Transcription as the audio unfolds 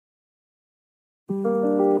Why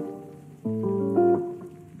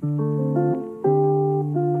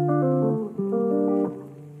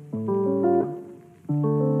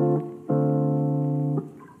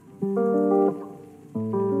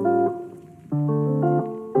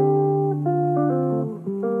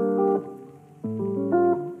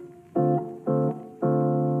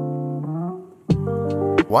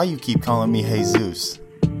you keep calling me Jesus?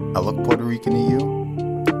 I look Puerto Rican to you?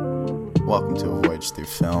 Welcome to A Voyage Through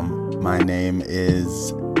Film. My name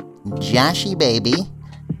is Joshy Baby,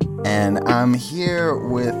 and I'm here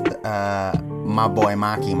with my boy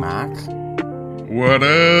Maki Mock. What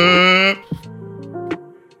up?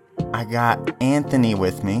 I got Anthony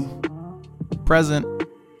with me. Present.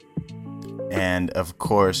 And of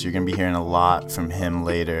course, you're going to be hearing a lot from him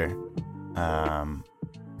later.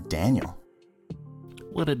 Daniel.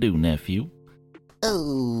 What a do, nephew?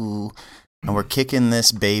 Oh. And we're kicking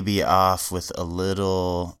this baby off with a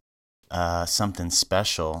little something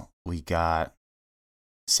special. We got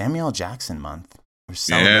Samuel Jackson month. We're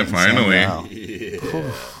celebrating finally. Samuel.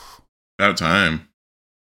 Yeah. About time.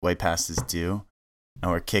 Way past his due.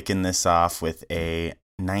 And we're kicking this off with a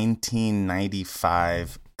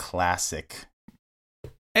 1995 classic.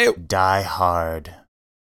 Hey. Die Hard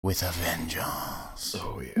with a Vengeance.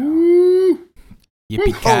 Oh, yeah.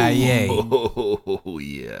 Yippee-ki-yay. Oh,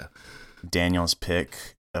 yeah. Daniel's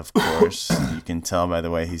pick, of course. You can tell by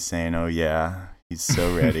the way he's saying, oh, yeah. He's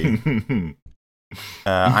so ready.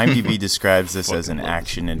 IMDb describes this as an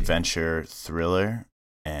action-adventure thriller,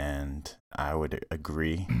 and I would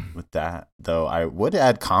agree with that. Though I would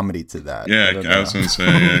add comedy to that. Yeah, I was going to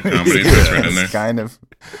say, comedy fits right in there. It's kind of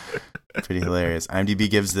pretty hilarious. IMDb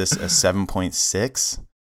gives this a 7.6.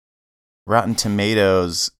 Rotten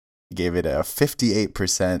Tomatoes gave it a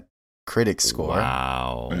 58% critic score.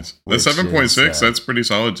 Wow. Nice. The 7.6, that's pretty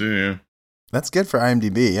solid too, yeah. That's good for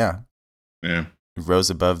IMDb, yeah. Yeah. It rose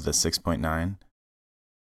above the 6.9.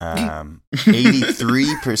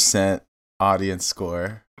 83% audience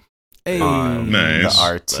score on nice.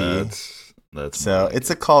 the RT. That's so it's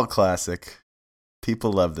a cult classic.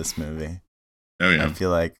 People love this movie. Oh, yeah. I feel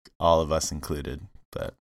like all of us included,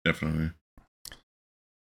 but definitely.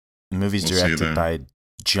 The movie's directed by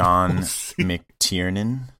John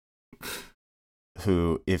McTiernan,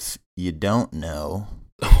 who, if you don't know,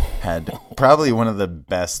 had probably one of the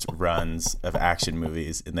best runs of action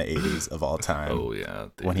movies in the 80s of all time. Oh, yeah.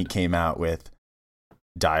 Dude. When he came out with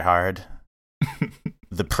Die Hard,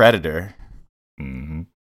 The Predator, mm-hmm.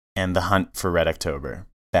 and The Hunt for Red October.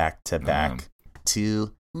 Back to back.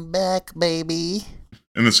 To back, baby.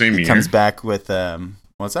 In the same year? He comes back with,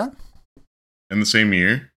 what's that? In the same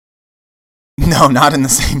year? No, not in the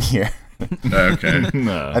same year. Okay.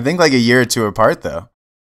 No. I think like a year or two apart, though.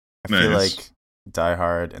 I feel Nice. like Die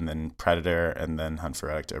Hard and then Predator and then Hunt for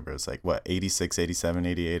Red October was like, what, 86, 87,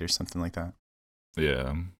 88 or something like that?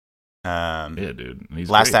 Yeah. Yeah, dude.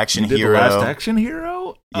 He's Last great. Action He did Hero. The Last Action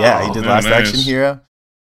Hero? Yeah, he did Last nice. Action Hero.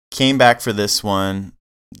 Came back for this one.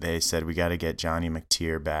 They said, we got to get Johnny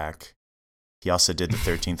McTier back. He also did The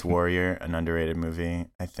 13th Warrior, an underrated movie,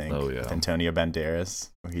 I think, with Antonio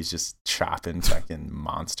Banderas, where he's just chopping fucking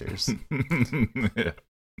monsters. Yeah.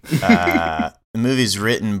 The movie's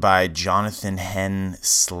written by Jonathan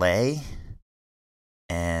Slay,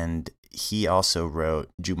 and he also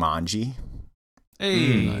wrote Jumanji,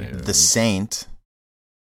 The Saint,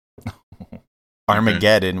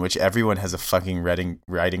 Armageddon, which everyone has a fucking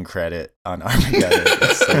writing credit on Armageddon.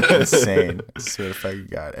 It's like insane. I swear to fucking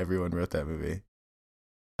God, everyone wrote that movie.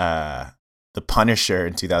 The Punisher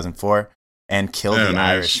in 2004, and Kill the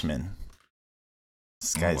Irishman.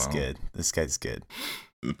 This guy's good. This guy's good.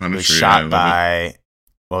 The It Punisher. was shot by...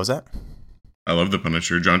 What was that? I love The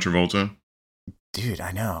Punisher. John Travolta. Dude,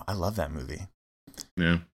 I know. I love that movie.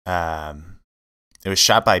 Yeah. It was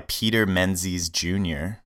shot by Peter Menzies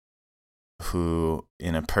Jr., who,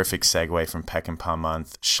 in a perfect segue from Peckinpah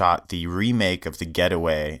Month, shot the remake of The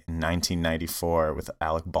Getaway in 1994 with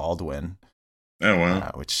Alec Baldwin. Oh,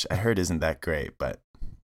 wow. Which I heard isn't that great, but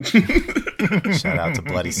shout out to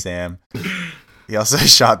Bloody Sam. He also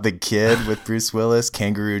shot The Kid with Bruce Willis,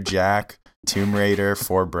 Kangaroo Jack, Tomb Raider,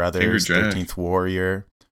 Four Brothers, 13th Warrior,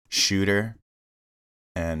 Shooter,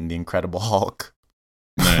 and The Incredible Hulk.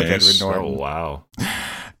 Nice. Oh, wow.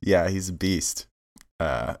 Yeah, he's a beast.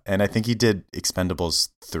 And I think he did Expendables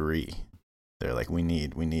 3. They're like, we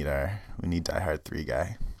need Die Hard 3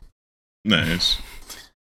 guy. Nice.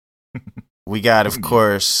 We got, of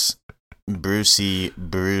course, Bruce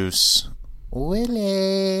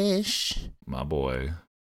Willis, My boy.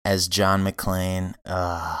 as John McClane.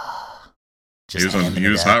 He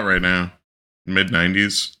was hot right now.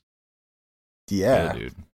 Mid-90s. Yeah.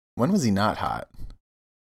 Dude. When was he not hot?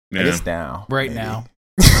 Yeah. I guess now. Right maybe. now.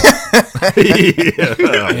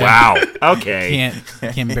 Yeah. Wow. Okay.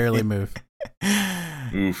 Can't barely move.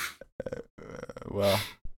 Oof. Well,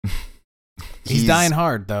 He's dying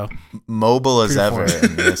hard though. Mobile as ever Pretty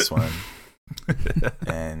in this one.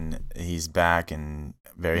 And he's back and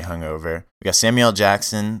very hungover. We got Samuel L.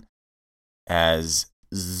 Jackson as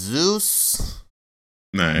Zeus.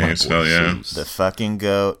 Nice. Hell yeah. The fucking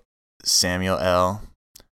goat, Samuel L.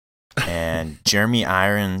 And Jeremy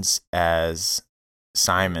Irons as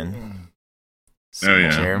Simon. Oh,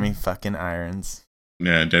 yeah. Jeremy fucking Irons.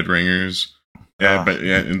 Yeah, Dead Ringers. Yeah, but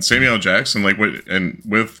yeah, and Samuel L. Jackson, like, what, and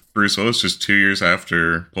with Bruce Willis, just 2 years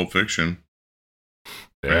after Pulp Fiction.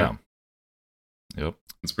 Yeah. Right? Yep.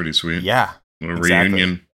 It's pretty sweet. Yeah. Little exactly.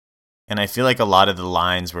 reunion. And I feel like a lot of the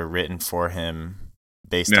lines were written for him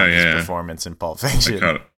based on his performance in Pulp Fiction.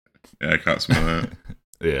 I caught some of that.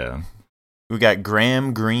 Yeah. We got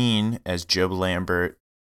Graham Greene as Joe Lambert,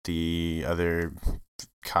 the other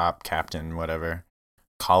cop, captain, whatever.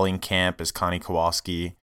 Colleen Camp as Connie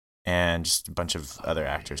Kowalski, and just a bunch of other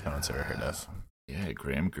actors no one's ever heard of. Yeah,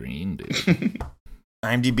 Graham Greene, dude.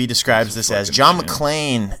 IMDb describes this as John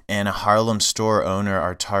McLane and a Harlem store owner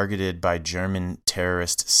are targeted by German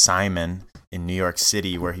terrorist Simon in New York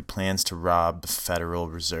City, where he plans to rob the Federal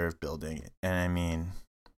Reserve Building. And I mean,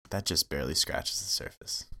 that just barely scratches the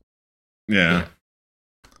surface. Yeah.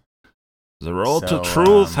 The road to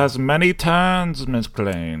truth has many turns, Miss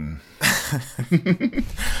McLane.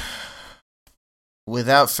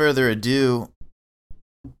 Without further ado,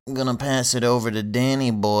 I'm going to pass it over to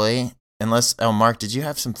Danny Boy. Unless, Mark, did you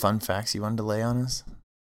have some fun facts you wanted to lay on us?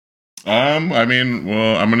 I mean,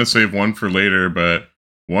 well, I'm going to save one for later, but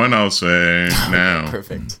one I'll say now.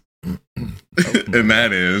 Perfect. And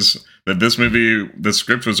that is that this movie, the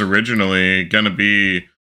script was originally going to be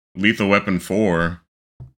Lethal Weapon 4.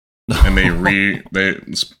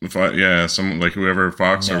 And some, like, whoever,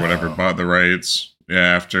 Fox or whatever, bought the rights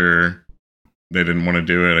after they didn't want to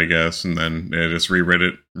do it, I guess. And then they just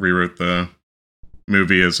rewrote the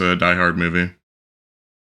movie as a Die Hard movie.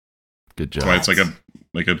 Good job. That's why it's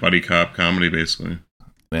like a buddy cop comedy, basically.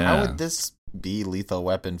 Yeah. How would this be Lethal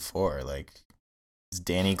Weapon 4? Like, does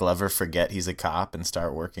Danny Glover forget he's a cop and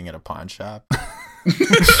start working at a pawn shop?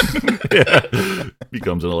 Yeah.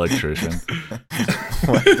 Becomes an electrician.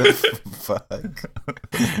 What the fuck?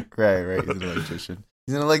 Right. He's an electrician.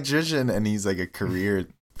 He's an electrician, and he's like a career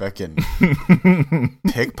fucking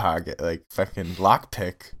pickpocket, like fucking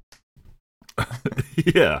lockpick.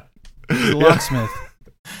 Yeah. He's a locksmith.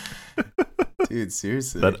 Dude,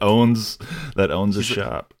 seriously. That owns a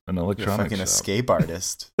shop, an electronics fucking shop. escape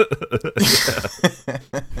artist.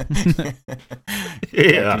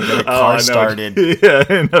 Yeah. Get a car started. Yeah,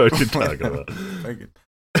 I know what you're talking about.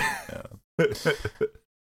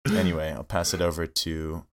 Anyway, I'll pass it over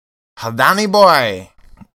to Danny Boy.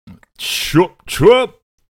 Chup.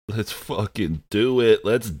 Let's fucking do it.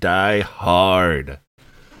 Let's die hard.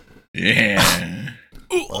 Yeah.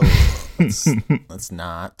 Let's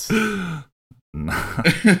not.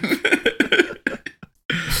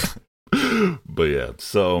 But yeah,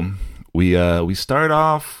 so we start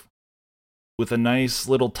off with a nice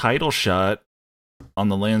little title shot on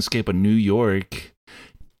the landscape of New York.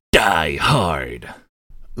 Die hard.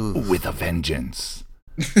 Oof. With a vengeance.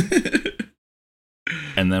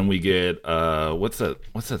 And then we get what's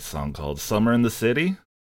that song called? Summer in the City?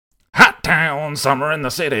 Hot town, summer in the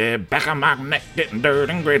city, back of my neck getting dirt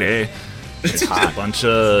and gritty. It's a bunch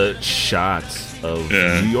of shots of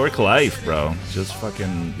New York life, bro. Just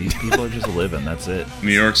fucking, these people are just living, that's it.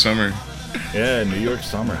 New York summer. Yeah, New York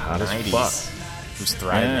summer, hot 90s. as fuck. Who's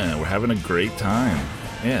thriving? Yeah, we're having a great time.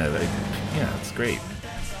 Yeah, it's great.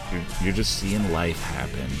 You're just seeing life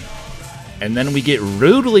happen. And then we get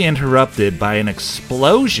rudely interrupted by an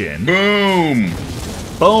explosion. Boom!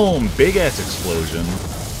 Boom! Big ass explosion.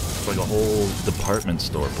 It's like a whole department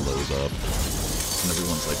store blows up. And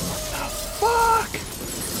everyone's like, what the fuck?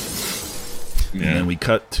 Yeah. And then we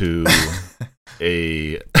cut to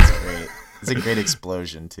a... It's a great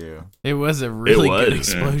explosion, too. It was a really good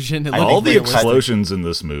explosion. Yeah. All the explosions in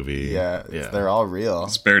this movie. Yeah, they're all real.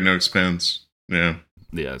 Spared no expense. Yeah.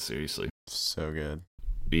 Yeah, seriously. So good.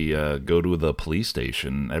 We go to the police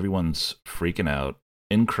station. Everyone's freaking out,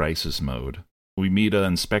 in crisis mode. We meet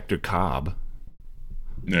Inspector Cobb,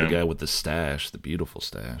 the guy with the stash, the beautiful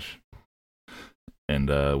stash. And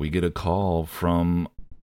we get a call from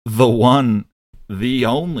the one, the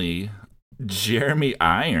only, Jeremy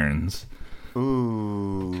Irons.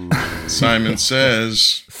 Ooh. Simon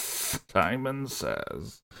Says. Simon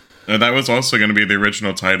Says. That was also going to be the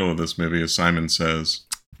original title of this movie, is Simon Says.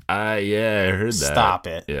 Yeah, I heard that. Stop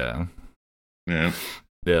it. Yeah. Yeah.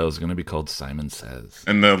 Yeah, it was gonna be called Simon Says.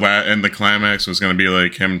 And the climax was gonna be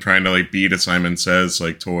like him trying to like beat a Simon Says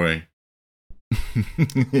like toy.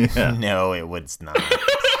 Yeah. No, it was not.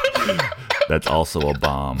 That's also a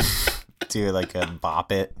bomb. Do like a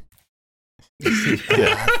bop it.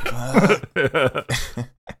 Yeah.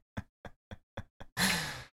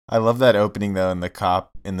 I love that opening though, and the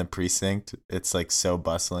cop in the precinct. It's like so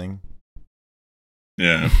bustling.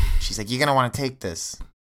 Yeah. She's like, "You're gonna want to take this.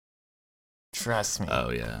 Trust me." Oh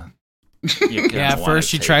yeah. Yeah, at first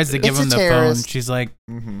she tries to give It's a him the terrorist. phone. She's like,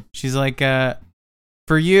 Mm-hmm.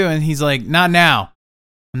 for you. And he's like, not now.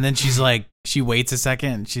 And then she waits a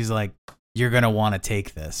second and she's like, you're going to want to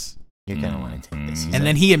take this. You're gonna want to take this. Mhm. And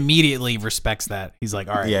then he immediately respects that. He's like,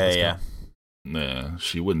 all right. let's go." yeah. Nah,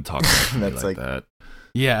 she wouldn't talk to me That's like like- that.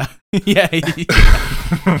 Yeah. Yeah.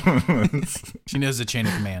 She knows the chain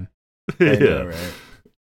of command. I Yeah. know, right?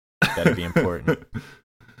 That'd be important.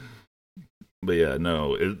 But yeah,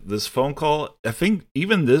 no, this phone call, I think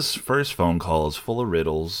even this first phone call is full of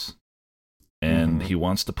riddles. And he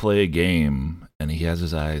wants to play a game, and he has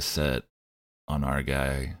his eyes set on our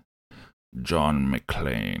guy, John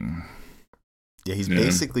McLane. Yeah, he's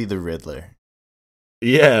basically the Riddler.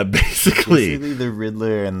 Yeah, basically. Basically the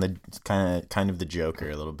Riddler and the kind of the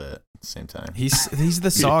Joker a little bit at the same time. He's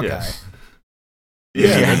the Saw Yeah. guy. Yeah,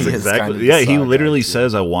 Yeah, that's he is exactly. kind of the Yeah, he Saw guy, literally too.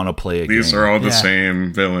 says, "I want to play a game." These are all the Yeah.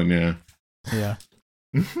 same villain, yeah. Yeah.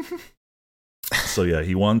 So yeah,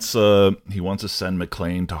 he wants to send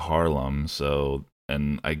McLean to Harlem. So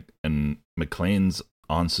and McLean's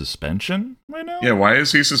on suspension right now. Yeah, why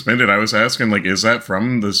is he suspended? I was asking, like, is that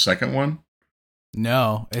from the second one?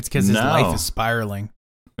 No, it's because his No. life is spiraling.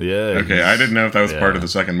 Yeah. Okay, I didn't know if that was part yeah. of the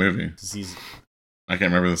second movie. 'Cause he's I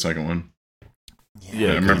can't remember the second one.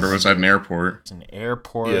 Yeah, I remember it was at an airport. It's an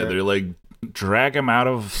airport. Yeah, they're like drag him out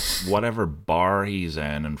of whatever bar he's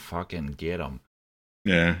in and fucking get him.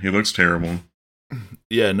 Yeah, he looks terrible.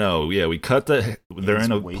 Yeah, no, yeah, we cut they're He's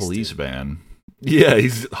in a wasted. police van. Yeah,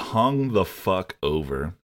 he's hung the fuck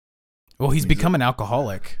over. Well, he's become an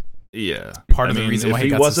alcoholic. Yeah. Part of the reason if why he he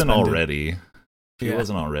got wasn't suspended. already, if he Yeah.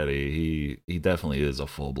 wasn't already, he definitely is a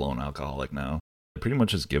full-blown alcoholic now. They pretty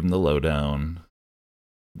much just give him the lowdown.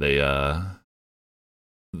 They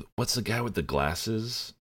what's the guy with the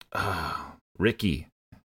glasses? Ricky.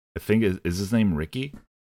 I think is his name Ricky?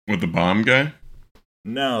 With the bomb guy?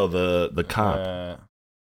 No, the cop.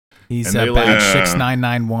 He's And they badge like-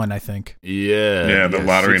 6991, I think. Yeah. Yeah, the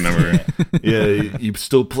lottery number. Yeah, you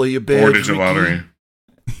still play your badge. 4-digit Ricky? lottery.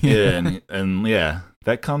 Yeah, and yeah,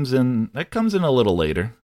 that comes in a little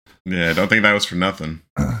later. Yeah, I don't think that was for nothing.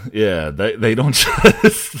 Yeah, they don't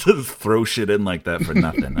just throw shit in like that for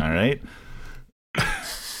nothing, all right?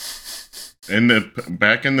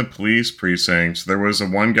 Back in the police precincts, there was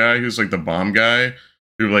one guy who's like the bomb guy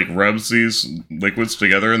who like rubs these liquids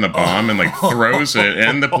together in the bomb and like throws it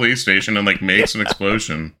in the police station and like makes an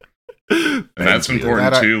explosion. And that's you.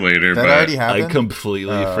 important That- too later, That but already happened. I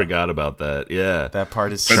completely forgot about that. Yeah. That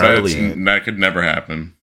part is but so Charlie. good. that could never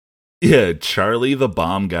happen. Yeah, Charlie the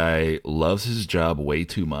bomb guy loves his job way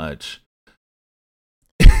too much.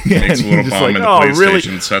 Makes a little bomb in the police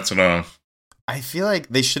station, sets it off. I feel like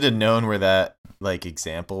they should have known where that like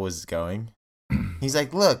example was going. He's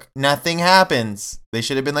like, "Look, nothing happens." They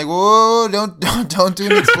should have been like, "Whoa, don't do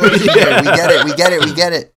an explosion here. We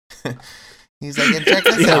get it." He's like, "And check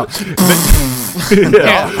this out."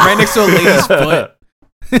 Yeah, right next to a lady's foot.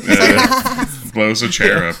 Yeah. Blows a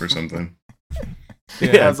chair up or something.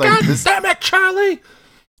 Yeah, I was like, Damn it, Charlie!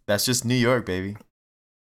 that's just New York, baby.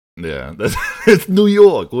 Yeah, it's New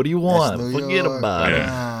York. What do you That's want? New Forget York. about it. Yeah.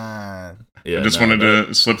 Come on. Yeah, I just no, wanted that-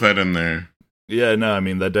 to slip that in there. Yeah, no, I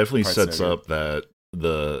mean that definitely Part's sets so up that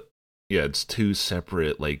it's two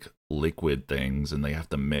separate like liquid things, and they have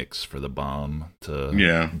to mix for the bomb to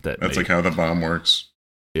Yeah, detonate. that's like how the bomb works.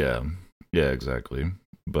 Yeah, exactly.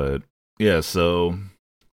 But yeah, so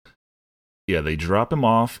yeah, they drop him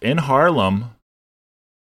off in Harlem,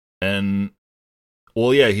 and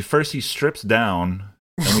well, yeah, he strips down,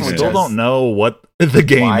 and we Yeah. still don't know what the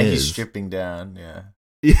game Why he's is stripping down? Yeah.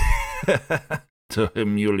 to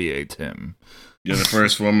humiliate him. You're the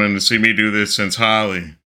first woman to see me do this since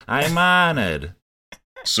Holly. I'm honored.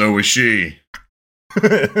 So is she.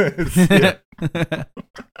 Yeah.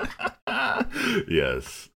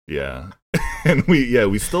 Yes. Yeah. And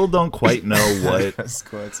we still don't quite know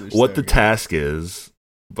what the task is,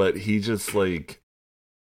 but he just like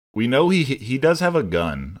we know he does have a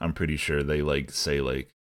gun. I'm pretty sure they like say like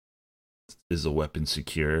is the weapon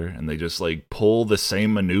secure, and they just like pull the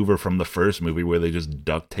same maneuver from the first movie where they just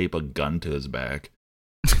duct tape a gun to his back.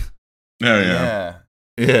 Oh, yeah.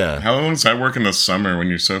 Yeah. How long does that work in the summer when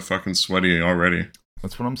you're so fucking sweaty already?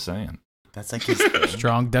 That's what I'm saying. That's like his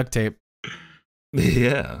Strong duct tape.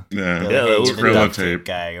 Yeah. Yeah. Yeah, that was the Gorilla duct tape.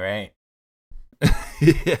 guy, right?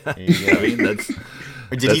 Yeah. There you go. I mean, that's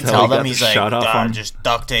Or did he That's how tell he got them? the He's like, shot off on- just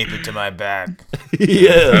duct tape it to my back.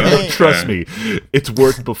 yeah. Hey. Trust me, it's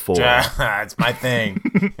worked before. It's my thing.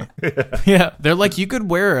 Yeah, they're like, you could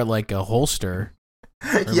wear like a holster.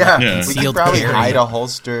 Yeah, Yeah. we could Concealed probably carry. hide a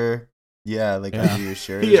holster. Yeah, like Yeah. under your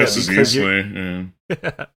shirt. Yeah, Just as because easily.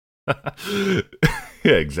 Yeah.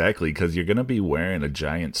 Yeah, exactly, because you're gonna be wearing a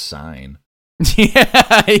giant sign.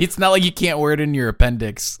 Yeah, it's not like you can't wear it in your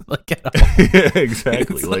appendix. Like, at all. Yeah,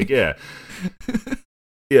 exactly. It's Like, yeah.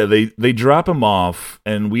 Yeah, they drop him off,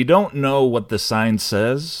 and we don't know what the sign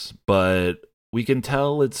says, but we can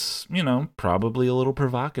tell it's, probably a little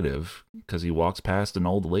provocative, because he walks past an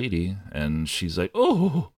old lady, and she's like,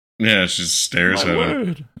 oh, Yeah, she just stares my at it.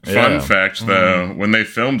 word. Fun Yeah. fact, though, when they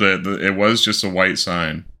filmed it, it was just a white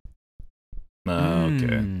sign. Okay.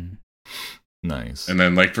 Mm. Nice. And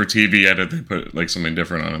then, like, for TV edit, they put, like, something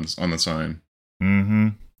different on the sign. Mm-hmm.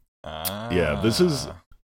 Ah, Yeah,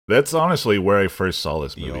 that's honestly where I first saw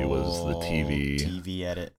this the movie, was the old TV. TV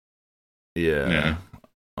edit. Yeah. Yeah.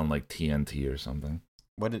 On like TNT or something.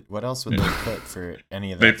 What else would they put for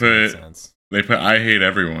any of They that to make put- sense? They put I hate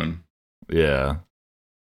everyone. Yeah.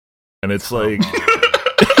 And it's Come like,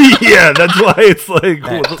 on. yeah, that's why it's like,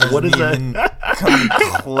 That what is doesn't even that? come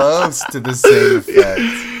close to the same effect.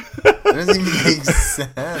 It doesn't even make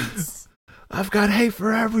sense. I've got hate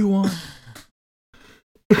for everyone.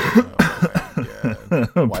 Oh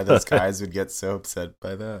my God. Why those guys would get so upset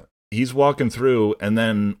by that? He's walking through, and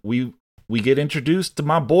then we get introduced to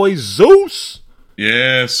my boy Zeus.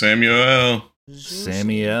 Yeah, Samuel.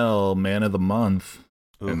 Samuel, man of the month.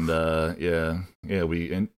 Oof. And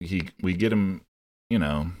we get him,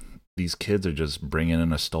 these kids are just bringing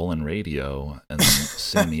in a stolen radio, and then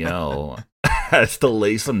Samuel has to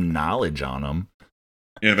lay some knowledge on him.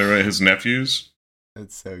 Yeah, they're his nephews.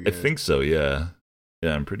 That's so I good. think so, yeah.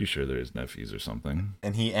 Yeah, I'm pretty sure they're his nephews or something.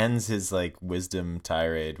 And he ends his like wisdom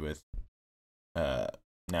tirade with,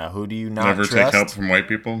 "Now who do you not Never trust?" take help from white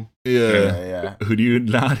people. Yeah. Who do you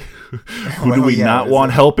not? Who Well, do we yeah, not it's want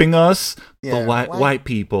like- helping us? Yeah, The white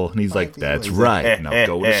people. And he's white like, people. "That's He's like, right. Now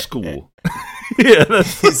go to school." Yeah,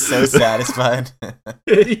 that's He's so satisfied.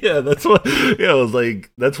 yeah, that's what. Yeah, I was like,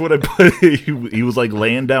 that's what I put. He was like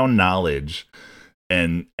laying down knowledge,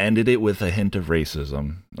 and ended it with a hint of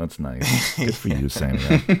racism. That's nice. Good for you,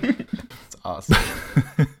 Samuel. It's awesome.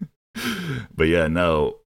 But yeah,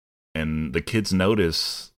 no. And the kids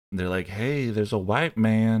notice. They're like, "Hey, there's a white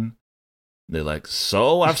man." They're like,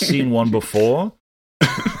 "So I've seen one before."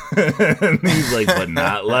 And he's like, "But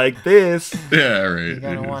not like this." Yeah, right. You're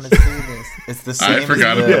gonna want to see this. It's the same. I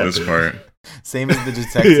forgot as the, about this part. Same as the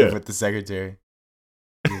detective Yeah. with the secretary.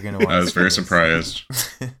 You're gonna want. I was very surprised.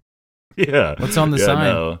 Yeah. What's on the Yeah, sign?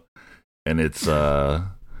 no. And it's Yeah,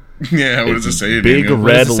 what does it say? big Daniel?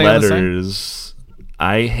 red does it say on the sign? letters.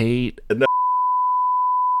 I hate. No,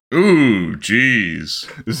 Ooh, jeez.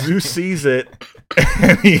 Zeus sees it,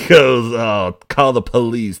 and he goes, "Oh, call the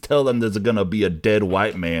police. Tell them there's gonna be a dead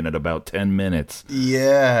white man in about 10 minutes."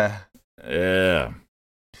 Yeah. Yeah.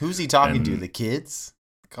 Who's he talking to? And- The kids?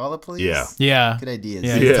 Call the police. Yeah. Yeah. Good ideas.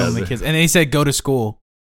 Yeah, Yeah. he's telling the kids. And then he said, go to school.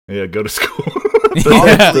 Yeah, go to school.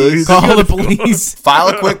 Yeah. police. Call the police. File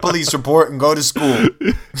a quick police report and go to school.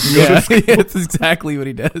 Yeah, that's exactly what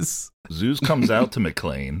he does. Zeus comes out to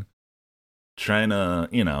McLane, trying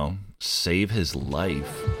to, save his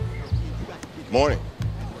life. Morning.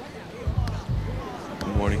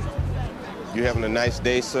 Good morning. You having a nice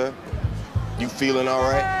day, sir? You feeling all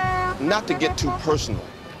right? Not to get too personal,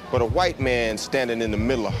 but a white man standing in the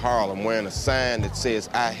middle of Harlem wearing a sign that says,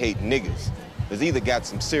 "I hate niggers," has either got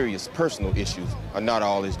some serious personal issues or not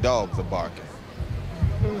all his dogs are barking.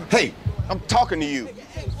 Hey, I'm talking to you.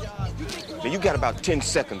 Now, you got about 10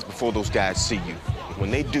 seconds before those guys see you. And when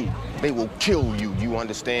they do, they will kill you, you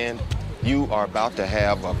understand? You are about to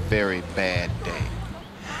have a very bad day.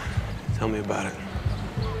 Tell me about it.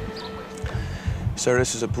 Sir,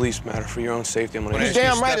 this is a police matter. For your own safety, I'm gonna You're ask you to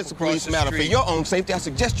damn right step it's a across police the matter. For street. your own safety, I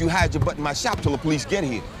suggest you hide your butt in my shop till the police get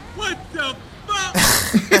here.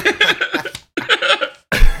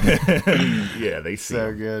 Yeah, they see. So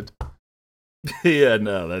him. good. Yeah,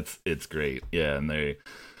 no, it's great. Yeah, and they,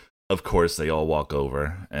 of course, they all walk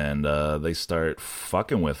over and they start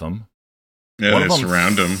fucking with him. Yeah, One they of them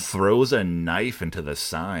surround him. throws a knife into the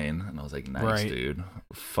sign, and I was like, "Nice, Right. dude.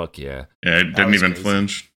 Fuck yeah." Yeah, it didn't was even crazy.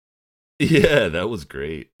 flinch. Yeah, that was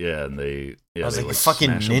great. Yeah, and they. Yeah, I was they, like,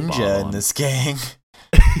 fucking smash a ninja bottle in on- this gang.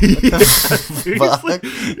 Yeah, Fuck.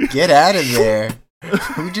 seriously. Get out of there.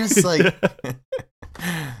 Who just like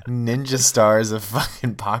ninja stars a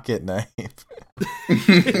fucking pocket knife?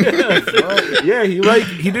 Yeah,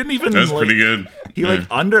 he didn't even. That's pretty good. He like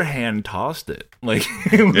underhand tossed it. Like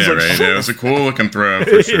it was Yeah, like, right. Yeah, it was a cool looking throw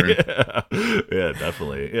for sure. Yeah,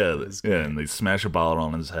 definitely. Yeah, and they smash a bottle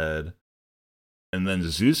on his head, and then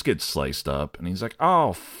Zeus gets sliced up, and he's like,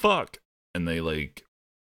 "Oh fuck!" And they like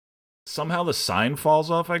somehow the sign falls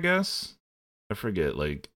off. I guess I forget.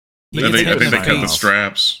 Like I think they cut the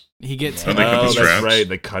straps. He gets. Oh, they cut the straps. That's right.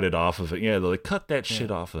 They cut it off of it. Yeah, they like, cut that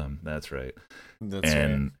shit off of him. That's right. That's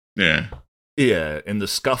right. Yeah, in the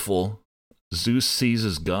scuffle, Zeus sees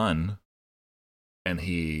his gun, and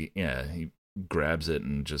he grabs it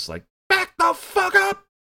and just like, back the fuck up,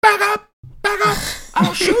 back up,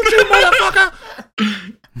 I'll shoot you, motherfucker.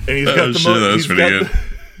 And he's got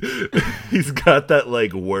he's got that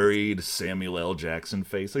like worried Samuel L. Jackson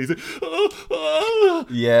face. So he's like,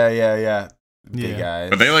 Yeah. Big eyes.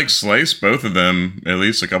 But they like slice both of them at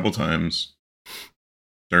least a couple times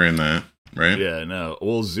during that, right? Yeah, no.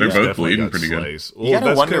 Well, Zeus they're both bleeding pretty sliced. good. Well, You gotta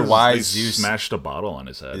that's wonder 'cause why they Zeus smashed a bottle on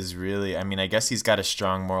his head. Is really, I mean, I guess he's got a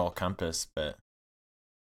strong moral compass, but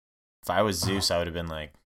if I was Zeus, I would have been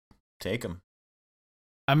like, take him.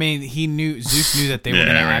 I mean, Zeus knew that they were going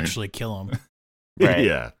to actually kill him. Right.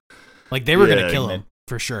 Yeah. Like, they were going to kill him,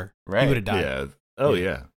 for sure. Right. He would have died. Yeah. Oh,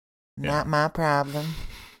 yeah. Not my problem.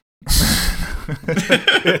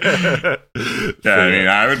 Yeah, I mean,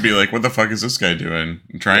 I would be like, what the fuck is this guy doing?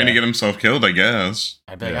 Trying to get himself killed, I guess.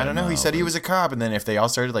 I'd be like, I don't know. He said he was a cop. And then if they all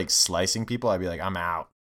started like slicing people, I'd be like, I'm out.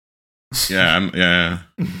 Yeah.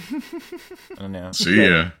 I don't know. See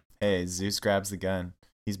ya. Hey, Zeus grabs the gun.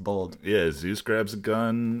 He's bold. Yeah, Zeus grabs a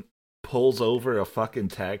gun, pulls over a fucking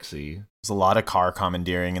taxi. There's a lot of car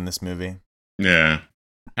commandeering in this movie. Yeah.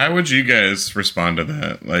 How would you guys respond to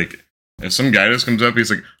that? Like, if some guy just comes up,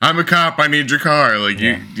 he's like, I'm a cop, I need your car. Like,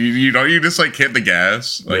 you don't you just like hit the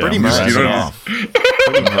gas? Like, pretty much. You don't Off.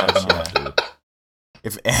 Pretty much, yeah.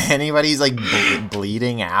 If anybody's like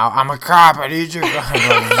bleeding out, I'm a cop, I need your gun.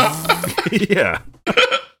 Yeah.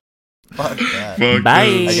 Fuck that. Fuck Bye.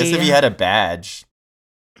 this. I guess if he had a badge,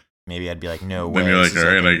 maybe I'd be like, no way. Then you're like, this is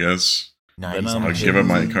alright, open. I guess. Nice. I'll give up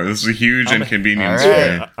my car. This is a huge inconvenience.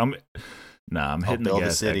 Alright. For me. I'm hitting the build a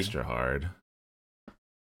gas city. extra hard.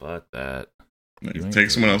 Fuck that. Take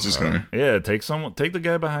someone else's car. Yeah, take the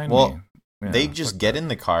guy behind Well, me. Yeah, they just get in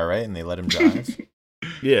the car, right? And they let him drive.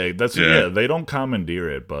 Yeah, they don't commandeer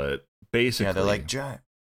it, but basically, Yeah, they're like, drive.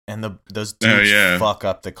 And those dudes fuck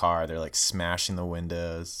up the car. They're like smashing the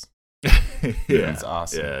windows. yeah, It's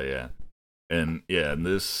awesome. Yeah. And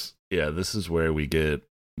this is where we get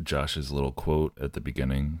Josh's little quote at the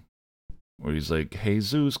beginning, where he's like, "Hey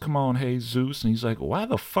Zeus, come on, hey Zeus," and he's like, "Why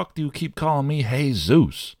the fuck do you keep calling me Hey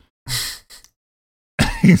Zeus?"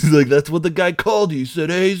 He's like, "That's what the guy called you. He said,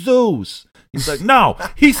 Hey Zeus." He's like, "No,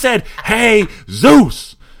 he said, Hey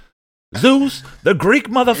Zeus, Zeus, the Greek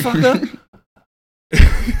motherfucker."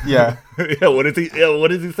 Yeah. What does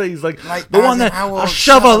he say? He's like, Like the one that I'll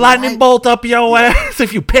shove a lightning bolt up your ass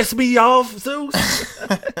if you piss me off, Zeus.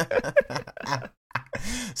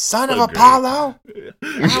 Son of So Apollo, I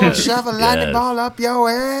will Yes, shove a lightning yes. ball up your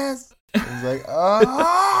ass. He's like,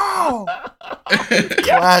 oh,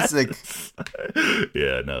 classic.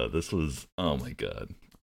 Yeah, no, this was, oh my god.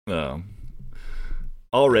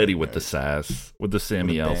 Already with the sass, with the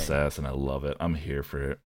Sammy L bang. sass, and I love it. I'm here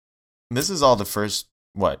for it. This is all the first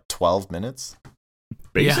 12 minutes.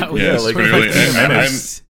 Basically, Yeah, like literally. 15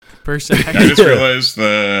 minutes. First I act. just realized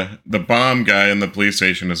the bomb guy in the police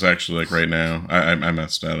station is actually like right now. I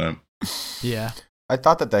messed that up. Yeah. I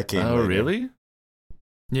thought that came. Oh, later. really?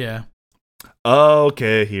 Yeah. Oh,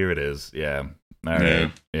 okay, here it is. Yeah. All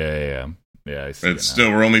right. Yeah. Yeah, I see It's it now.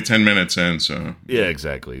 still, we're only 10 minutes in, so. Yeah,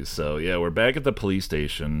 exactly. So, yeah, we're back at the police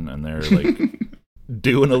station, and they're, like,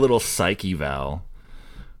 doing a little psych eval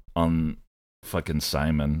on fucking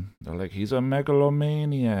Simon. They're like, he's a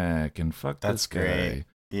megalomaniac, and fuck That's this guy. great.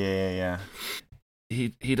 Yeah.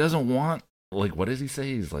 He doesn't want, like, what does he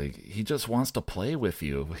say? He's like, he just wants to play with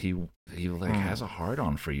you. He has a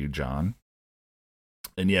hard-on for you, John.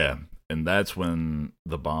 And, yeah, and that's when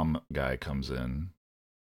the bomb guy comes in.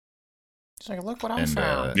 He's like, look what I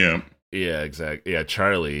found. Yeah. Yeah, exactly. Yeah,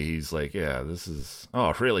 Charlie, he's like, yeah, this is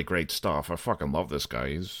really great stuff. I fucking love this guy.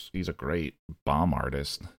 He's a great bomb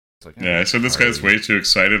artist. It's like, Yeah, I said this guy's way too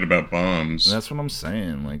excited about bombs. That's what I'm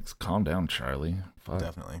saying. Like, calm down, Charlie. Fuck.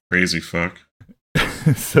 Definitely. Crazy fuck.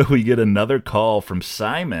 So we get another call from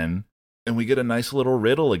Simon, and we get a nice little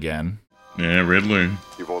riddle again. Yeah, Riddler.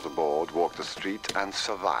 You bought aboard, walked the street, and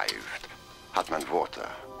survived. Hartman Water.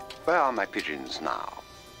 Where are my pigeons now?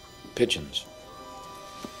 Pigeons.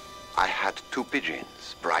 I had 2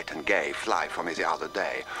 pigeons, bright and gay, fly for me the other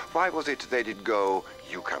day. Why was it they did go?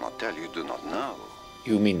 You cannot tell, you do not know.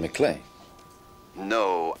 You mean McLane?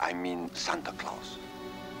 No, I mean Santa Claus.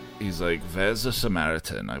 He's like, "Where's the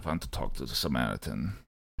Samaritan? I want to talk to the Samaritan."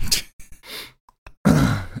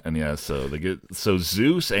 And yeah, so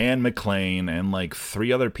Zeus and McLane and like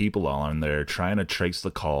 3 other people all in there trying to trace the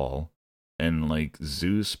call, and like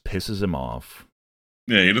Zeus pisses him off.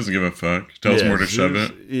 Yeah, he doesn't give a fuck. Tells him where to shove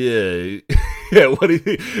it. Yeah, yeah.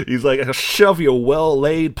 He's like, "I'll shove your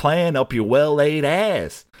well-laid plan up your well-laid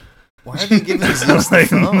ass." Why are they giving Zeus the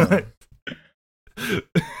phone?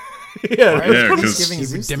 Yeah, because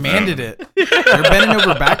he demanded it. They're bending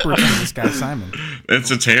over backwards on this guy, Simon. It's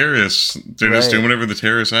a terrorist. They're just doing whatever the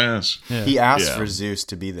terrorist asks. Yeah. He asked for Zeus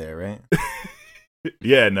to be there, right?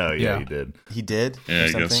 Yeah, he did. He did? Yeah,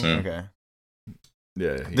 I guess so. Okay.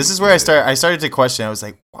 Yeah. This is where I started to question. I was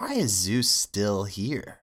like, why is Zeus still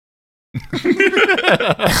here?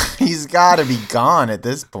 He's got to be gone at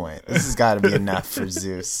this point. This has got to be enough for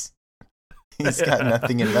Zeus. He's got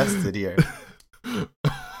nothing invested here.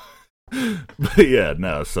 But yeah,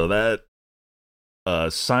 no, so that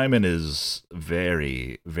Simon is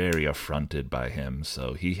very, very affronted by him,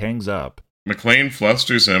 so he hangs up. McLane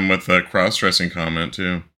flusters him with a cross-dressing comment,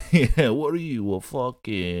 too. Yeah, what are you, a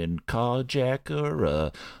fucking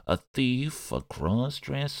carjacker, a thief, a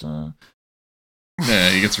cross-dresser? Yeah,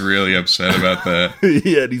 he gets really upset about that.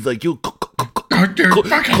 Yeah, and he's like, "You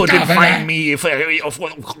couldn't find me if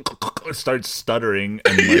I starts stuttering."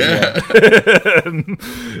 And and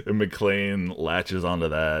McLane latches onto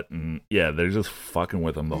that, and yeah, they're just fucking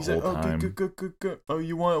with him the whole time. Good. Oh,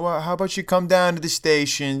 you want? Well, how about you come down to the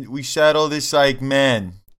station? We settle this like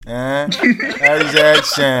men. How does that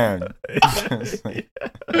sound? Like,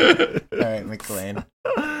 all right, McLane.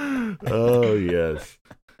 Oh yes.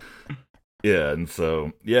 Yeah, and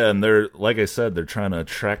so, and they're, like I said, they're trying to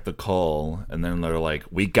track the call, and then they're like,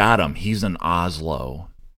 "We got him, he's in Oslo."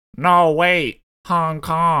 "No, wait, Hong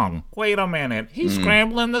Kong. Wait a minute, he's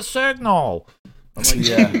scrambling the signal." I'm like,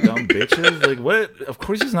 "Yeah, you dumb bitches. Like, what? Of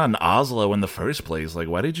course he's not in Oslo in the first place. Like,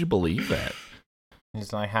 why did you believe that?"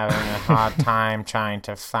 He's like having a hard time trying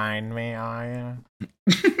to find me, are you?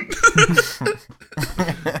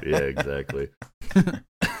 Yeah, exactly.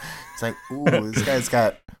 It's like, ooh, this guy's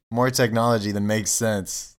got more technology than makes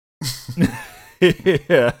sense.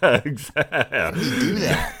 Yeah, exactly. How did you do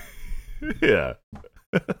that? Yeah.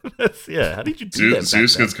 How did you do that?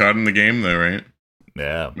 Zeus gets caught in the game, though, right?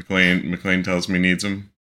 Yeah. McLane tells me he needs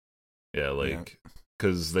him. Yeah, like,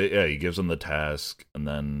 because he gives him the task, and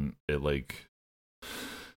then it, like,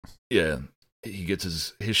 he gets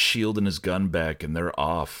his shield and his gun back, and they're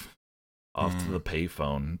off to the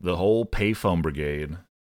payphone. The whole payphone brigade.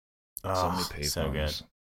 So many payphones. So good.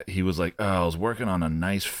 He was like, "Oh, I was working on a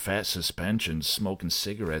nice fat suspension, smoking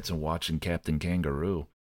cigarettes and watching Captain Kangaroo."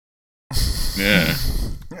 Yeah.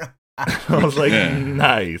 I was like,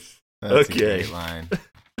 nice. That's okay. a great line.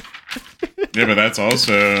 Yeah, but that's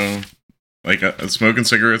also like smoking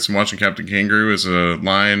cigarettes and watching Captain Kangaroo is a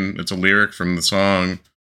line. It's a lyric from the song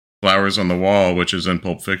 "Flowers on the Wall," which is in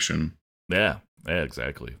Pulp Fiction. Yeah,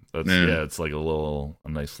 exactly. It's like a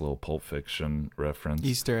nice little Pulp Fiction reference.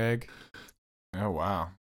 Easter egg. Oh wow.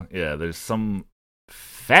 Yeah, there's some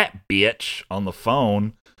fat bitch on the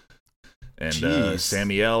phone, and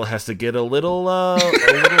Samuel has to get a little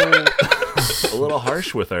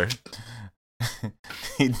harsh with her.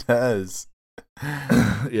 He does.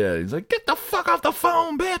 Yeah, he's like, "Get the fuck off the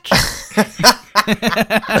phone, bitch."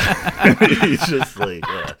 He's just like,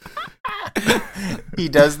 He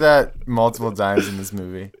does that multiple times in this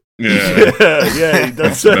movie. Yeah, he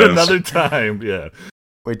does that another time. Yeah,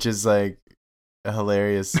 which is like a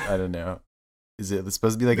hilarious. I don't know. Is it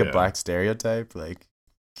supposed to be like a black stereotype? Like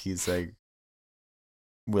he's like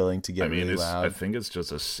willing to get really loud. I think it's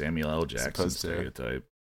just a Samuel L. Jackson stereotype.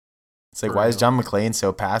 It's like, why is John McLane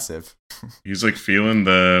so passive? He's like feeling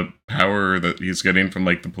the power that he's getting from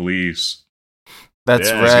like the police.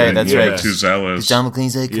 That's right. That's right. Too zealous. John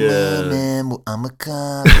McClane's like, "Come on, man, I'm a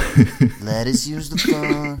cop. Let us use the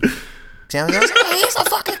phone." Samuel's like, "He's a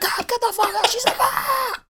fucking cop. Get the fuck out." She's like,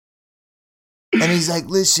 "Ah!" And he's like,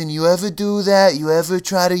 "Listen, you ever do that? You ever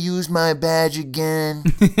try to use my badge again?"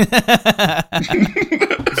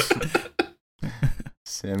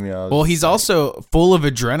 Samuel. Well, he's also full of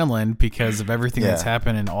adrenaline because of everything that's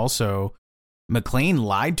happened, and also McLane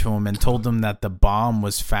lied to him and told him that the bomb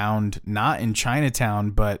was found not in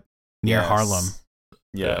Chinatown but near Harlem.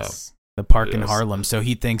 Yes, the park in Harlem. So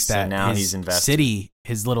he thinks that now his city,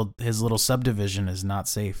 his little subdivision, is not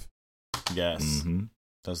safe. Yes,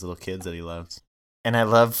 those little kids that he loves. And I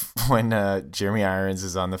love when Jeremy Irons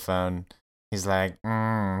is on the phone. He's like,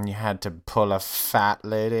 you had to pull a fat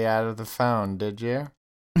lady out of the phone, did you?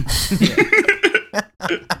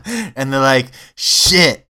 And they're like,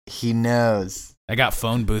 shit, he knows. I got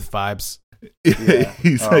phone booth vibes. Yeah.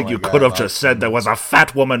 He's like, you could have just said there was a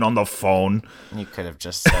fat woman on the phone. You could have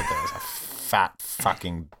just said there was a fat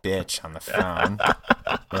fucking bitch on the phone.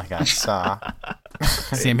 Like I saw.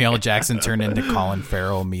 Samuel Jackson turned into Colin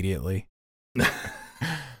Farrell immediately.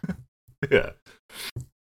 Yeah.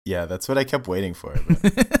 Yeah, that's what I kept waiting for.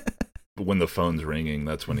 But when the phone's ringing,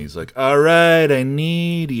 that's when he's like, all right, I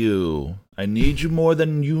need you. I need you more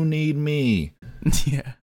than you need me.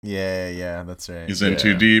 Yeah. Yeah, that's right. He's in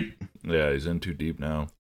too deep. Yeah, he's in too deep now.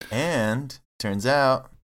 And turns out,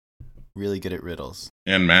 really good at riddles.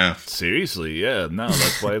 And math. Seriously, yeah. No,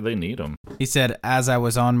 that's why they need him. He said, as I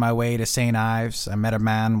was on my way to St. Ives, I met a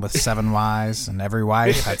man with 7 wives, and every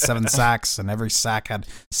wife had 7 sacks, and every sack had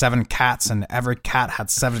 7 cats, and every cat had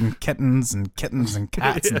 7 kittens and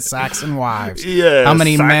cats and sacks and wives. Yeah. How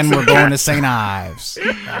many men were going to St. Ives?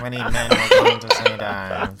 How many men were going to St.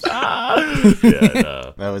 Ives? Yeah,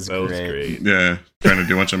 no. That was great. Yeah, trying to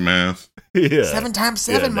do a bunch of math. Yeah. 7 times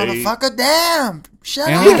 7, motherfucker. Damn. Shut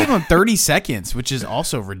And up. only give him 30 seconds, which is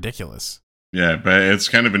also ridiculous. Yeah, but it's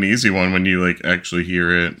kind of an easy one when you like actually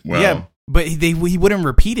hear it well. Yeah, but he wouldn't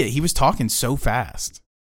repeat it. He was talking so fast.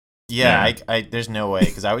 Yeah, I there's no way,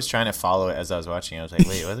 because I was trying to follow it as I was watching. I was like,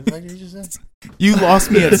 wait, what the fuck did you just say? You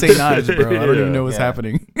lost me at St. Ives, bro. I don't even know what's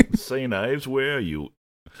happening. St. Ives, where are you?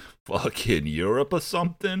 Fucking Europe or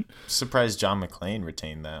something? Surprised John McClane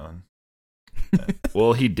retained that one.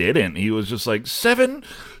 Well, he didn't. He was just like, seven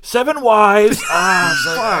wives.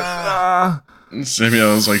 Fuck.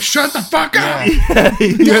 Samuel was like, shut the fuck up!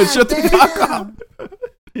 Yeah, shut the fuck up!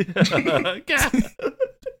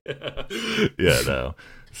 Yeah, no.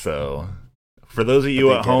 So, for those of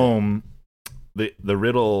you at home, the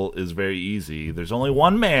riddle is very easy. There's only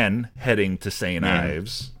one man heading to St.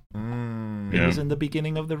 Ives. It was in the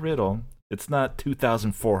beginning of the riddle. It's not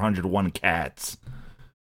 2,401 cats.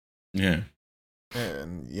 Yeah.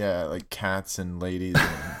 And like cats and ladies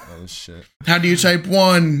and shit. How do you type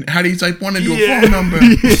 1? How do you type 1 into a phone number? 0001,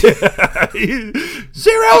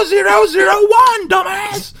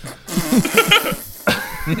 dumbass!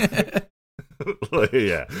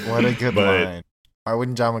 Yeah. What a good line. Why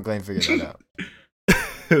wouldn't John McClane figure that out?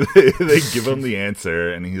 They give him the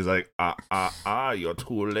answer, and he's like, you're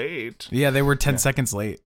too late. Yeah, they were 10 seconds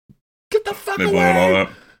late. Get the fuck away! They blow it all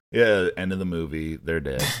up. Yeah, end of the movie. They're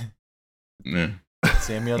dead. Yeah.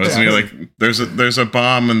 Samuel Wasn't Jackson. he like, there's a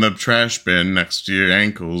bomb in the trash bin next to your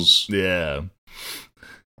ankles? Yeah.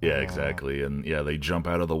 Yeah, exactly. And yeah, they jump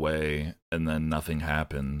out of the way, and then nothing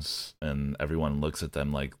happens, and everyone looks at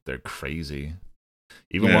them like they're crazy.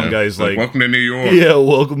 Even one guy's like, welcome to New York. Yeah,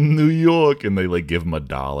 welcome to New York. And they like give him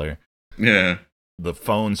 $1. Yeah. The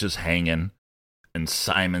phone's just hanging, and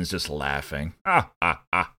Simon's just laughing.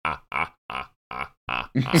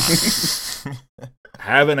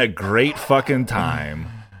 Having a great fucking time.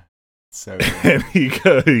 So And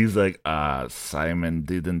he's like, Simon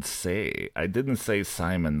didn't say. I didn't say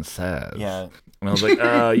Simon says. yeah. And I was like,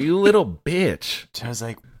 you little bitch. I was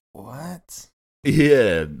like, what?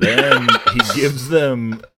 Yeah, then he gives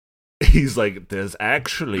them, he's like, there's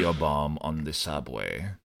actually a bomb on the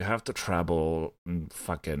subway. You have to travel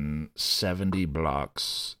fucking 70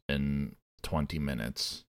 blocks in 20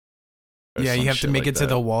 minutes. Yeah, you have to make it to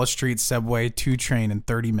the Wall Street subway 2 train in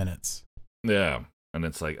 30 minutes. Yeah, and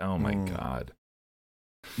it's like, oh my God.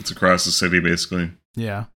 It's across the city, basically.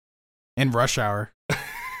 Yeah. In rush hour.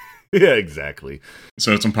 Yeah, exactly.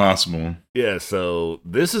 So it's impossible. Yeah, so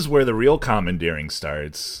this is where the real commandeering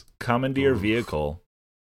starts. Commandeer vehicle.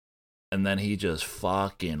 And then he just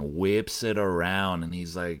fucking whips it around, and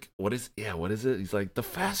he's like, what is it? He's like, the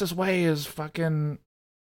fastest way is 9th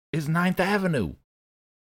Avenue.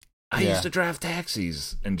 I used to drive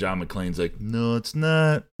taxis. And John McClane's like, no, it's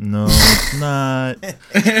not. No, it's not.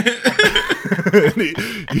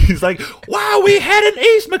 He's like, wow, we headed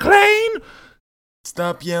east, McClane.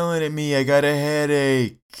 Stop yelling at me. I got a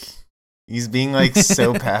headache. He's being like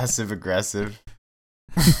so passive aggressive.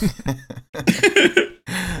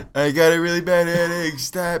 I got a really bad headache.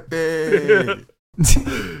 Stop it.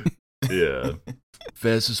 Yeah.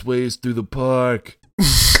 Fastest way is through the park.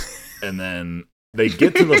 And then they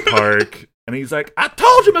get to the park, and he's like, I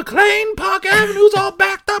told you, McClane, Park Avenue's all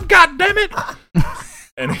backed up, goddammit.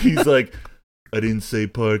 And he's like, I didn't say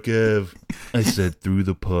Park Ave. I said through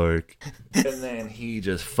the park. And then he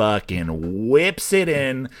just fucking whips it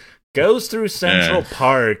in, goes through Central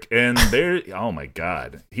Park, and there, oh my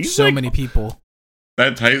God. He's so many people.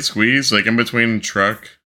 that tight squeeze, like in between truck.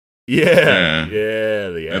 Yeah.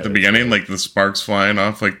 At the beginning, like the sparks flying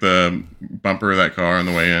off like the bumper of that car on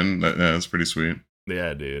the way in. That's pretty sweet.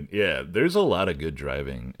 Yeah, dude. Yeah, there's a lot of good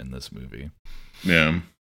driving in this movie. Yeah.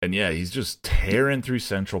 And yeah, he's just tearing through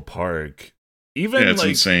Central Park. Even it's like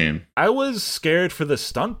insane. I was scared for the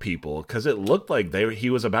stunt people because it looked like he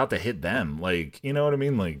was about to hit them. Like, you know what I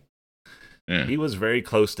mean? Like, he was very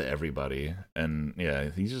close to everybody, and yeah,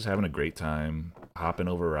 he's just having a great time hopping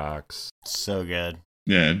over rocks. So good.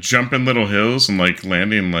 Yeah, jumping little hills and like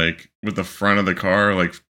landing like with the front of the car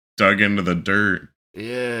like dug into the dirt.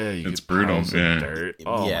 Yeah, it's brutal. Yeah, dirt.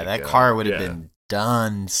 Oh yeah, that God. car would have been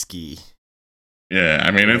done ski. Yeah,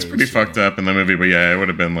 I mean it's pretty fucked up in the movie, but yeah, it would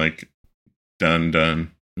have been like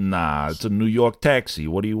done. Nah, it's a New York taxi.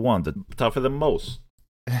 What do you want? It's tougher than most.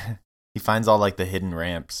 He finds all like the hidden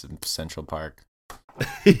ramps in Central Park.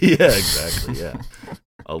 Yeah, exactly. Yeah,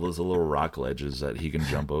 all those little rock ledges that he can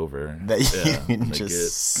jump over. That you can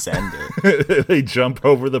just send it. They jump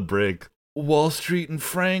over the brick. Wall Street and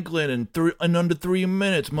Franklin in under 3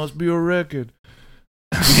 minutes must be a record.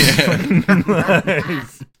 Yeah.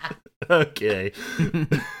 Nice. Okay.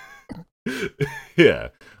 Yeah,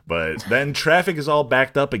 but then traffic is all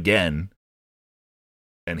backed up again.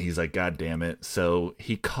 And he's like, God damn it. So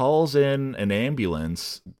he calls in an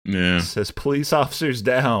ambulance. Yeah. Says police officers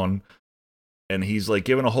down. And he's like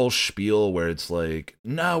giving a whole spiel where it's like,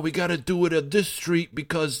 no, we got to do it at this street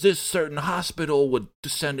because this certain hospital would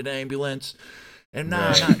send an ambulance. And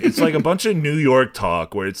nah, it's like a bunch of New York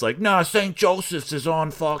talk where it's like, nah, St. Joseph's is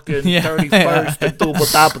on fucking 31st and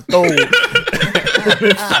Tubatapatoo.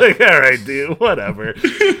 It's like, all right, dude, whatever.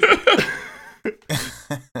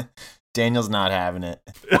 Daniel's not having it.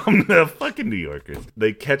 The fucking New Yorkers.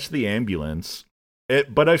 They catch the ambulance.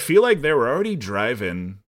 But I feel like they were already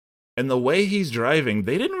driving. And the way he's driving,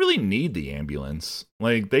 they didn't really need the ambulance.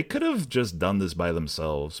 Like, they could have just done this by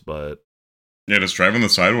themselves, but... Yeah, just driving the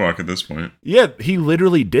sidewalk at this point. Yeah, he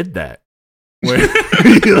literally did that. Where,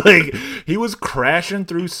 he was crashing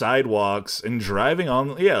through sidewalks and driving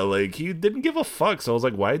on... Yeah, like, he didn't give a fuck. So I was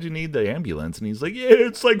like, why'd you need the ambulance? And he's like, yeah,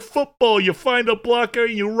 it's like football. You find a blocker,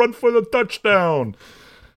 you run for the touchdown.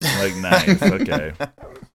 I'm like, nice, okay.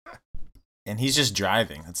 And he's just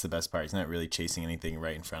driving. That's the best part. He's not really chasing anything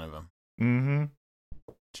right in front of him. Mm-hmm.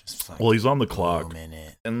 Just well, he's on the clock.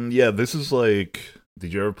 And yeah, this is like...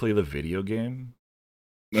 Did you ever play the video game?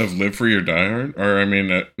 Of Live Free or Die Hard? Or, I mean,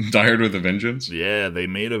 Die Hard with a Vengeance? Yeah, they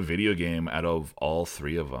made a video game out of all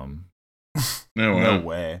three of them. No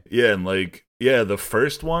way. Yeah, and like, yeah, the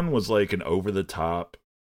first one was like an over-the-top,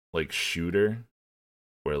 like, shooter.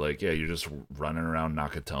 Where, like, yeah, you're just running around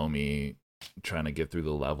Nakatomi trying to get through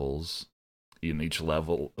the levels. In each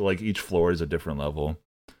level, like, each floor is a different level.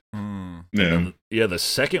 Mm. Yeah. Then, yeah, the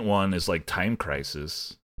second one is like Time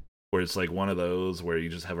Crisis. Where it's like one of those where you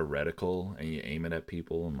just have a reticle and you aim it at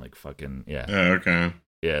people and like fucking, yeah. Okay.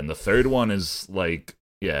 Yeah, and the third one is like,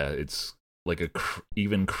 yeah, it's like a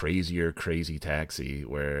even crazier Crazy Taxi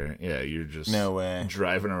where, yeah, you're just no way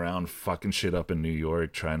driving around fucking shit up in New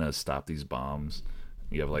York trying to stop these bombs.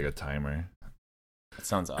 You have like a timer. That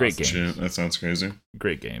sounds awesome. Great games. Shit, that sounds crazy.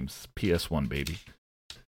 Great games. PS1, baby.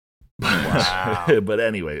 Wow. But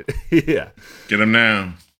anyway, yeah. Get them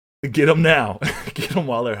now. Get them now. Get them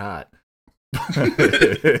while they're hot.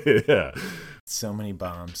 Yeah. So many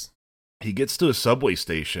bombs. He gets to a subway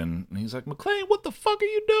station, and he's like, McLane, what the fuck are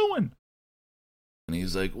you doing? And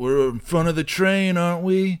he's like, we're in front of the train, aren't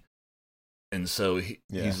we? And so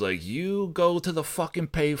he's like, you go to the fucking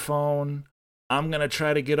payphone. I'm going to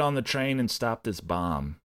try to get on the train and stop this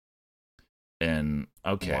bomb. And,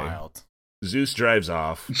 okay. Wild. Zeus drives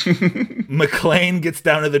off. McLane gets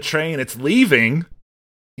down to the train. It's leaving.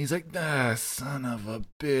 He's like, son of a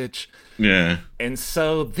bitch. Yeah. And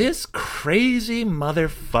so this crazy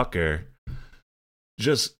motherfucker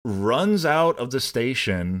just runs out of the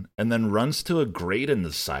station and then runs to a grate in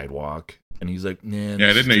the sidewalk. And he's like, yeah, I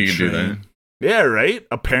didn't know you could do that. Yeah, right?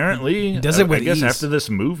 Apparently. He does it with I guess ease. after this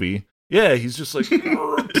movie. Yeah, he's just like,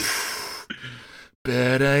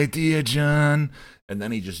 bad idea, John. And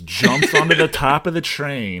then he just jumps onto the top of the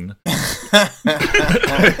train.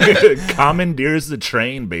 Commandeers the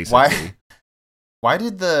train, basically. Why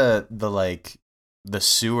did the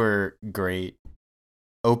sewer grate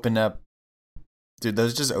open up? Did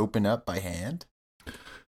those just open up by hand?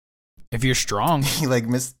 If you're strong. He like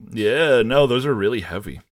missed. Yeah, no, those are really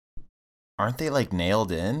heavy. Aren't they like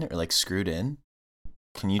nailed in or like screwed in?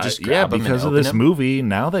 Can you just grab them because and of open this them? movie,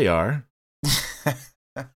 now they are.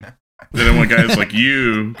 They don't want guys like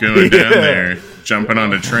you going down there, jumping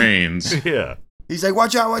onto trains. Yeah. He's like,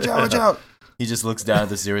 watch out, watch out, watch out. He just looks down at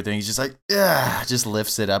the sewer thing. He's just like, yeah, just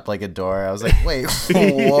lifts it up like a door. I was like, wait,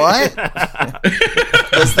 what?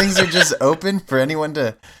 Those things are just open for anyone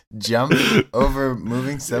to jump over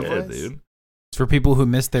moving subways? Yeah, dude. It's for people who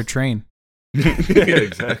missed their train. Yeah,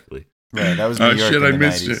 exactly. Right, that was New York shit, in the I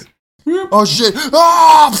missed 90s. it. Oh, shit.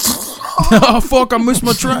 Oh! Oh, fuck, I missed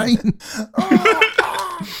my train.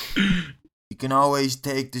 You can always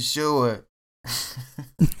take the sewer.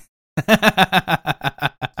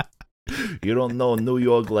 You don't know New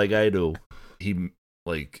York like I do. He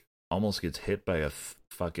like almost gets hit by a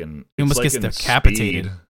fucking. He almost like gets in decapitated.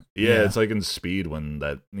 Speed. Yeah, it's like in Speed when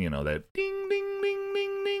that that ding ding ding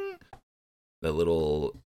ding ding, that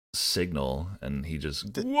little signal, and he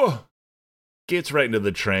just whoa gets right into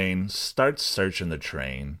the train, starts searching the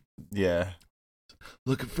train. Yeah.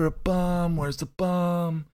 Looking for a bomb. Where's the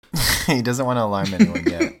bomb? He doesn't want to alarm anyone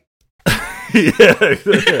yet. Yeah. But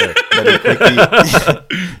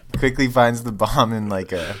he quickly finds the bomb in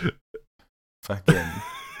like a fucking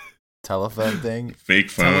telephone thing. Fake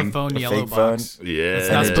phone. Telephone A yellow fake phone. box. Yeah. It's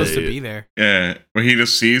not supposed to be there. Yeah, where he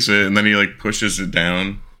just sees it and then he like pushes it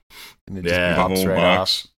down. And it Yeah. just The pops whole right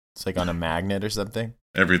box. off. It's like on a magnet or something.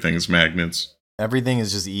 Everything's magnets. Everything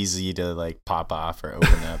is just easy to like pop off or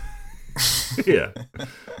open up. Yeah.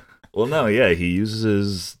 Well, no, yeah, he uses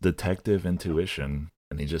his detective intuition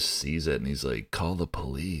and he just sees it and he's like, call the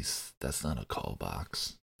police. That's not a call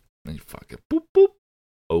box. And he fucking boop, boop,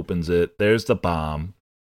 opens it. There's the bomb.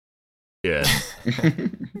 Yeah.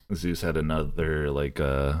 Zeus had another, like,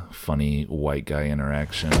 funny white guy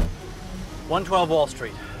interaction. 112 Wall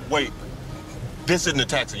Street. Wait, this isn't a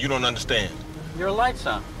taxi. You don't understand. Your lights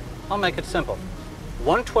on. I'll make it simple.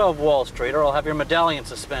 112 Wall Street, or I'll have your medallion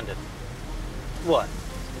suspended. What?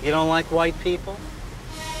 You don't like white people?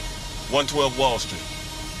 112 Wall Street.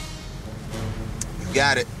 You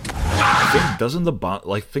got it.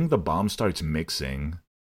 I think, the bomb starts mixing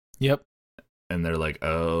Yep. and they're like,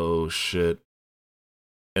 oh, shit.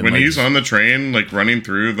 And When like, he's on the train, like running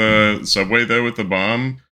through the subway though with the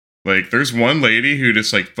bomb, like there's one lady who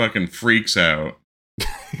just like fucking freaks out.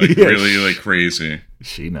 Like Yeah, really like crazy.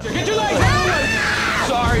 she knows.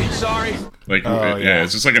 Sorry. Like Oh, yeah.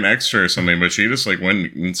 it's just like an extra or something, but she just like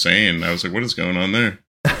went insane. I was like, what is going on there?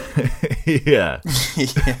 Yeah.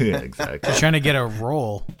 Yeah. Yeah, exactly. She's trying to get a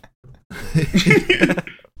roll.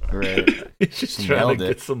 Right. He's just She trying nailed to it.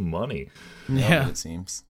 get some money. Yeah. It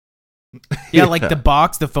seems. Yeah, like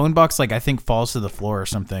the phone box, like I think falls to the floor or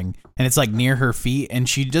something, and it's like near her feet, and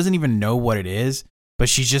she doesn't even know what it is, but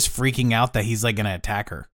she's just freaking out that he's like gonna attack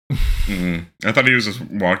her. Mm-hmm. I thought he was just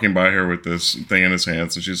walking by her with this thing in his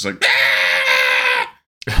hands, and she's like,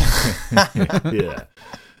 Yeah.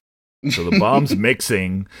 So the bomb's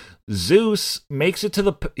mixing. Zeus makes it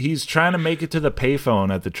to he's trying to make it to the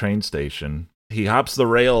payphone at the train station. He hops the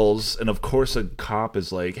rails, and of course a cop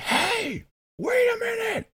is like, hey, wait a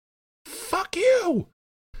minute. Fuck you.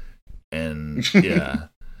 And yeah.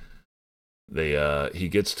 He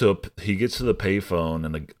gets to the payphone,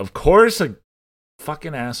 and of course a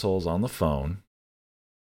fucking asshole's on the phone.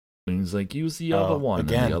 And he's like, use the other one.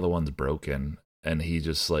 Again. And the other one's broken. And he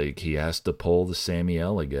just like, he has to pull the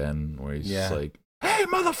Samuel again, where he's just like, hey,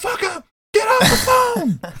 motherfucker, get off the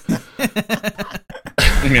phone.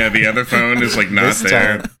 yeah, the other phone is like not This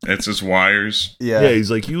there. time. It's just wires. Yeah. Yeah, he's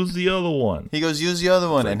like, use the other one. He goes, use the other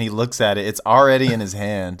one, and he looks at it. It's already in his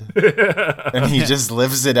hand. And he just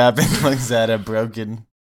lifts it up and looks at it broken.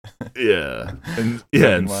 Yeah. And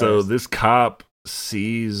so wires. this cop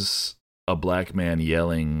sees a black man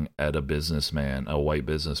yelling at a white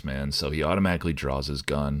businessman, so he automatically draws his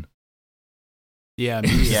gun. Yeah,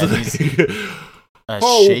 Yeah, he's a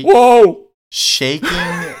Whoa! shaking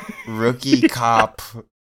rookie cop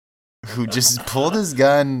who just pulled his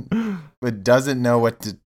gun but doesn't know what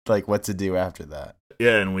to do after that.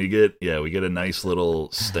 Yeah, and we get a nice little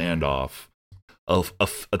standoff. A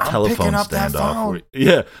telephone picking up that standoff. phone.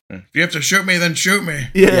 Yeah. If you have to shoot me, then shoot me.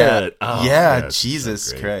 Yeah. Oh, yeah, that's so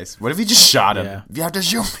Jesus great. Christ. What if he just shot him? Yeah. You have to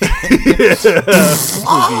shoot me.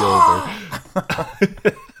 Movie over.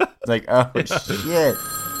 Like, oh, shit.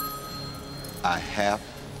 I have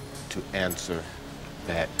to answer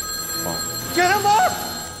that phone. Get him up!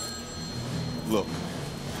 Look,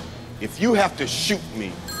 if you have to shoot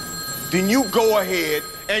me, then you go ahead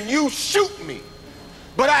and you shoot me.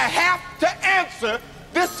 But I have to answer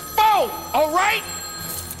this phone, all right?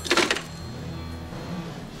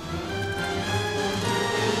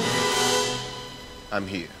 I'm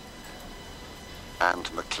here. And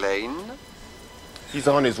McLane? He's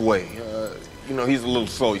on his way. He's a little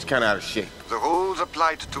slow. He's kind of out of shape. The rules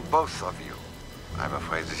applied to both of you. I'm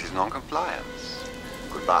afraid this is non-compliance.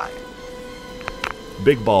 Goodbye.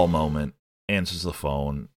 Big ball moment. answers the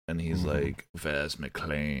phone, and he's like, "Where's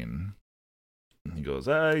McLane?" And he goes,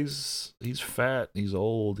 he's fat, he's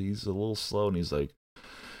old, he's a little slow, and he's like,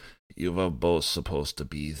 "You were both supposed to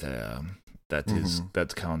be there.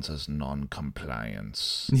 That counts as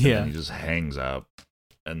non-compliance." Yeah. And he just hangs up,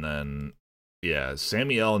 and then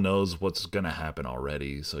Samuel knows what's gonna happen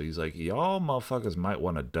already, so he's like, "Y'all motherfuckers might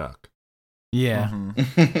want to duck." Yeah.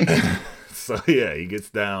 So he gets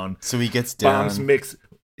down. So he gets down. Bombs mix.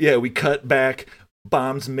 Yeah, we cut back.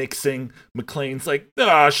 Bombs mixing. McLane's like,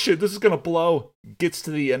 shit, this is gonna blow. Gets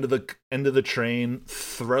to the end of the train,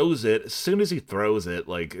 throws it. As soon as he throws it,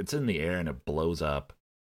 like, it's in the air and it blows up.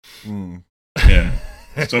 Yeah,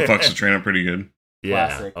 still fucks the train up pretty good. Yeah.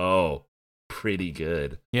 Classic. Oh, pretty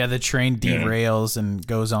good. Yeah, the train derails and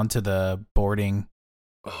goes onto the boarding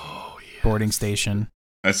station.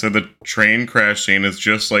 I said the train crash scene is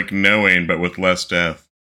just like Knowing, but with less death.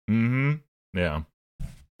 Mm-hmm. Yeah,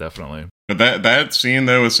 definitely. But that scene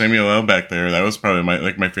though with Samuel L. back there, that was probably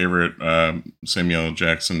my favorite Samuel L.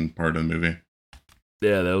 Jackson part of the movie.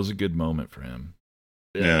 Yeah, that was a good moment for him.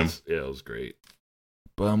 Yeah. It was great.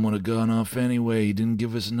 Bomb would have gone off anyway. He didn't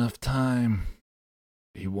give us enough time.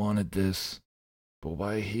 He wanted this, but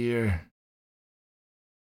why here?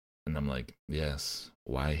 And I'm like, yes,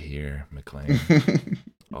 why here, McLane?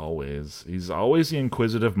 Always. He's always the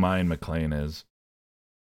inquisitive mind, McLane is.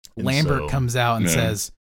 And Lambert comes out and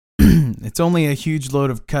says, "It's only a huge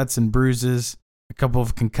load of cuts and bruises, a couple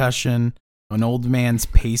of concussion, an old man's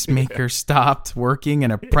pacemaker stopped working,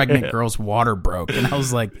 and a pregnant girl's water broke." And I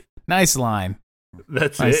was like, nice line.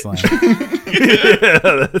 That's nice it. line. Yeah,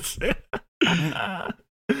 that's it.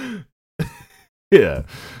 Yeah.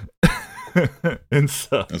 And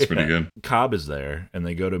so that's pretty good. Cobb is there, and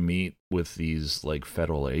they go to meet with these like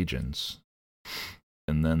federal agents,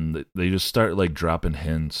 and then they just start like dropping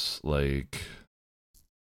hints like,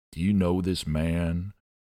 "Do you know this man?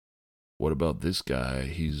 What about this guy?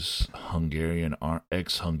 He's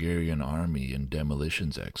ex-Hungarian army and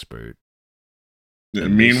demolitions expert."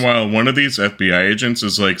 And meanwhile, one of these FBI agents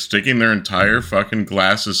is like sticking their entire fucking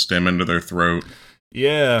glasses stem into their throat.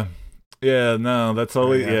 Yeah. Yeah, no, that's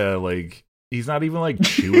always like he's not even like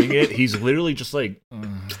chewing it. He's literally just like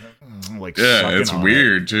it's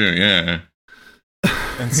weird it. too. Yeah,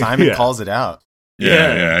 and Simon calls it out.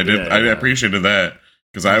 Yeah, I did. I appreciated that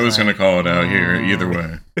because I was gonna call it out here either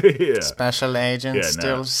way. Yeah. Special agent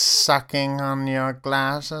still sucking on your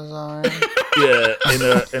glasses, are you? Yeah,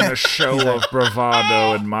 in a show of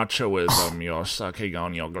bravado and machoism, you're sucking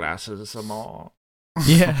on your glasses some more.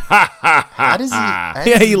 Yeah. How does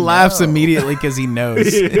he? He laughs immediately because he knows.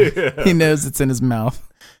 He knows it's in his mouth.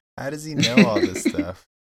 How does he know all this stuff?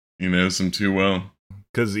 He knows him too well.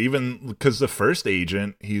 Because the first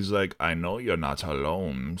agent, he's like, "I know you're not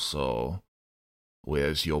alone, so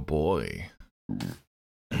where's your boy?"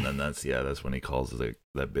 And then that's when he calls that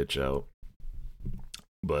bitch out.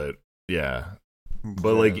 But yeah.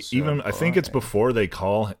 But like even I think it's before he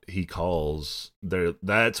calls there.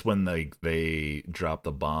 That's when they drop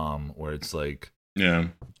the bomb where it's like,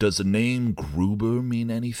 does the name Gruber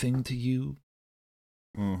mean anything to you?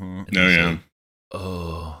 Mm-hmm. No, yeah. Like,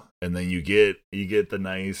 oh, and then you get the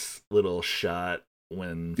nice little shot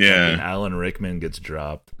when fucking Alan Rickman gets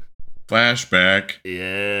dropped. Flashback.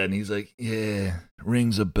 Yeah, and he's like, yeah,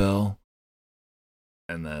 rings a bell.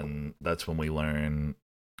 And then that's when we learn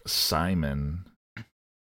Simon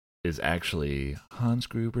is actually Hans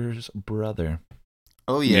Gruber's brother.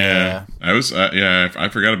 Oh yeah. I was I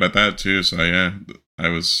forgot about that too. So I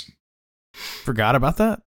was forgot about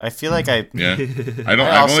that. I feel like I've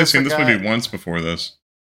only seen this movie once before this.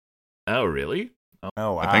 Oh really?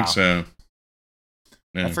 Oh wow. I think so.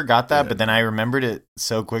 Yeah. I forgot that, but then I remembered it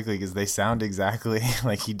so quickly because they sound exactly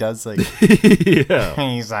like he does. Like, he's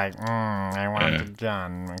like, "I want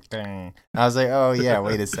John McLane." I was like, "Oh yeah,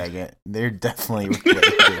 wait a second, they're definitely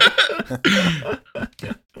related."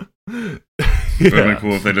 It would have been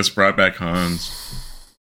cool if they just brought back Hans.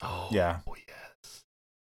 Oh yeah. Oh yes.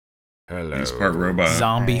 Hello. He's part robot.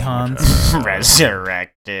 Zombie Hans.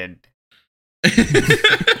 Resurrected.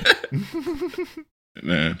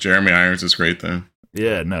 Jeremy Irons is great though.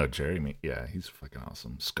 Yeah, no, Jeremy. Yeah, he's fucking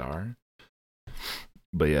awesome. Scar.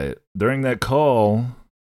 But yeah, during that call,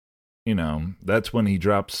 that's when he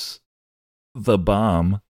drops the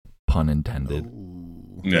bomb, pun intended.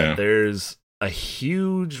 Ooh. Yeah. There's a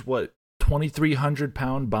huge,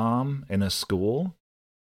 2,300-pound bomb in a school.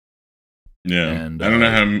 Yeah. And I don't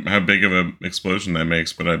know how big of an explosion that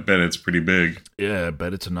makes, but I bet it's pretty big. Yeah, I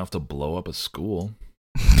bet it's enough to blow up a school.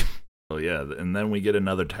 Oh yeah, and then we get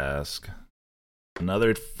another task.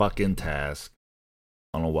 Another fucking task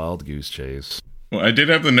on a wild goose chase. Well, I did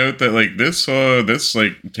have the note that like this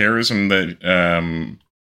like terrorism that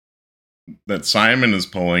that Simon is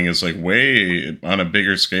pulling is like way on a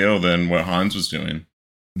bigger scale than what Hans was doing.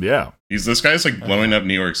 Yeah. This guy's like blowing up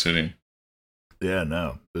New York City. Yeah,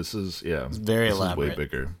 no. This is It's very elaborate. Is way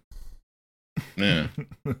bigger. Yeah.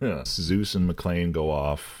 Yeah. Zeus and McLane go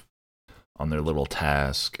off on their little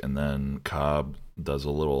task, and then Cobb does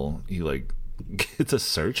he like gets a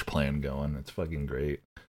search plan going. It's fucking great.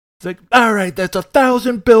 It's like, all right, that's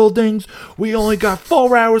 1,000 buildings. We only got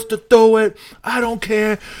 4 hours to do it. I don't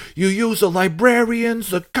care. You use the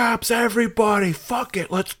librarians, the cops, everybody. Fuck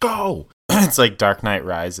it. Let's go. It's like Dark Knight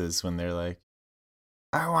Rises when they're like,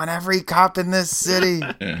 I want every cop in this city.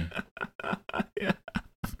 Yeah. Yeah.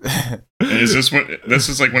 Is this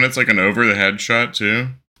is like when it's like an over the head shot too?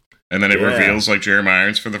 And then it reveals like Jeremy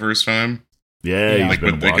Irons for the first time? Yeah. Like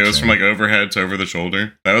it goes from like overhead to over the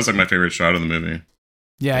shoulder. That was like my favorite shot of the movie.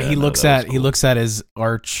 Yeah, he looks at his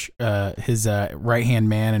his right hand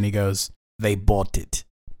man, and he goes, "They bought it."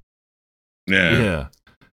 Yeah,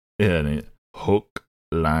 and hook,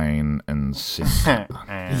 line, and sinker.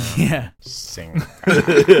 Yeah, Sinker.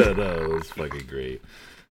 Yeah, no, it was fucking great.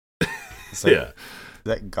 Is that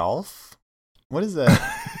golf? What is that?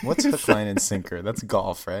 What's hook, line, and sinker? That's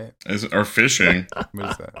golf, right? Or fishing.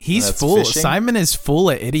 What is that? He's That's full. fishing? Simon is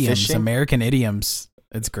full of idioms, Fishing? American idioms.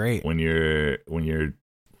 It's great. When you're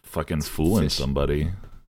fucking fooling somebody,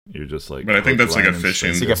 you're just like. But I think that's like a hook, line, and fishing.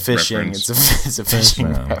 It's like a fishing. reference. It's a fishing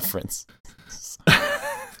Yeah. reference.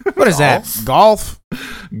 What is that? Golf?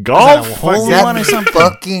 Golf, Is that a hole in Is one or that something?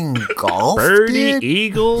 fucking golf, birdie, dude?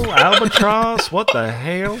 eagle, albatross. What the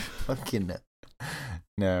hell? Fucking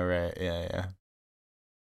no, right? Yeah.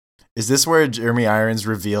 Is this where Jeremy Irons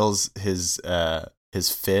reveals his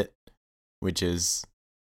fit, which is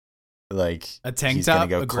like A tank he's top? gonna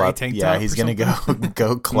go A gray club? tank Yeah, top he's or gonna something?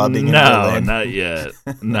 go clubbing in No, Berlin. not yet.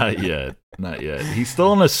 Not yet. He's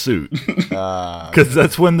still in a suit Because because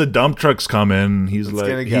that's when the dump trucks come in. He's It's like,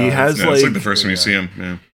 gonna he go. has Yeah, like, it's like the first time you see him.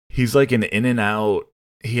 Yeah. he's like an in and out.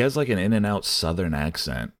 He has like an in and out Southern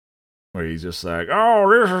accent where he's just like, oh,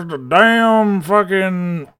 this is the damn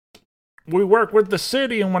fucking. We work with the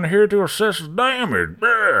city and we're here to assess damage.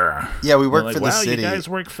 yeah, we work Like, for the wow, city. You guys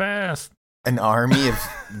work fast. An army of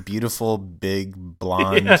beautiful, big,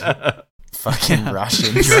 blonde, Yeah. fucking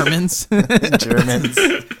Russians, Germans? Germans.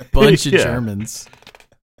 Bunch of Yeah. Germans.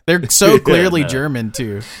 They're so clearly no. German,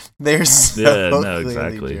 too. They're so Yeah, no, clearly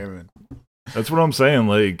exactly. German. That's what I'm saying.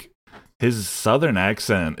 Like, his Southern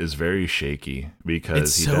accent is very shaky because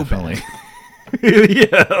It's he so definitely.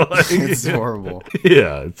 Yeah, like, It's horrible.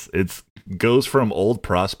 Yeah, it's goes from old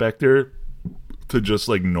prospector to just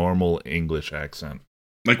like normal English accent.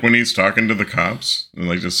 Like when he's talking to the cops, and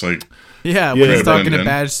like just like Yeah, when Yeah, he's talking to Brendan.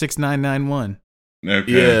 badge 6991.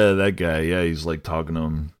 okay, Yeah, that guy. Yeah, he's like talking to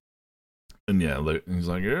him, and yeah, like, he's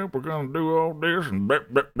like, "Yeah, we're gonna do all this and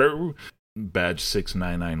badge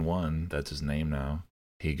 6991. That's his name now.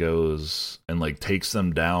 He goes and like takes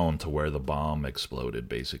them down to where the bomb exploded.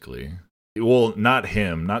 Basically, well, not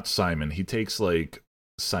him, not Simon. He takes like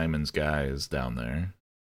Simon's guys down there.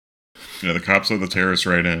 yeah, the cops let the terrorists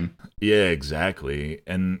right in. Yeah, exactly.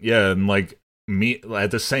 And yeah, and like me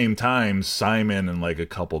at the same time, Simon and like a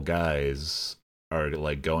couple guys are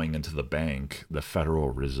like going into the bank, the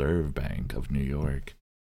Federal Reserve Bank of New York.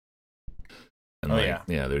 And Oh, like,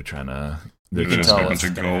 yeah. they're trying to They're they're just trying a to- bunch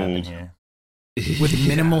of Gonna happen gold. here. With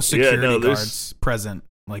minimal Yeah, security no, there's- guards present.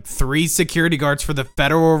 Like 3 security guards for the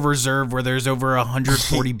Federal Reserve where there's over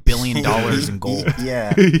 $140 billion in gold.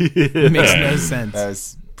 Yeah, It makes Yeah. no sense. that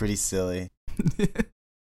was pretty silly.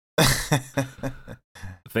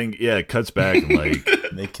 Thing, yeah, it cuts back and like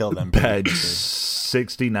They killed them. pretty badge quickly.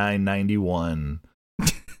 6991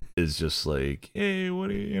 is just like, hey, what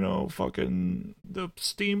do you know, fucking the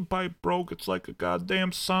steam pipe broke. It's like a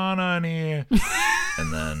goddamn sauna in here.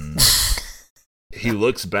 And then he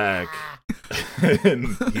looks back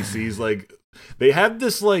and he sees like they have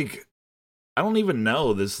this like I don't even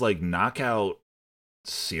know, this like knockout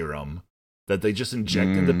serum that they just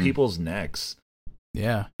inject into people's necks.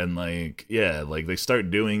 Yeah. And like, yeah, like they start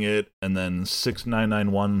doing it, and then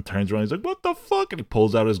 6991 turns around, he's like, what the fuck? And he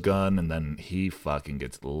pulls out his gun, and then he fucking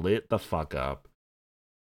gets lit the fuck up.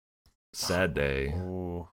 Sad day.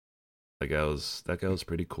 Ooh. That guy was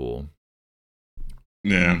pretty cool.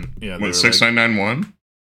 Yeah, Yeah, they were what 6991?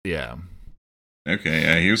 yeah. Okay,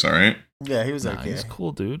 yeah, he was all right. Yeah, he was Nah, okay. he's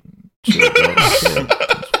cool, dude. Chill, bro. Chill.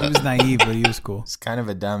 He was naive, but he was cool. He's kind of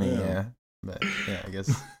a dummy, Yeah. yeah. But yeah, I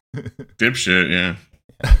guess Dipshit, yeah.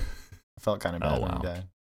 I felt kind of bad Oh, when wow. he died.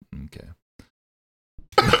 Okay.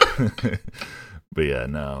 But yeah,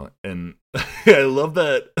 no. And I love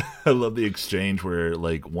that I love the exchange where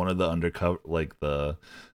like one of the undercover, like the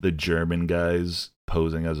German guys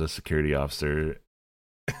posing as a security officer,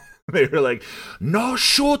 they were like, "No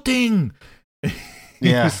shooting."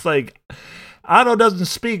 Yeah. It's like Otto doesn't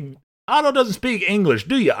speak English,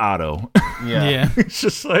 do you, Otto? Yeah. It's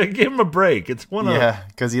just like, give him a break. It's one of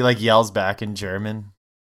because he like yells back in German.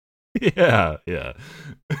 Yeah.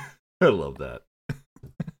 I love that.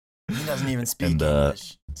 He doesn't even speak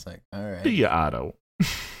English. It's like, all right. Do you, Otto?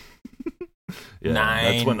 Yeah, 9.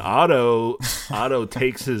 that's when Otto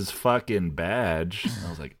takes his fucking badge. And I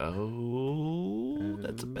was like, oh,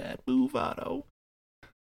 that's a bad move, Otto.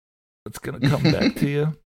 It's gonna come back to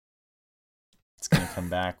you. It's gonna come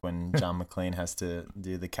back when John McClane has to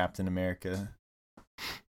do the Captain America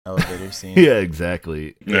elevator scene. Yeah,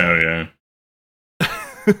 exactly. Oh, yeah.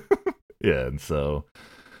 Yeah, and so,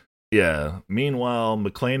 yeah. Meanwhile,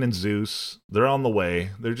 McLane and Zeus, they're on the way.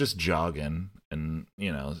 They're just jogging and,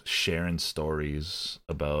 sharing stories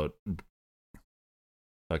about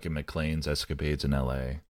fucking McLane's escapades in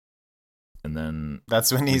L.A. And then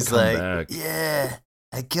that's when he's like, yeah,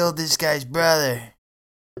 I killed this guy's brother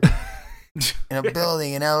in a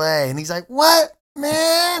building in L.A. And he's like, what,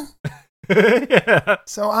 man? Yeah.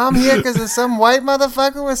 So I'm here because of some white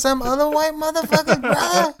motherfucker with some other white motherfucker's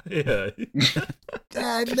brother? Yeah.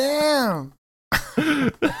 God damn.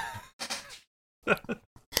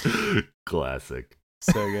 Classic.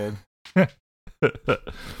 So good.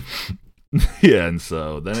 Yeah, and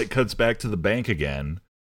so then it cuts back to the bank again.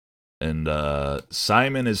 And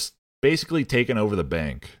Simon is basically taking over the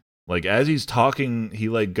bank. Like, as he's talking, he,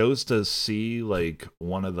 like, goes to see, like,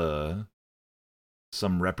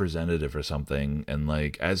 some representative or something, and,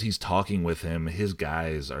 like, as he's talking with him, his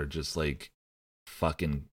guys are just, like,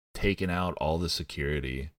 fucking taking out all the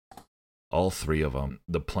security. All 3 of them.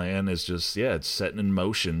 The plan is just, it's setting in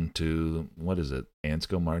motion to, what is it? Ants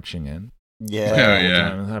go marching in? Yeah.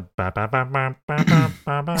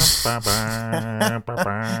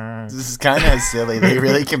 This is kind of silly. They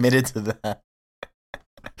really committed to that.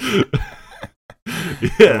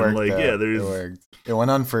 Yeah, worked, like, yeah, it worked. It went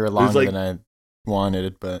on for longer than I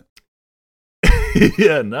wanted, but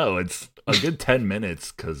yeah, no, it's a good 10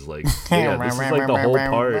 minutes because, like, this is like the whole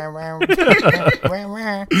part. I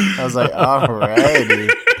was like,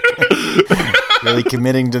 alrighty. Really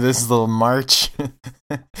committing to this little march.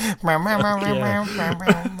 It's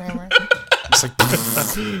like,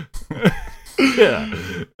 yeah.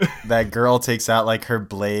 That girl takes out like her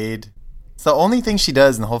blade. It's the only thing she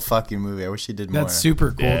does in the whole fucking movie. I wish she did more. That's super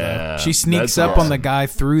cool, though. She sneaks up on the guy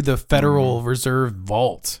through the Federal Reserve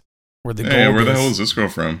vault where the gold where the is. hell does this go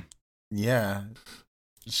from? Yeah.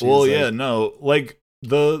 Well, yeah, no, like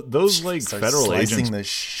those like federal slicing agents, the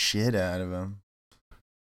shit out of him.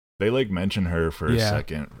 They like mention her for a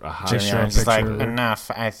second. Just like, enough.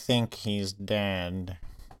 I think he's dead.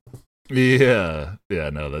 Yeah,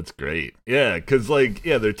 no, that's great. Yeah, because like,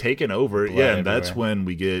 they're taking over. Blood and that's everywhere. when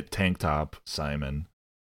we get Tank Top Simon.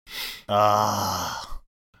 Ah.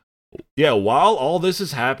 Yeah, while all this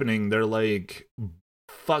is happening, they're like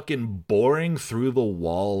fucking boring through the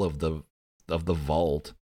wall of the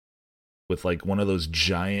vault with like one of those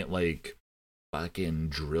giant like fucking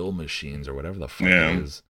drill machines or whatever the fuck it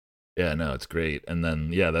is. Yeah, no, it's great. And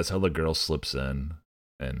then that's how the girl slips in.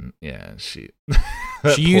 And she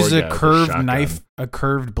used a curved knife, a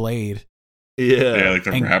curved blade. Yeah, like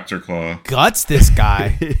the raptor claw. Guts this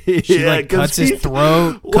guy. She like cuts his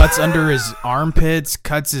throat, cuts under his armpits,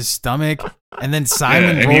 cuts his stomach, and then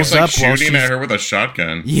Simon and rolls he's like up shooting at her with a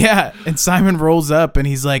shotgun. Yeah, and Simon rolls up and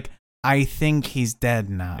he's like, I think he's dead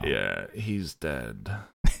now. Yeah, he's dead.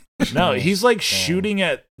 No, he's like shooting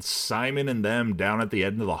at Simon and them down at the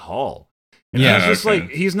end of the hall. And he's just like,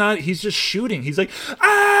 he's just shooting. He's like,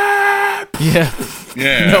 ah!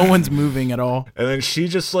 Yeah. No one's moving at all. And then she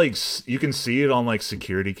just like, you can see it on like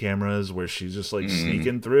security cameras where she's just like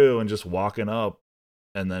sneaking through and just walking up.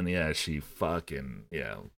 And then, she fucking,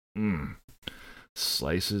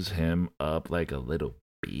 slices him up like a little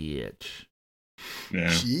bitch. Yeah.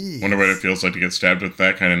 Jeez. Wonder what it feels like to get stabbed with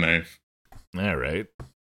that kind of knife. Yeah, right.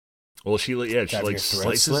 Well, she like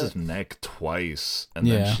slices his neck twice, and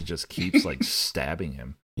then she just keeps like stabbing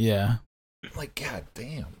him. Yeah. Like, god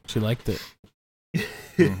damn. She liked it.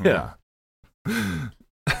 Yeah.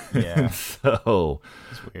 Yeah. So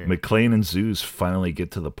McLane and Zeus finally get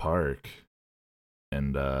to the park,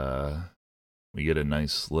 and we get a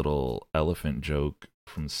nice little elephant joke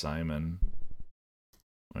from Simon.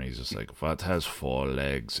 When he's just like, "What has 4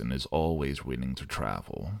 legs and is always willing to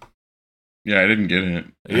travel?" Yeah, I didn't get it.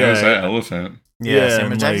 Yeah, How was that elephant? Yeah, Yeah,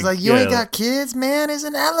 Samuel and, Jackson's like, like, you ain't yeah. got kids, man. It's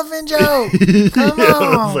an elephant joke. Come I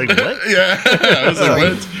on. was like, what? Yeah, I was like,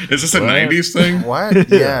 what? Is this a What? 90s thing? What?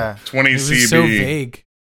 Yeah. 20 It was CB. so vague.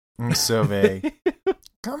 It's so vague.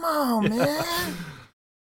 Come on, man.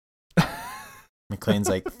 McLean's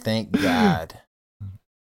like, thank God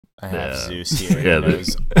I have Zeus here. Yeah, He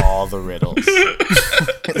knows all the riddles.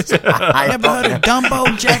 I never heard of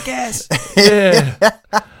Dumbo, jackass. Yeah.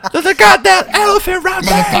 There's a goddamn elephant right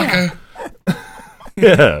there.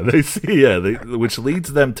 Yeah, they see. Yeah, which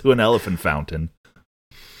leads them to an elephant fountain.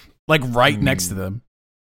 Like right next to them.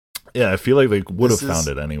 Yeah, I feel like they would have This found is-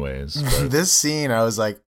 it anyways. But This scene, I was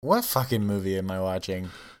like, what fucking movie am I watching?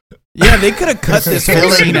 Yeah, they could have cut this whole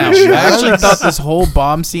Filling scene out. jugs. I actually thought this whole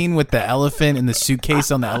bomb scene with the elephant and the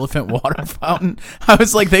suitcase on the elephant water fountain, I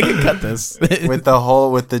was like, they could cut this. With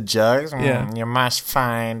the jugs? Yeah. You must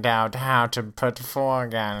find out how to put 4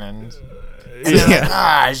 gallons.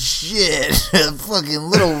 Yeah. Shit. A fucking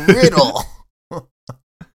little riddle.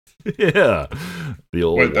 yeah, the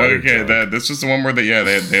old. Wait, water okay, jug. this is the one where they had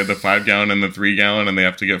the 5 gallon and the 3 gallon, and they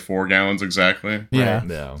have to get 4 gallons exactly. Yeah.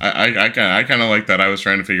 Yeah. I kind of like that. I was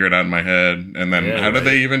trying to figure it out in my head, and then Yeah, how did right.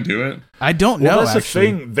 they even do it? I don't Well, know, that's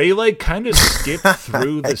actually. the thing. They like kind of skip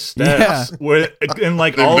through the steps where, and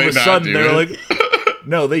like Did all they of a not sudden do they're it? like,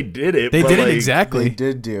 no, they did it. They but, did it like, exactly. They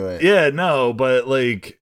did do it. Yeah, no, but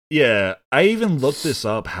like, yeah, I even looked this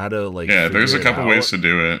up how to like. Yeah, there's a figure it couple out. ways to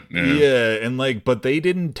do it. Yeah. Yeah, and like, but they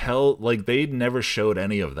didn't tell, like, they never showed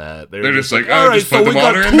any of that. They're just like, all oh, right, just put so the we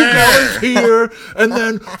water got in 2 there." gallons here, and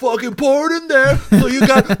then fucking pour it in there, so you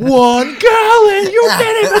got 1 gallon. You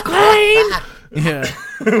did it, McLean.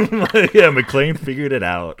 Yeah. Yeah, McLean figured it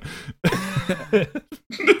out.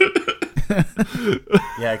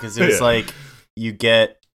 Yeah, because it was Yeah. like you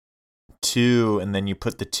get 2, and then you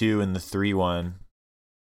put the 2 in the 3 one,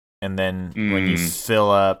 and then when you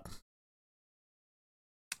fill up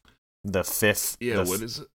the 5th, Yeah, what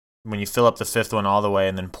is it? when you fill up the 5th one all the way,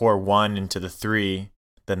 and then pour 1 into the 3,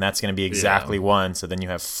 then that's going to be exactly 1. So then you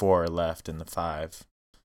have 4 left in the 5.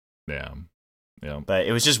 Yeah, yeah, But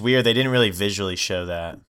it was just weird. They didn't really visually show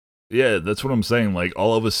that. yeah. That's what I'm saying. Like,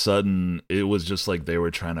 all of a sudden, it was just like they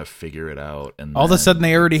were trying to figure it out, and All of a then- sudden,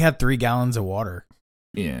 they already had 3 gallons of water.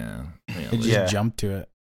 yeah, They like, just Yeah. jumped to it.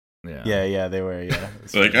 yeah. Yeah, they were. Yeah,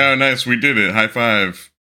 It's like, oh, nice, we did it. High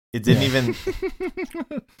five. it didn't even.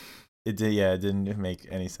 It did. Yeah, it didn't make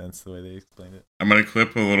any sense the way they explained it. I'm gonna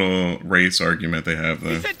clip a little race argument they have He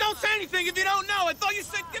there. said, don't say anything if you don't know. I thought you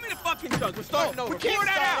said, give me the fucking jug. We're starting over. we can't Pour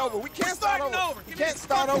that start out. over. We can't We're start starting over. over. We Give me can't the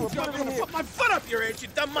start fucking over. jug. Put it I'm in gonna here. put my foot up your ass, you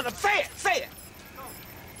dumb mother. Say it. Say it.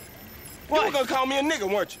 You were gonna call me a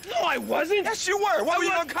nigga, weren't you? No, I wasn't. Yes, you were. What were you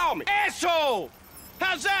gonna call me? Asshole.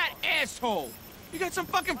 How's that, asshole? You got some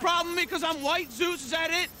fucking problem with me because I'm white, Zeus? Is that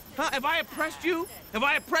it? Huh? Have I oppressed you? Have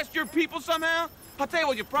I oppressed your people somehow? I'll tell you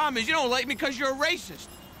what your problem is. You don't like me because you're a racist.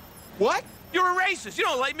 What? You're a racist. You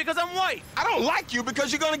don't like me because I'm white. I don't like you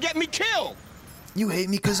because you're gonna get me killed. You hate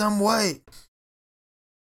me because I'm white.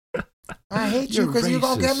 I hate you You're because you're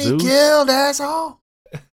gonna get me racist, Zeus. killed, asshole.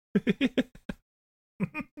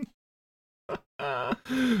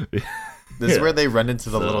 This is where they run into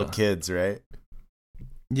the So- little kids, right?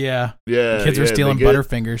 Yeah. Yeah, Kids are yeah, stealing they get-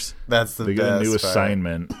 Butterfingers. That's the They best get a new part.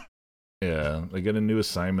 assignment. Yeah, they get a new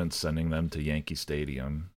assignment sending them to Yankee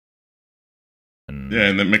Stadium. And Yeah,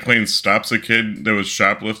 and then McLean stops a kid that was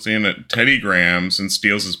shoplifting at Teddy Graham's and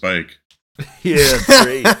steals his bike. yeah, it's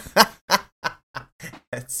great.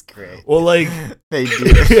 That's great. Well, like, They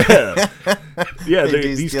do. yeah, yeah. They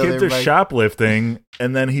do These steal kids their are bike. shoplifting,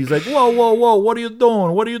 and then he's like, "Whoa, whoa, whoa! What are you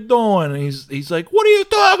doing? What are you doing?" And he's like, "What are you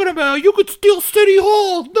talking about? You could steal City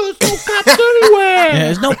Hall. There's no cops anywhere." Yeah,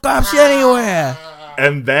 there's no cops anywhere.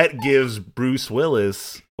 And that gives Bruce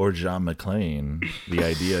Willis or John McClane the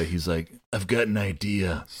idea. He's like, I've got an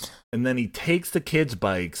idea. And then he takes the kids'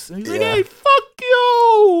 bikes and he's like, Yeah. hey, fuck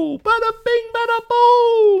you! Bada bing, bada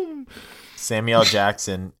boom! Samuel L.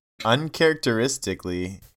 Jackson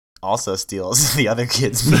uncharacteristically also steals the other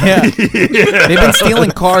kids' Yeah. They've been stealing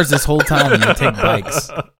cars this whole time and they take bikes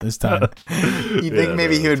this time. You think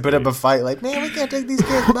maybe he would put up a fight like, man, we can't take these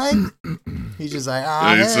kids' bike? He's just like, oh,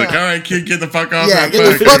 And it's like, all right, kid, get the fuck off yeah, that get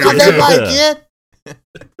bike. the fuck off that Yeah. bike, kid.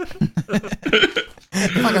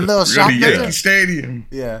 Fucking little We're going to Yankee shoplifter. Stadium.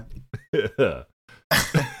 Yeah. Yeah.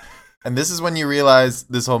 And this is when you realize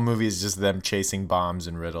this whole movie is just them chasing bombs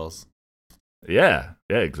and riddles. Yeah,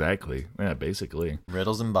 exactly. Yeah, basically.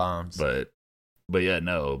 Riddles and bombs. But yeah,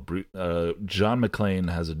 no. John McClane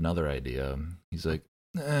has another idea. He's like,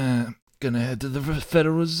 gonna head to the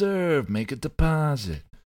Federal Reserve, make a deposit.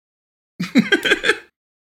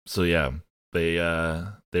 So yeah, they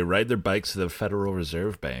They ride their bikes to the Federal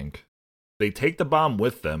Reserve Bank. They take the bomb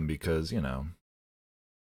with them because,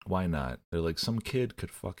 why not? They're like, some kid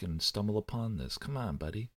could fucking stumble upon this. Come on,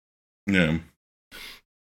 buddy. Yeah.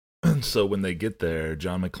 And so when they get there,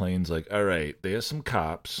 John McClane's like, all right, there's some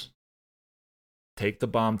cops. Take the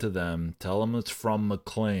bomb to them. Tell them it's from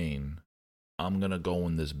McClane. I'm going to go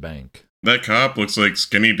in this bank. That cop looks like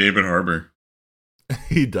skinny David Harbour.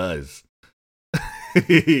 He does.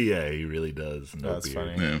 Yeah, he really does. No That's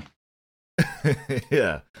beard. funny.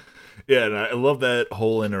 Yeah. Yeah, and I love that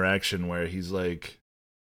whole interaction where he's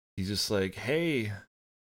just like, hey,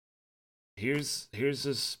 here's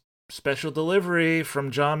this special delivery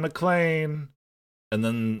from John McClane. And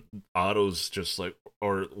then Otto's just like,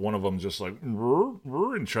 or one of them just like,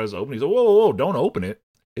 and tries to open it. He's like, whoa, don't open it.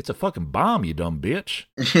 It's a fucking bomb, you dumb bitch.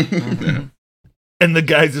 And the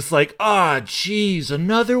guy's just like, jeez,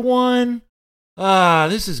 another one?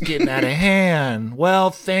 This is getting out of hand. Well,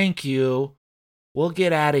 thank you. We'll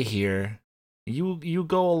get out of here. You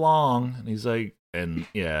go along. And he's like, and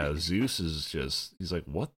yeah, Zeus is just, he's like,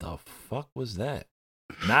 what the fuck was that?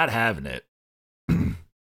 Not having it.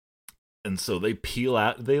 And so they peel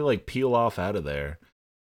off out of there.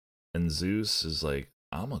 And Zeus is like,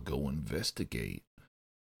 I'm gonna go investigate.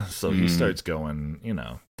 So he starts going,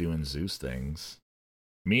 doing Zeus things.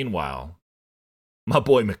 Meanwhile, my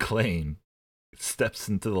boy McClane steps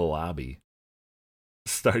into the lobby,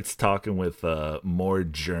 starts talking with more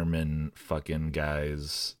German fucking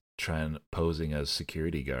guys posing as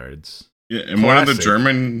security guards. Yeah, and one of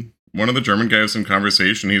the German guys in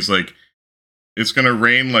conversation, he's like, it's gonna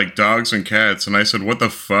rain like dogs and cats. And I said, what the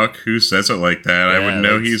fuck? Who says it like that? Yeah, I would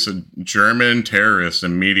know he's a German terrorist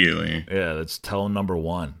immediately. Yeah, that's tell number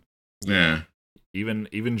one. Yeah. Even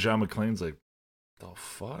John McClane's like, the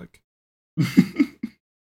fuck?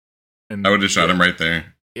 And I would have shot him right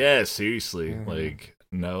there. Yeah, seriously. Like,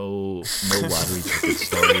 no lottery ticket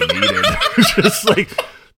story needed. Just like,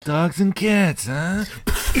 dogs and cats, huh?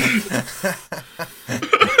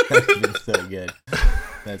 That's so good.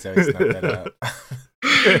 That's how he snuck that out.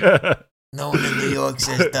 Yeah. No one in New York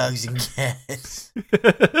says dogs and cats.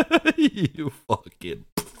 You fucking...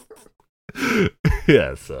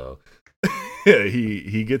 Yeah, so... Yeah,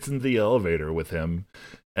 he gets into the elevator with him,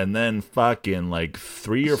 and then fucking like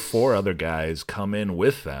 3 or 4 other guys come in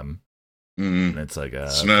with them. And it's like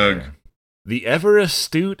snug. Okay. The ever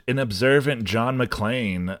astute and observant John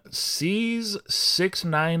McClane sees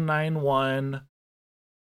 6991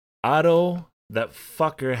 Otto. That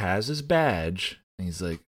fucker has his badge, and he's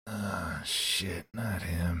like, shit, not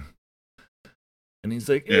him. And he's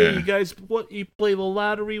like, hey, you guys, what, you play the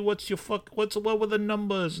lottery? What were the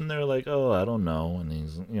numbers? And they're like, oh, I don't know. And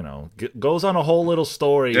he's, goes on a whole little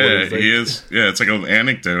story. Yeah, like, he is. Yeah, it's like an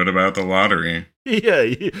anecdote about the lottery. Yeah.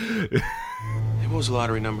 Hey, what was the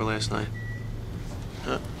lottery number last night?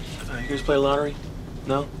 Huh? You guys play lottery?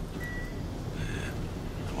 No?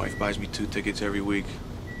 My wife buys me 2 tickets every week.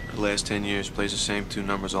 For the last 10 years, plays the same 2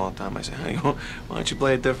 numbers all the time. I say, hey, why don't you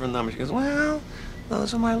play a different number? She goes, well...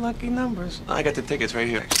 those are my lucky numbers. I got the tickets right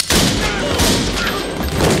here. Put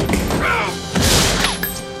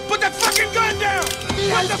that fucking gun down!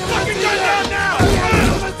 Put the fucking gun down now!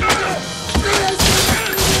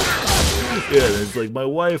 Yeah, it's like, my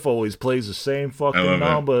wife always plays the same fucking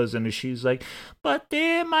numbers, and she's like, but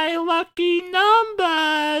they're my lucky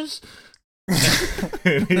numbers.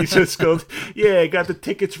 And he just goes, yeah, I got the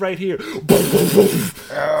tickets right here. Fucking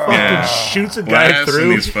shoots a guy through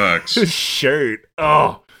these fucks. his shirt.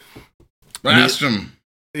 Oh, blast him.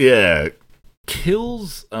 Yeah,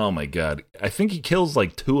 kills. Oh my god, I think he kills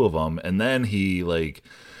like 2 of them, and then he's like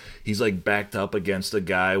backed up against a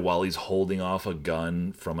guy while he's holding off a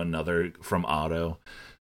gun from Otto,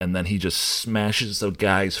 and then he just smashes the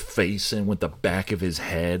guy's face in with the back of his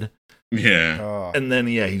head. Yeah. And then,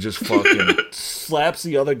 he just fucking slaps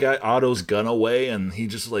the other guy, Otto's gun away, and he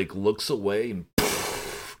just, like, looks away and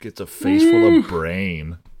gets a face full of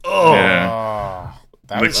brain. Oh! Yeah.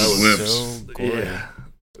 That was so gory. Yeah.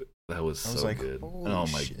 That was so like, good. Oh,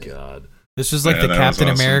 my God. This was like the Captain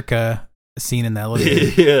America scene in the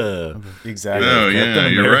elevator. Yeah. Exactly. Oh, yeah,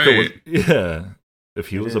 you're right. If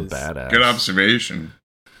he was a badass. Good observation.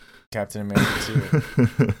 Captain America too.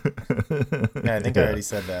 Yeah, I think I already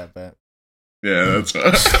said that, but yeah, that's.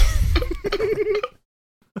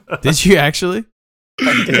 Did you actually?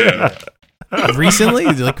 Yeah. Recently,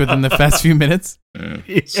 like within the past few minutes.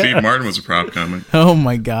 Yeah. Steve Martin was a prop comic. Oh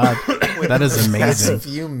my god, that is amazing. A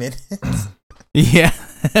few minutes. Yeah.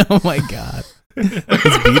 Oh my god,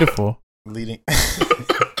 it's beautiful. Leading.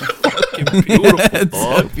 Beautiful. It's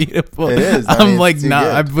so beautiful. It is.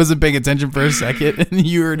 I wasn't paying attention for a second, and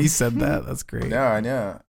you already said that. That's great. No, I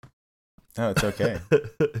know. No, it's okay.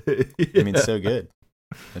 I mean, so good.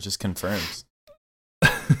 It just confirms.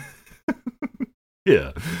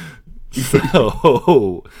 Yeah.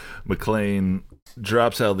 So McLane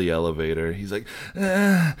drops out of the elevator. He's like,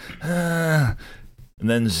 and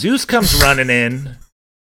then Zeus comes running in.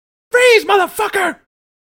 Freeze, motherfucker!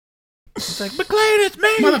 He's like, McLane, it's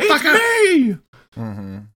me, motherfucker! It's me!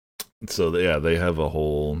 Mm-hmm. So yeah, they have a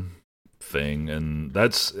whole thing, and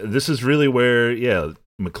this is really where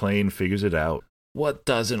McLane figures it out. What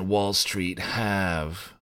doesn't Wall Street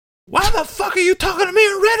have? Why the fuck are you talking to me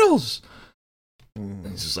in riddles? And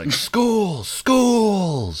he's just like,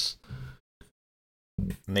 schools.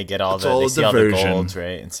 And they get all That's all they a see all the diversion. golds,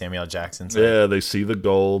 right? And Samuel Jackson's like, Yeah, they see the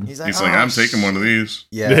gold. he's like, I'm taking one of these.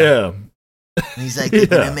 Yeah. He's like, they're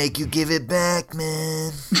gonna make you give it back,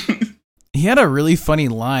 man. He had a really funny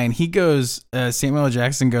line. He goes, Samuel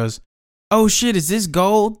Jackson goes, "Oh shit, is this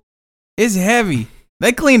gold? It's heavy.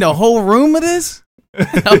 They cleaned a whole room of this?"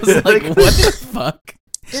 And I was like, what the fuck?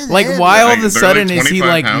 Like, why all of a sudden is he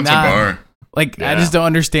like not? Like, I just don't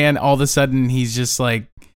understand. All of a sudden, he's just like,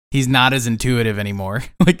 he's not as intuitive anymore.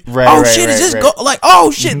 Like, is this gold? Like,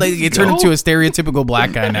 oh shit, like it turned into a stereotypical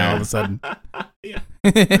black guy now all of a sudden.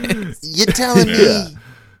 You're telling me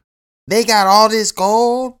they got all this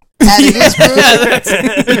gold out of this room?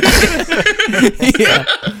 Yeah.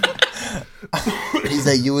 He's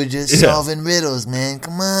like, you were just solving riddles, man.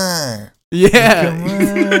 Come on. Yeah.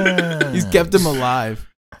 Come on. He's kept him alive.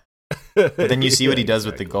 But then you see what he does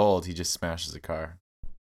with the gold. He just smashes a car.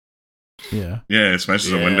 Yeah. Yeah, it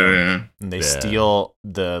smashes a window, yeah. And they steal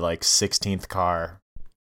the, 16th car.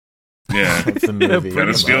 Yeah. Of the movie. You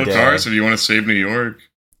gotta steal cars, or do you want to save New York?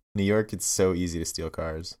 New York, it's so easy to steal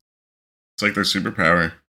cars. It's like their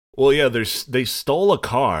superpower. Well, yeah, they stole a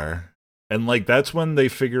car, and that's when they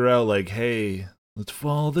figure out hey, let's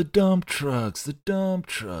follow the dump trucks.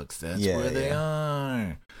 That's where they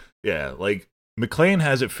are. Yeah, McLane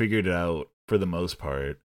has it figured out for the most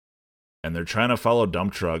part, and they're trying to follow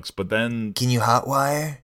dump trucks, but then Can you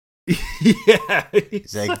hotwire? yeah,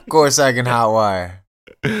 He's like, of course I can hotwire.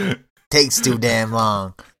 Takes too damn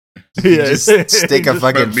long. You just stick a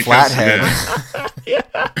fucking flathead.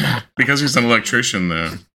 Because he's an electrician,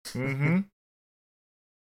 though. Mm-hmm.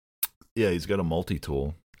 Yeah, he's got a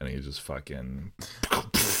multi-tool, and he just fucking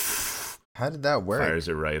How did that work? fires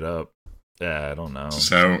it right up. Yeah, I don't know.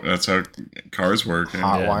 That's how cars work.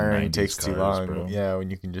 Hot Yeah, wiring 90s takes too cars, long. bro. Yeah, when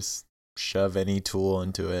you can just shove any tool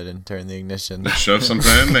into it and turn the ignition. Shove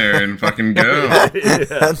something in there and fucking go.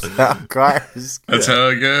 That's how cars. That's how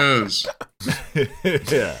it goes.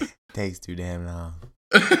 Yeah. Takes too damn long.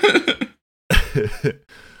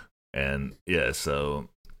 And yeah, so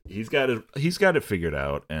he's got it figured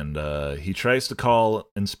out, and he tries to call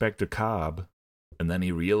Inspector Cobb, and then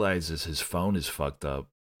he realizes his phone is fucked up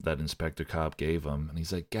that Inspector Cobb gave him, and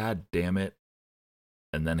he's like, God damn it.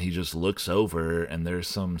 And then he just looks over, and there's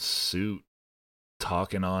some suit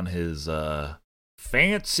talking on his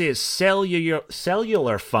fancy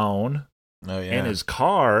cellular phone in his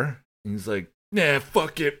car. And he's like, nah,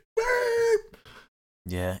 fuck it.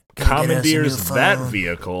 Yeah. Commandeers that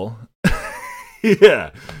vehicle. Yeah.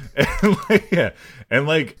 And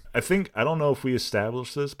I think, I don't know if we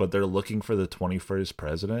established this, but they're looking for the 21st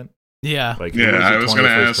president. Yeah. Who I the was going to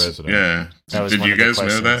 21st ask. president? Yeah. Did you guys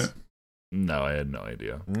know that? No, I had no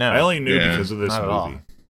idea. No. I only knew because of this not at all. movie.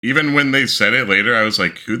 Even when they said it later, I was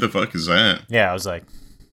like, who the fuck is that? Yeah, I was like,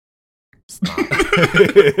 it's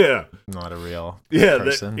not, Yeah. not a real Yeah,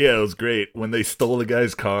 person. it was great when they stole the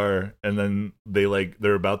guy's car, and then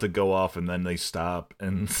they're about to go off, and then they stop,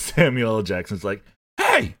 and Samuel L. Jackson's like,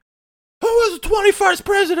 "Hey, who was the 21st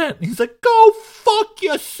president?" And he's like, "Go fuck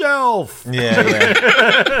yourself." Yeah.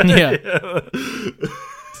 Yeah.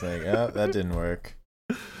 It's like, oh, that didn't work.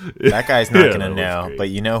 That guy's not Yeah, gonna that was know, great. but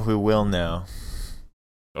you know who will know?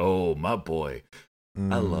 Oh, my boy.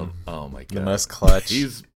 I love. Oh my god, the most clutch.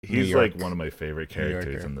 He's New York. one of my favorite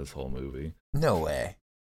characters Yorker. in this whole movie. No way.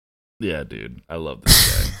 Yeah, dude, I love this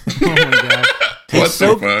guy. Oh my god. What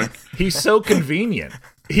the fuck? He's so convenient.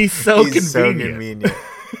 He's so convenient.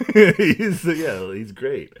 He's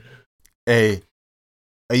great. Hey,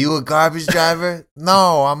 are you a garbage driver?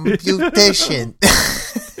 No, I'm a beautician.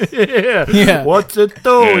 Yeah. What's it do?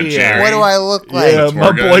 Yeah, Yeah. Jerry. What do I look like? Yeah, my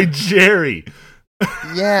Poor guy. boy Jerry.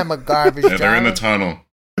 Yeah, I'm a garbage Yeah, they're in the driver.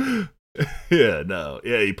 tunnel. Yeah, no.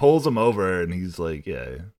 Yeah, he pulls him over and he's like,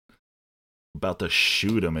 about to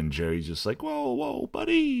shoot him, and Jerry's just like, whoa,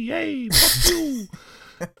 buddy, hey, fuck you.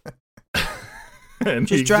 And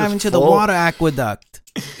Just he's driving to the water aqueduct.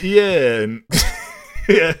 Yeah, and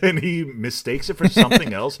Yeah, and he mistakes it for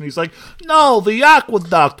something else, and he's like, "No, the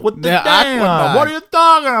aqueduct with the dam. aqueduct. What are you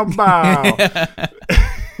talking about?"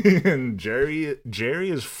 And Jerry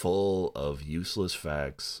is full of useless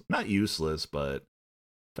facts. Not useless, but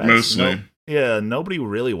facts Mostly. Nobody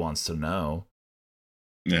really wants to know.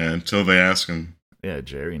 Yeah, until they ask him. Yeah,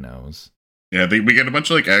 Jerry knows. Yeah, we get a bunch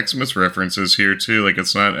of like Xmas references here too. Like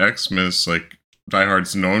it's not Xmas like Die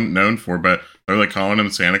Hard's known for, but they're like calling him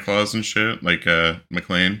Santa Claus and shit. Like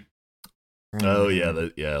McLane. Oh yeah,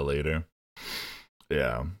 later.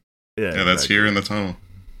 Yeah, yeah. That's here in the tunnel.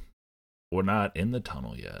 We're not in the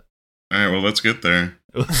tunnel yet. All right, well, let's get there.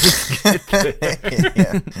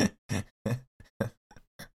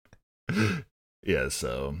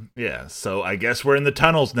 So I guess we're in the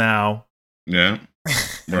tunnels now. Yeah.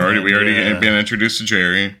 We already been introduced to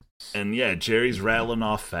Jerry. And yeah, Jerry's rattling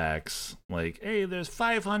off facts. Like, hey, there's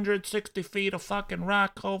 560 feet of fucking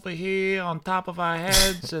rock over here on top of our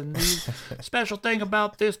heads. And the special thing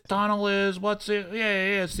about this tunnel is,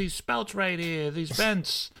 it's these spouts right here, these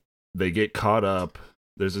vents. They get caught up.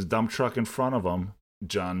 There's a dump truck in front of them.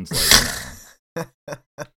 John's like, no.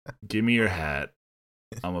 Give me your hat.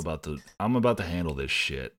 I'm about to handle this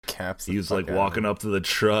shit. He's like walking up to the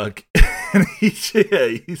truck, and he's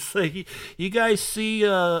like, you guys see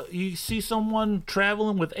someone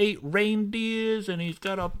traveling with 8 reindeers, and he's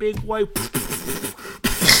got a big white.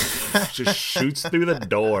 Just shoots through the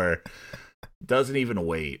door. Doesn't even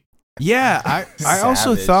wait. Yeah, I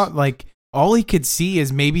also thought like all he could see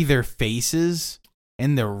is maybe their faces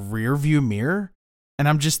in the rear view mirror. And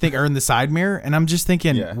I'm just thinking, or in the side mirror, and I'm just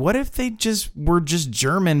thinking, what if they were just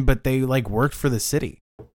German, but they like worked for the city?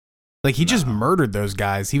 Like he just murdered those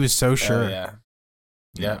guys. He was so sure. Yeah.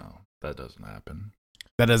 No, that doesn't happen.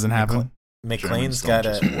 That doesn't happen. McLane's got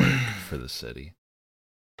to work for the city.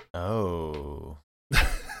 Oh.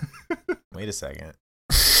 Wait a second.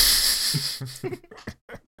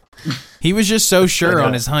 He was just so sure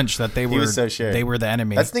on his hunch that they were they were the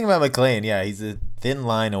enemy. That's the thing about McLane. Yeah, he's a thin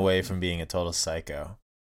line away from being a total psycho.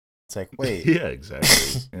 It's like, wait. Yeah,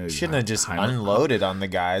 exactly. Yeah, shouldn't have just unloaded on the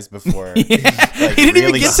guys before. Like, he didn't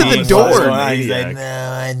even get to the door. He's like,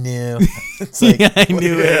 no, I knew. It's like, I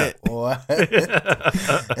knew it. What?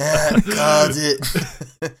 Called it.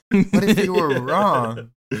 What if you were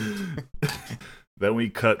wrong? Then we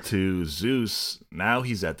cut to Zeus. Now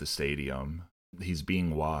he's at the stadium. He's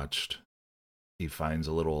being watched. He finds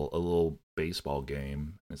a little baseball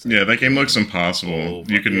game. Like, that game looks impossible.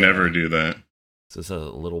 You could never do that. It's just a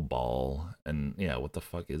little ball, and what the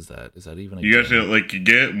fuck is that? Is that even a You game? got to like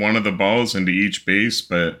get one of the balls into each base,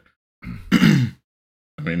 but I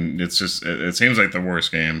mean, it's just it seems like the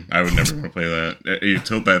worst game. I would never want to play that. You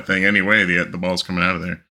tilt that thing anyway, the ball's coming out of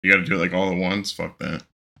there. You got to do it like all at once. Fuck that.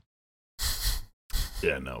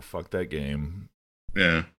 Yeah, no, fuck that game.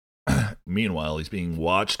 Yeah. Meanwhile, he's being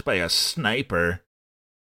watched by a sniper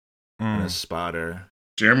and a spotter.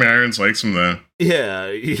 Jeremy Irons likes him though. Yeah,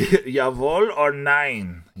 Jawohl or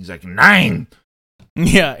 9? He's like 9.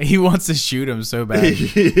 Yeah, he wants to shoot him so bad.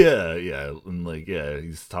 yeah, and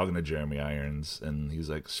he's talking to Jeremy Irons, and he's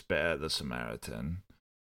like, spare the Samaritan.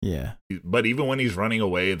 Yeah, but even when he's running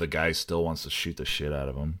away, the guy still wants to shoot the shit out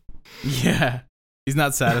of him. Yeah, he's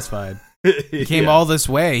not satisfied. He came all this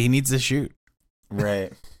way. He needs to shoot.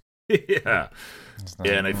 Right. Yeah.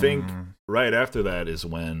 And I think right after that is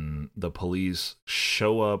when the police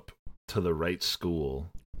show up to the right school.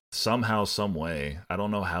 Somehow, some way. I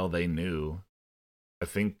don't know how they knew. I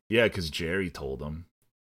think, because Jerry told them.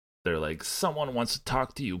 They're like, someone wants to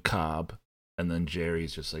talk to you, Cobb. And then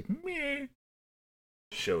Jerry's just like, meh.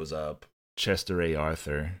 Shows up. Chester A.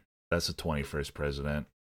 Arthur. That's the 21st president.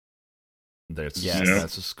 That's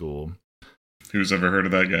a school. Who's ever heard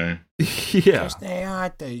of that guy? Yeah. Chester A.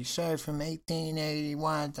 Arthur, you served from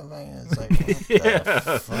 1881 to it's like, what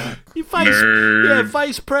the fuck? You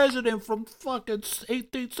vice president from fucking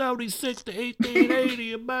 1876 to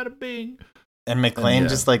 1880, bada bing. And McLane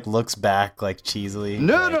just like looks back like cheesily.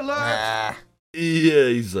 Nerd like, alert! Yeah,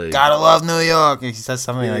 he's like, gotta love New York. He says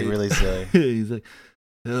something like really silly. He's like,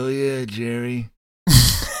 hell yeah, Jerry.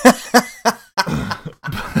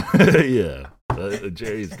 Yeah.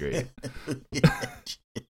 Jerry's great.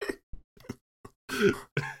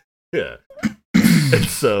 Yeah. And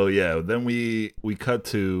so then we cut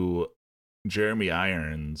to Jeremy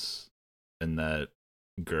Irons and that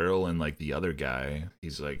girl and like the other guy.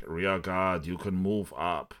 He's like, rear guard, you can move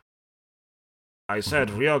up. I said,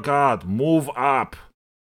 rear guard, move up.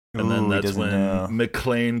 And then that's when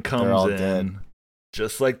McLane comes in. Dead.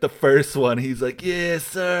 Just like the first one, he's like, yeah,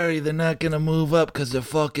 sorry, they're not going to move up because they're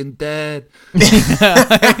fucking dead. And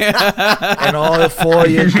all the 4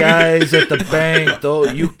 you guys at the bank, though,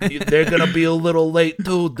 they're going to be a little late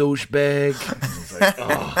too, douchebag. He's like,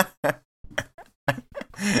 oh.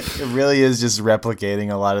 It really is just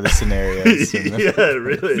replicating a lot of the scenarios. Yeah, it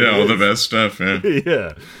really is. All the best stuff, man.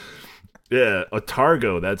 Yeah. Yeah,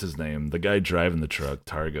 Targo, that's his name. The guy driving the truck,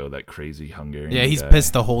 Targo, that crazy Hungarian Yeah, he's guy.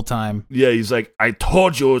 pissed the whole time. Yeah, he's like, I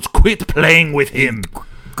told you, quit playing with him.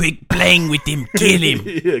 Quit playing with him, kill him.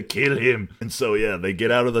 Yeah, kill him. And so, yeah, they get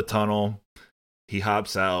out of the tunnel. He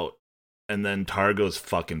hops out, and then Targo's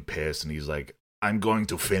fucking pissed, and he's like, I'm going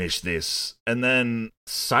to finish this. And then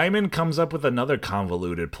Simon comes up with another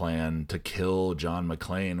convoluted plan to kill John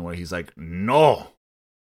McClane, where he's like, no.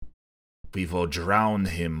 We will drown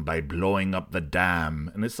him by blowing up the dam.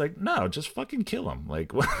 And it's like, no, just fucking kill him.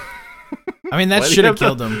 Like, what? I mean, that should have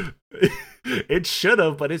killed him. It should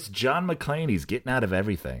have, but it's John McClane. He's getting out of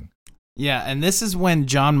everything. Yeah, and this is when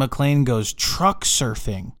John McClane goes truck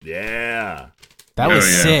surfing. Yeah. That was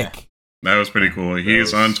sick. That was pretty cool.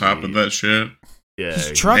 He's on top of that shit. Yeah.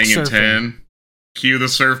 He's truck hanging surfing. 10. Cue the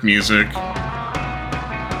surf music.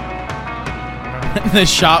 The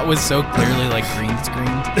shot was so clearly like green screened.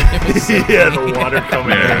 Yeah, the water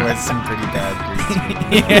coming in. There was some pretty bad green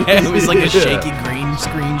screen. Yeah, it was like a shaky green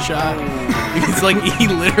screen shot. He's like, he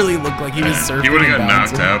literally looked like he was surfing. He would have got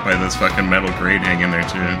bouncing. knocked out by this fucking metal grate hanging there,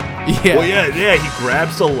 too. Yeah. Well, yeah, he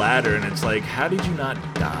grabs the ladder, and it's like, how did you not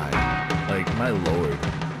die? Like, my lord.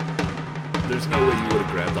 There's no way you would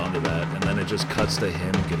have grabbed onto that. And then it just cuts to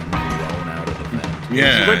him getting blown out of the vent.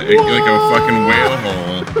 Yeah, like a fucking whale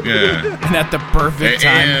hole. Yeah. And at the perfect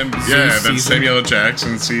time. And yeah, then Samuel L.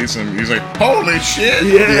 Jackson sees him. He's like, holy shit!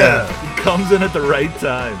 Yeah. He comes in at the right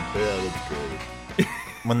time. Yeah, that's great.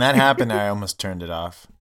 When that happened, I almost turned it off.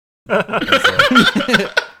 I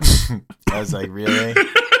was like, really?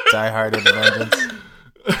 Die Hard of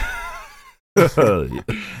Vengeance?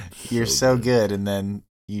 You're so good, and then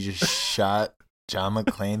you just shot John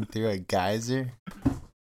McClane through a geyser?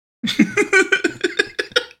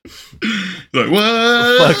 Like,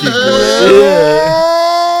 what? Fucking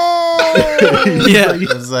yeah.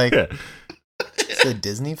 It was like, it's a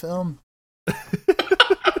Disney film?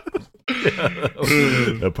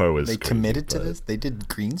 That part was They crazy, committed to this? They did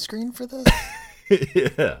green screen for this?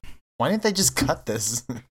 Yeah. Why didn't they just cut this?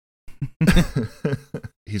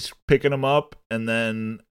 He's picking him up, and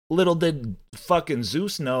then little did fucking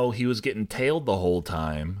Zeus know he was getting tailed the whole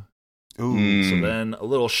time. Ooh. So then a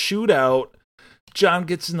little shootout. John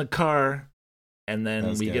gets in the car, and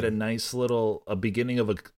then we get a nice little beginning of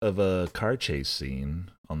a car chase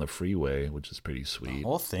scene on the freeway, which is pretty sweet. The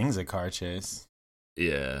whole thing's a car chase.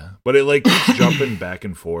 Yeah, but it like keeps jumping back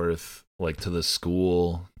and forth, like to the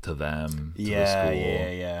school, to them, to the school.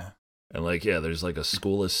 Yeah. And like, yeah, there's like a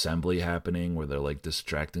school assembly happening where they're like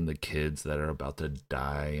distracting the kids that are about to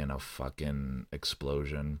die in a fucking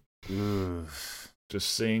explosion. Oof.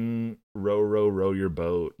 Just sing row, row, row your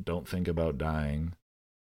boat. Don't think about dying.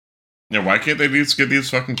 Yeah, why can't they just get these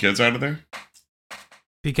fucking kids out of there?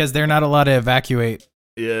 Because they're not allowed to evacuate.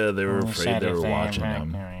 Yeah, they were afraid they were watching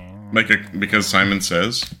them. Because Simon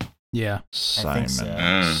says? Yeah. Simon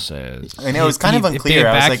says. I know, it was kind of unclear. If they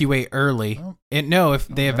evacuate early. If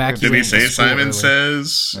they evacuate. Did he say Simon early.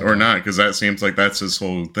 says or not? Because that seems like that's his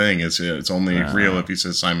whole thing. It's only real if he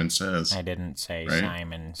says Simon says. I didn't say right?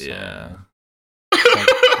 Simon says. Yeah. Like,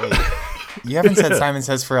 wait, you haven't said Simon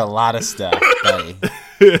says for a lot of stuff, buddy.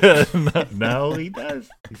 No, he does.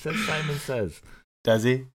 He says Simon says. Does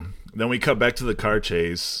he? Then we cut back to the car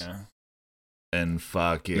chase. Yeah. And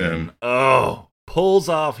fucking, pulls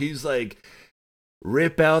off. He's like,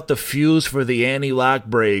 rip out the fuse for the anti-lock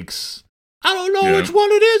brakes. I don't know which one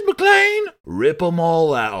it is, McClane. Rip them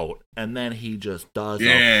all out. And then he just does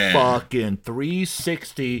a fucking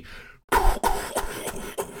 360.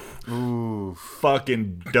 Ooh.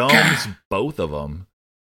 Fucking domes both of them.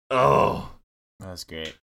 Oh. That's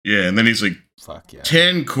great. Yeah, and then he's like, fuck yeah.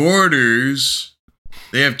 10 quarters.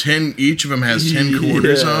 They have 10, each of them has 10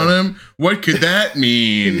 quarters on them. What could that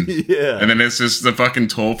mean? Yeah. And then it's just the fucking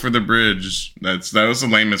toll for the bridge. That was the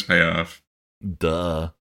lamest payoff. Duh.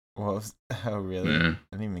 Well, oh, really? Yeah.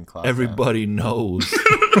 I didn't even clock Everybody knows.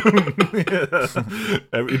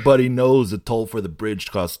 Everybody knows the toll for the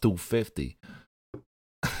bridge costs $250.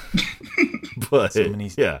 But so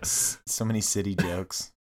many, yeah, so many city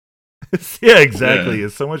jokes. Yeah, exactly. Yeah.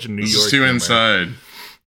 It's so much New this York. Is too inside.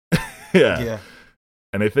 Yeah.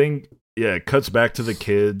 And I think it cuts back to the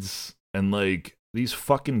kids, and like these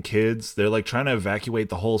fucking kids, they're like trying to evacuate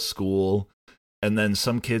the whole school, And then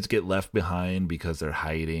some kids get left behind because they're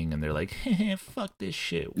hiding, and they're like, hey, fuck this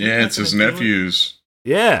shit. Yeah, it's his nephews.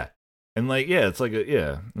 Yeah. And like, yeah, it's like,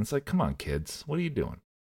 it's like, come on, kids. What are you doing?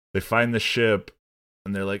 They find the ship,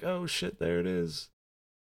 and they're like, oh, shit, there it is.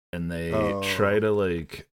 And they try to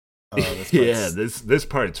like, this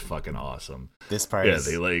part's fucking awesome. This part is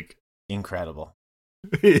they like incredible.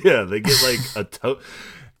 Yeah, they get like a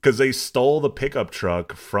because they stole the pickup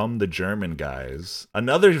truck from the German guys.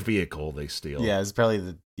 Another vehicle they steal. Yeah, it's probably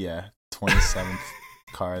the 27th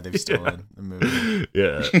car they've stolen in the movie.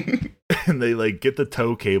 Yeah. And they like get the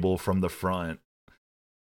tow cable from the front.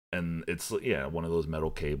 And it's one of those metal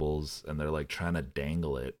cables, and they're like trying to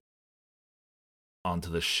dangle it onto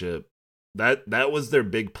the ship. That was their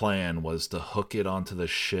big plan, was to hook it onto the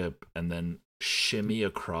ship and then shimmy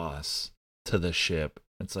across to the ship.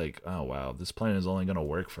 It's like, oh wow, this plan is only gonna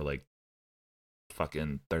work for like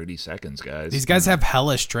fucking 30 seconds, guys. These guys have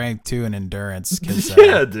hella strength too and endurance.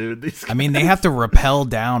 Yeah, dude. I mean, they have to rappel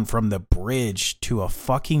down from the bridge to a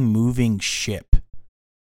fucking moving ship.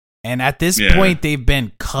 And at this point, they've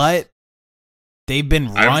been cut. They've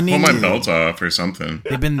been running. I pull my belt off or something.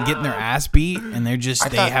 They've been getting their ass beat, and they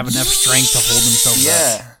have enough strength to hold themselves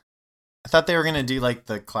up. I thought they were gonna do like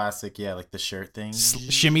the classic, like the shirt thing,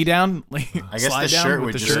 shimmy down. Like, I guess the shirt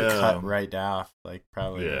would just cut right off, like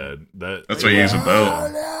probably. Yeah, that's why you use a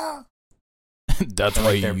belt. That's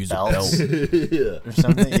why you use a belt or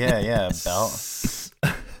something. Yeah, a belt.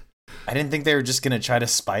 I didn't think they were just gonna try to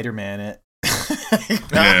Spider-Man it.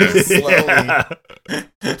 Slowly.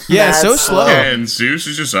 Yeah, so slow. And Zeus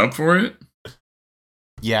is just up for it.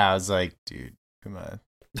 Yeah, I was like, dude, come on.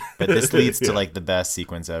 But this leads to like the best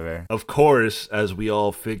sequence ever. Of course, as we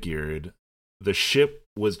all figured, the ship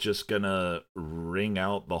was just gonna ring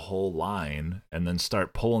out the whole line and then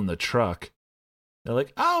start pulling the truck. They're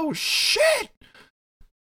like, oh shit!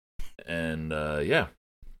 And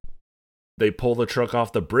they pull the truck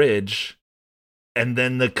off the bridge, and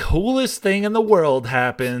then the coolest thing in the world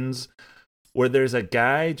happens, where there's a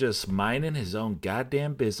guy just minding his own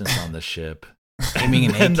goddamn business on the ship. Aiming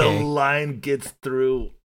an AK. And the line gets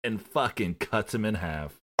through and fucking cuts him in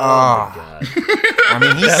half. Oh my god! I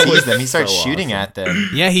mean, he sees them. He starts shooting at them.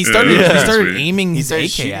 Yeah, he started aiming his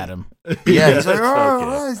AK at him. Yeah, he's like,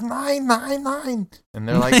 oh, it's mine. And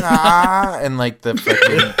they're like, ah, and like the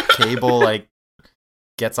fucking cable like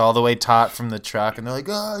gets all the way taut from the truck, and they're like,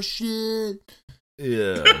 oh shit.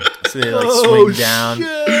 Yeah. So they like swing down.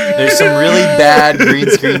 Shit. There's some really bad green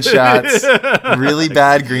screen shots. Really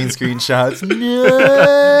bad green screen shots. No!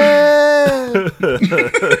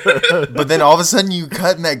 But then all of a sudden you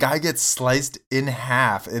cut and that guy gets sliced in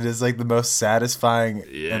half. It is like the most satisfying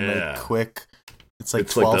and like quick. It's like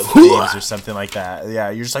 12 like frames or something like that.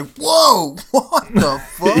 Yeah, you're just like, whoa, what the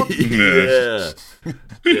fuck?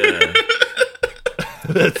 Yeah.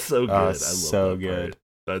 That's so good. I love so that good. Part.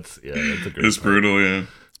 That's a great It's part. brutal, yeah.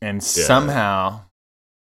 And somehow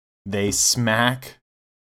they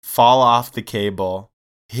fall off the cable,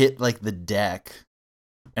 hit like the deck,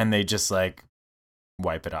 and they just like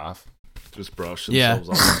wipe it off. Just brush themselves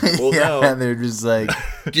off. And they're just like,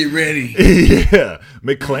 get ready. Yeah.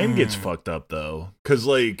 McLane gets fucked up though. Cause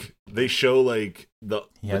like they show like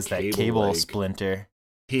he has that cable like, splinter.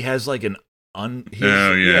 He has like an he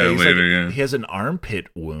has an armpit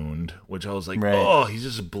wound, which I was like, oh, he's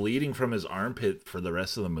just bleeding from his armpit for the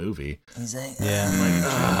rest of the movie. He's like, I'm like,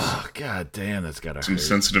 oh, god damn, that's gotta some hurt.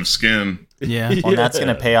 Sensitive skin. Yeah, well, that's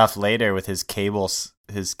gonna pay off later with his cable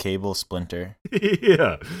splinter.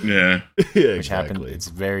 Yeah, which happened. It's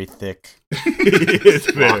very thick.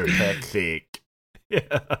 It's very thick.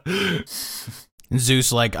 Yeah.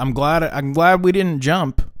 Zeus, like, I'm glad we didn't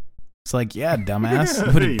jump. It's like, yeah, dumbass,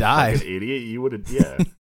 you would have died. Idiot, you would have, yeah.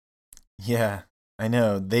 Yeah, I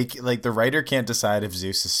know. They like the writer can't decide if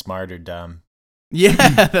Zeus is smart or dumb. Yeah,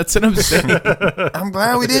 that's what I'm saying. I'm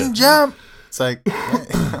glad we didn't jump. It's like,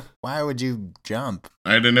 why would you jump?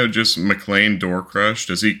 I didn't know. Just McLane door crush.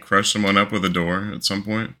 Does he crush someone up with a door at some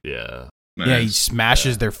point? Yeah. Nice. Yeah, he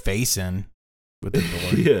smashes their face in with the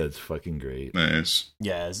door. Yeah, it's fucking great. Nice.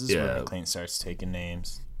 Yeah, this is where McLane starts taking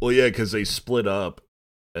names. Well, yeah, because they split up.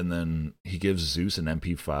 And then he gives Zeus an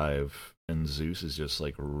MP5, and Zeus is just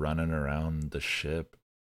like running around the ship.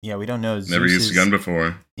 Yeah, we don't know. Never Zeus used a gun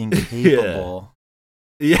before. Incapable.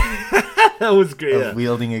 Yeah, that was great. Of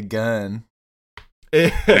wielding a gun.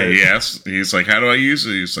 Yes, he's like, how do I use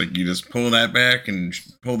it? He's like, you just pull that back and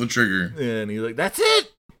pull the trigger. And he's like, that's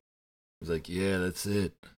it. He's like, yeah, that's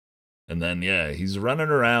it. And then he's running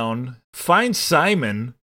around, finds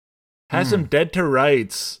Simon, has him dead to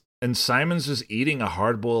rights. And Simon's just eating a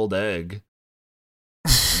hard-boiled egg.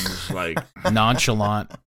 And just like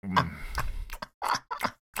nonchalant.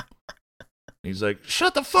 He's like,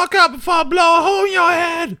 shut the fuck up before I blow a hole in your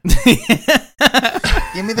head.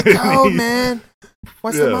 Give me the code, man.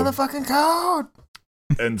 What's the motherfucking code?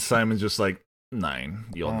 And Simon's just like, 9,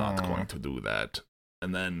 you're not going to do that.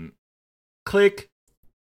 And then, click.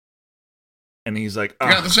 And he's like,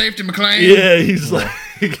 You got the safety, McLane? Yeah, he's like,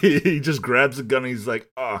 he just grabs the gun and he's like,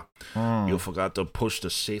 you forgot to push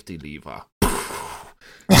the safety lever.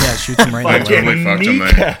 Yeah, shoots him right in the Totally fucked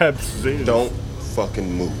him there. Don't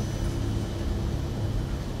fucking move.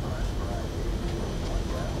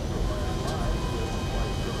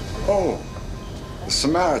 Oh, the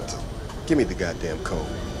Samaritan. Give me the goddamn code.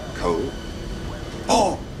 Code?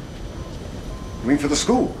 Oh! You mean for the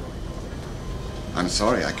school? I'm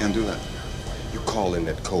sorry, I can't do that. You call in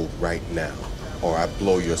that code right now, or I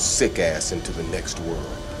blow your sick ass into the next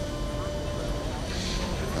world.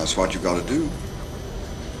 That's what you gotta do.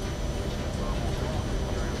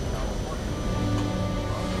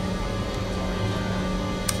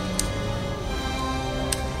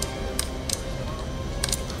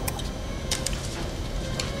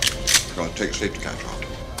 Gotta take a safety catch off.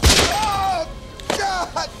 Oh,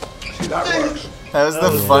 God! See, that works. That was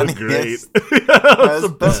the funniest. That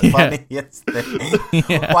was the funniest thing.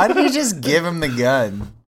 Yeah. Why did you just give him the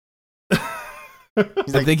gun?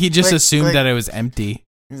 I think he just assumed that it was empty.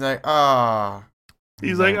 He's like, oh.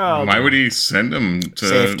 He's like, oh. Why would he send him to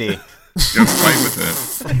Safety. go fight with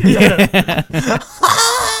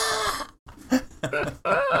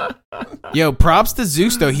it? Yo, props to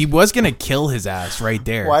Zeus, though. He was going to kill his ass right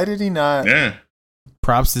there. Why did he not? Yeah.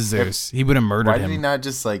 Props to Zeus. He would have murdered Why him. did he not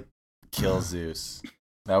just, like, kill Zeus?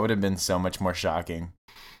 That would have been so much more shocking.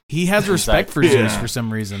 He has respect like, for Zeus for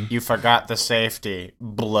some reason. You forgot the safety.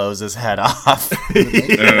 Blows his head off. Whoa!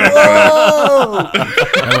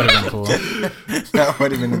 That would have been cool. That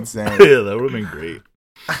would have been insane. Yeah, that would have been great.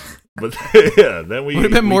 But yeah, then we would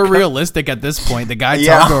have been more realistic at this point. The guy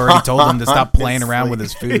Targo already told him to stop playing around with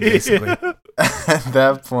his food, basically. At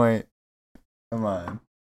that point, come on.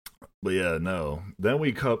 But yeah, no. Then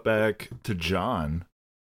we cut back to John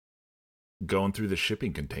going through the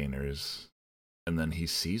shipping containers, and then he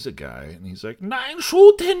sees a guy, and he's like, 9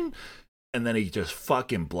 shooting! And then he just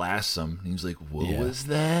fucking blasts him. And he's like, what was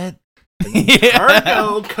that? And then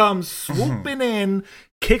Targo comes swooping in,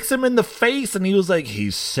 kicks him in the face, and he was like, he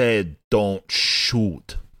said, don't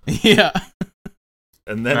shoot. Yeah.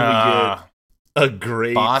 And then we get a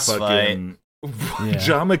great boss fucking... Yeah.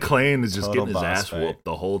 John McLane is just Total getting his boss ass fight. whooped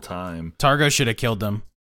the whole time. Targo should have killed him.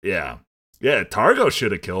 Yeah. Yeah, Targo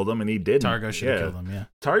should have killed him, and he didn't. Targo should have killed him, yeah.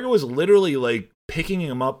 Targo was literally, like, picking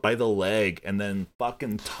him up by the leg and then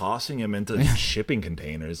fucking tossing him into shipping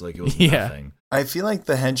containers like it was nothing. I feel like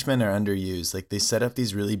the henchmen are underused. Like, they set up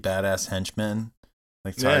these really badass henchmen,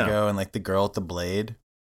 like Targo and, like, the girl with the blade,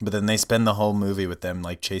 but then they spend the whole movie with them,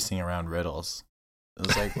 like, chasing around riddles. It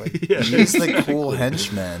was like use the cool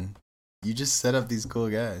henchmen. You just set up these cool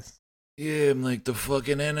guys. Yeah, I'm like the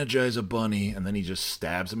fucking Energizer Bunny. And then he just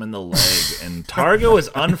stabs him in the leg. And Targo is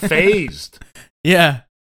unfazed. Yeah.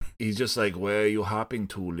 He's just like, where are you hopping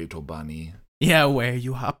to, little bunny? Yeah, where are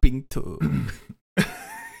you hopping to?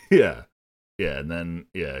 Yeah. Yeah, and then,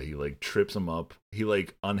 he, like, trips him up. He,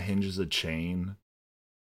 like, unhinges a chain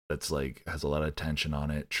that's, like, has a lot of tension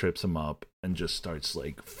on it, trips him up, and just starts,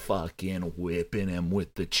 like, fucking whipping him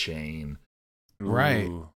with the chain. Right.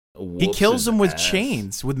 Ooh. He kills him with ass.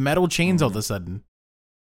 chains, with metal chains all of a sudden.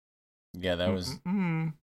 Yeah, that was...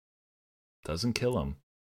 Doesn't kill him.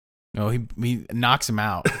 No, he knocks him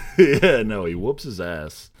out. Yeah, no, he whoops his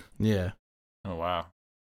ass. Yeah. Oh, wow.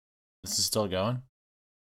 This is still going?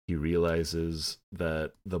 He realizes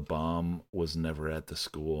that the bomb was never at the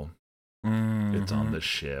school. Mm-hmm. It's on the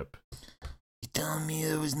ship. You telling me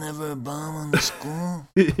there was never a bomb on the school?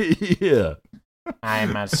 Yeah.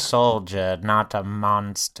 I'm a soldier, not a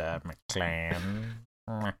monster, McLean.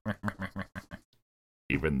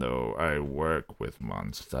 Even though I work with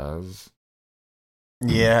monsters.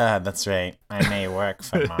 Yeah, that's right. I may work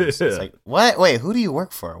for monsters. Like, what? Wait, who do you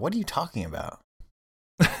work for? What are you talking about?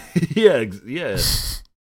 Yeah.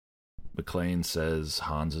 McLean says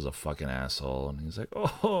Hans is a fucking asshole, and he's like,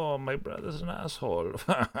 oh, my brother's an asshole.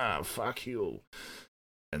 Fuck you.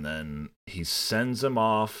 And then he sends him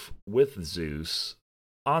off with Zeus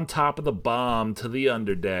on top of the bomb to the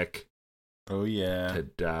underdeck. Oh, yeah. To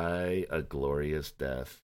die a glorious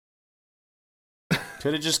death.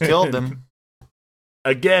 Could have just killed him.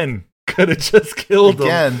 Again. Could have just killed him.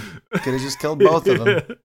 Again. Could have just killed both of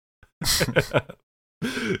them.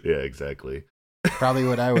 Yeah, exactly. Probably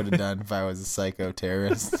what I would have done if I was a psycho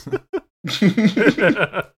terrorist.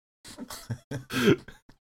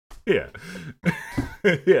 Yeah.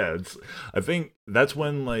 Yeah, I think that's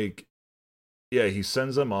when, like, Yeah, he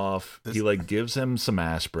sends him off. He like gives him some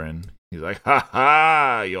aspirin. He's like, "Ha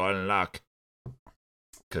ha, you're in luck."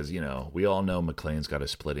 Because we all know McLane's got a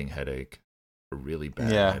splitting headache, a really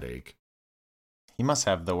bad headache. He must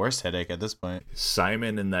have the worst headache at this point.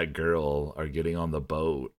 Simon and that girl are getting on the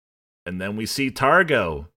boat, and then we see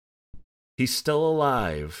Targo. He's still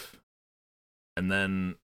alive. And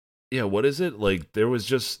then, what is it? Like there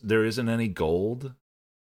isn't any gold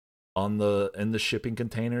in the shipping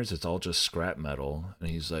containers. It's all just scrap metal. And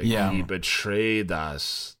he's like, he betrayed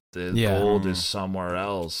us. The gold is somewhere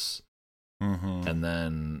else. Mm-hmm. And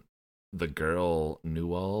then the girl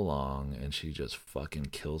knew all along, and she just fucking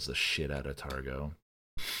kills the shit out of Targo.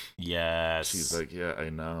 Yes. She's like, yeah, I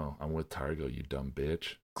know. I'm with Targo, you dumb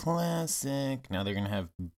bitch. Classic. Now they're going to have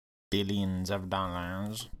billions of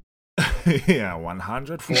dollars. Yeah,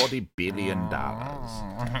 $140 billion.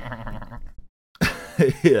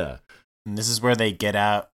 Yeah. And this is where they get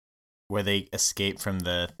out, where they escape from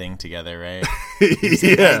the thing together, right? Like,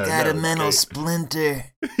 I got a mental splinter.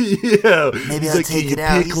 Yeah. Maybe I'll take it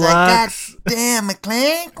out. He's like, God damn,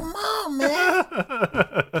 McLane, come on, man.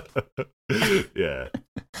 Yeah.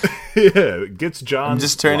 Yeah, gets John. I'm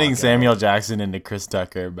just turning Samuel Jackson into Chris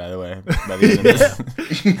Tucker, by the way. By the end of this.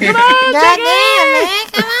 Come on,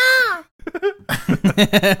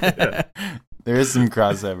 yeah. There is some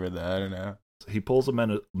crossover, though. I don't know. He pulls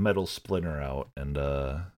a metal splinter out and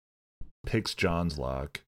picks John's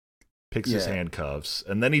lock, picks his handcuffs,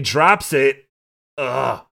 and then he drops it.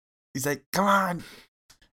 Ugh. He's like, come on,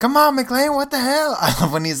 McLane, what the hell? I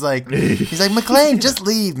love when he's like, McLane, just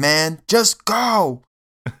leave, man. Just go.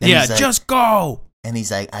 And just go. And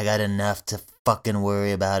he's like, I got enough to fucking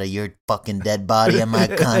worry about. Your fucking dead body on my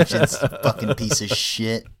conscience, fucking piece of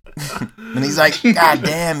shit. And he's like, God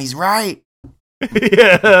damn, he's right.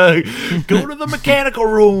 Yeah, go to the mechanical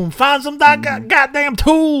room, find some goddamn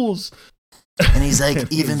tools. And he's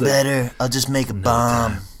like, even better, I'll just make a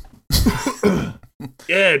bomb.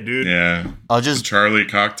 Yeah, dude. Yeah, I'll just Charlie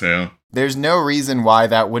cocktail. There's no reason why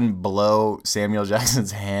that wouldn't blow Samuel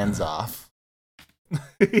Jackson's hands off.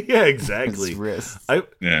 Yeah, exactly. His wrists. For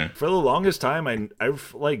the longest time, I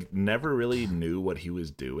like never really knew what he was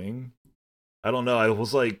doing. I don't know. I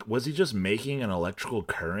was like, was he just making an electrical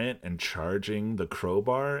current and charging the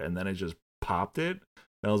crowbar, and then it just popped it?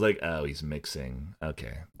 And I was like, oh, he's mixing.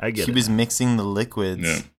 Okay, I get it. He was mixing the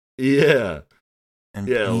liquids. Yeah. And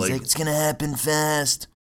he's like, it's gonna happen fast.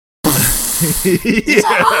 He's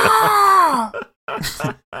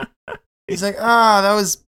like, that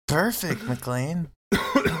was perfect, McLane.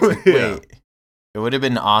 Wait, it would have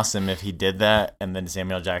been awesome if he did that, and then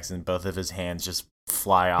Samuel Jackson, both of his hands just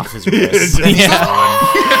fly off his wrists. It's like,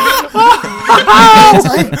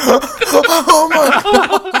 oh my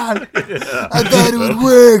god! I thought it would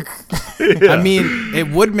work. I mean, it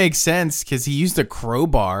would make sense because he used a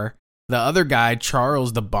crowbar. The other guy,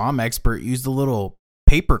 Charles, the bomb expert, used a little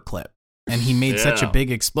paper clip, and he made such a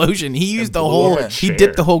big explosion. He used the whole. He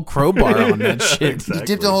dipped the whole crowbar on that shit. Exactly. He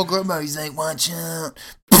dipped the whole crowbar. He's like, watch out.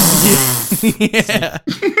 Yeah.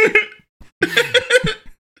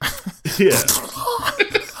 Yeah.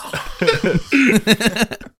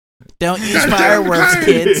 Don't use fireworks,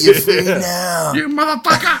 kids. You're free now. You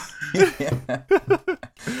motherfucker.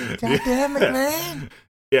 Goddamn it, man.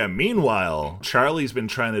 Yeah, meanwhile, Charlie's been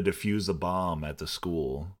trying to defuse the bomb at the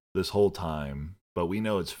school this whole time, but we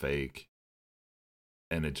know it's fake.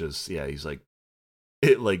 And it just, he's like,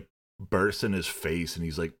 it like bursts in his face, and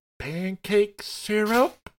he's like, pancake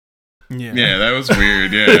syrup? Yeah, that was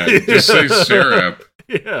weird. Yeah, just say syrup.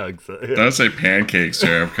 Yeah, exactly. Don't say pancake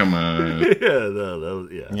syrup. Come on. That was,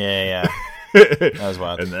 Yeah. That was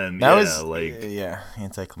wild. And then, that was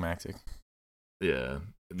anticlimactic. Yeah.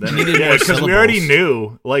 Because we already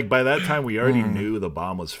knew, like, by that time, we already knew the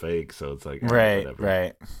bomb was fake, so it's like, right.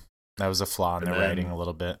 That was a flaw in the writing a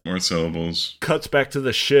little bit. More syllables. Cuts back to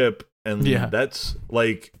the ship, and that's,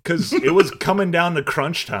 like, because it was coming down to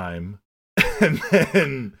crunch time, and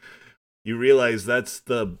then you realize that's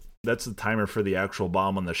the timer for the actual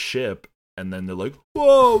bomb on the ship, and then they're like,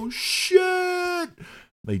 whoa, shit!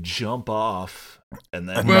 They jump off, and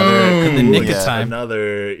then in the nick of time.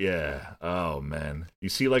 Oh man, you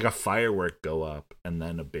see like a firework go up, and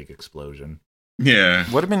then a big explosion. Yeah,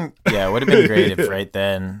 would have been great if right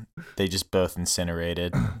then they just both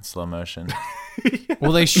incinerated in slow motion.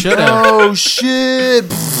 Well, they should have. Oh shit!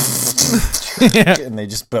 And they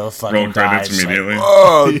just both fucking roll credits died. immediately.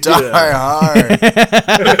 Like, die hard.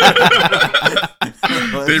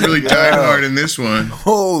 They really died hard in this one.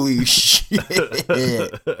 Holy shit.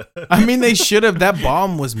 I mean, they should have. That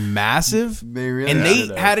bomb was massive. They really and they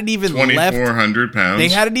hadn't even left. 2,400 pounds. They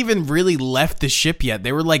hadn't even really left the ship yet.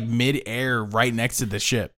 They were like mid-air right next to the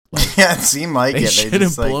ship. Like, yeah, it seemed like they it. should They have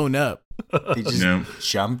just, like, blown up. They just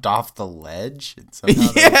jumped off the ledge. And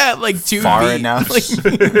somehow Yeah, like 2 far feet. enough. Like,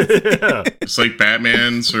 Yeah. It's like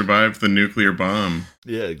Batman survived the nuclear bomb.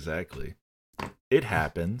 Yeah, exactly. It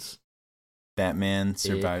happens. Batman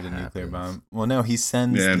survived a nuclear bomb. Well, no, he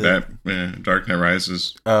sends. Dark Knight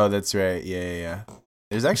Rises. Oh, that's right. Yeah.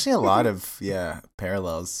 There's actually a lot of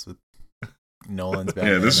parallels with Nolan's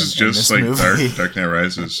Batman. Yeah, this is and just this like movie. Dark Knight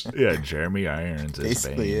Rises. Yeah, Jeremy Irons is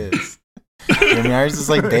Basically Bane. is. Jeremy Irons is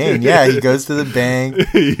like Bane. Yeah, he goes to the bank.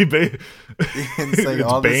 It's like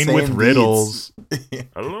all Bane the same with riddles. Yeah.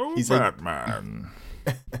 Hello, He's like- Batman.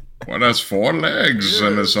 One has 4 legs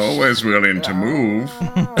and is always willing to move.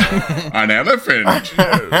 An elephant.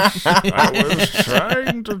 I was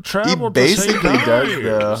trying to He travel basically to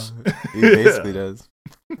does, though. He basically does.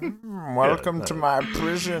 Welcome Welcome to my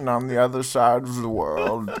prison on the other side of the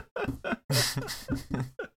world.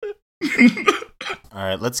 All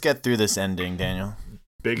right, let's get through this ending, Daniel.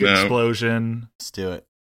 Big explosion. Let's do it.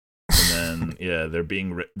 And then, they're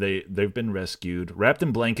being they've been rescued, wrapped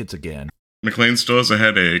in blankets again. McLane still has a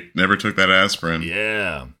headache. Never took that asprin.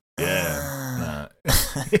 Yeah.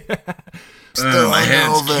 My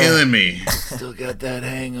head's killing me. Still got that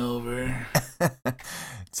hangover.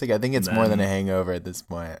 It's like I think it's more than a hangover at this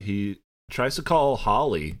point. He tries to call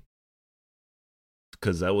Holly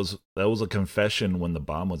because that was a confession when the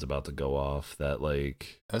bomb was about to go off. That was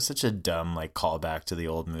such a dumb callback to the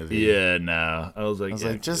old movie. Yeah, no. I was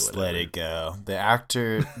like, just let it go. The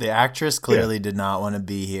actress clearly did not want to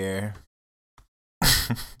be here.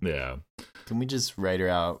 Yeah. Can we just write her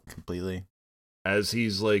out completely? As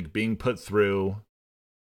he's being put through,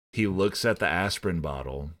 he looks at the aspirin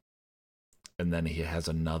bottle, and then he has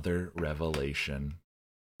another revelation.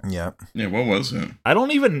 Yep. Yeah, what was it? I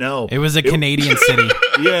don't even know. it was a Canadian city.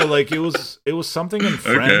 Yeah, it was something in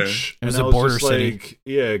French. It was and a I border just city.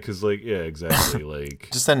 Yeah, because exactly.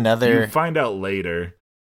 Just another You find out later.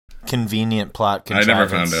 convenient plot I never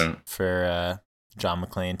contrivance found out. for John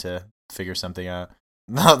McClane to figure something out.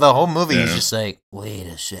 The whole movie is just wait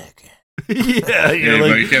a second. Yeah,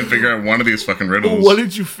 You can't figure out one of these fucking riddles. What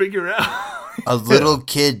did you figure out? A little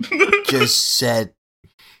kid just said,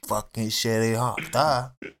 fucking City Hall, duh.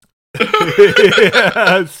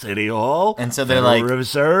 Yeah, City Hall. And so they're Federal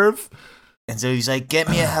Reserve. And so he's like, get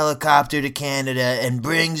me a helicopter to Canada and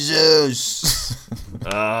bring Zeus.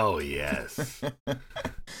 Oh, yes.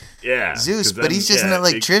 Yeah. Zeus, but he's just an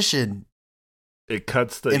electrician. It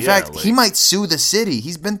cuts the... In fact, he might sue the city.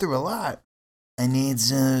 He's been through a lot. I need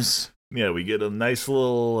Zeus. Yeah, we get a nice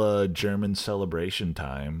little German celebration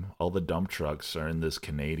time. All the dump trucks are in this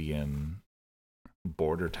Canadian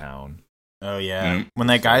border town. Oh, yeah. When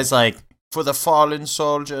that guy's like, for the fallen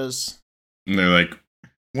soldiers. And they're like,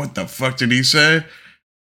 what the fuck did he say?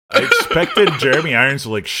 I expected Jeremy Irons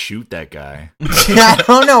to shoot that guy. I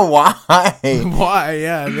don't know why. Why?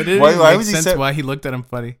 Yeah, but it didn't Why make was he sense so- why he looked at him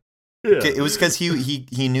funny. Yeah. It was because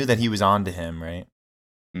he knew that he was on to him, right?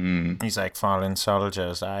 Mm. He's like, fallen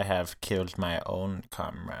soldiers, I have killed my own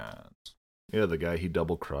comrades. Yeah, the guy he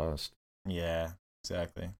double-crossed. Yeah,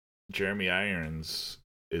 exactly. Jeremy Irons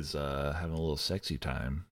is having a little sexy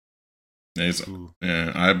time. Yeah, he's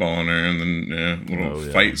eyeballing her, and then little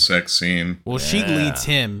fight sex scene. Well, she leads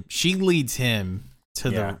him. She leads him to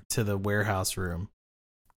the warehouse room.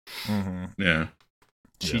 Mm-hmm. Yeah.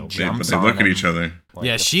 She But jumps they on look at him each other. like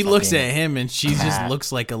yeah, a she looks fucking at him and she just cat.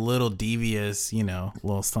 looks like a little devious,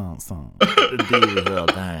 little stomp. I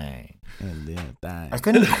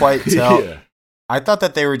couldn't quite tell. Yeah. I thought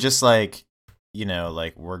that they were just we're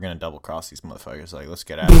gonna double cross these motherfuckers. Let's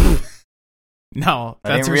get out of here. No, I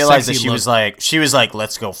that's didn't her realize that sexy she was like,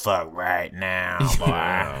 let's go fuck right now,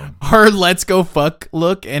 boy. Her let's go fuck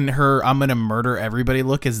look and her I'm gonna murder everybody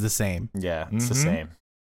look is the same. Yeah, it's the same.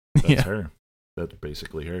 That's her. That's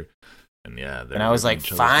basically her. And And I was like,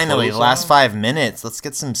 finally, the last 5 minutes, let's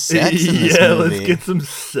get some sex in this yeah, movie. let's get some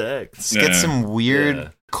sex. Let's get some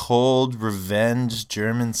weird, cold, revenge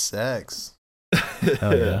German sex.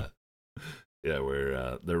 Oh yeah. Yeah,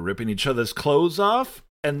 where they're ripping each other's clothes off,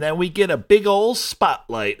 and then we get a big old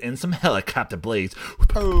spotlight and some helicopter blades.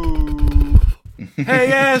 Oh.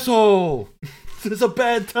 Hey, asshole! This is a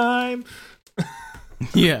bad time.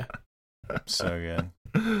 Yeah. So good.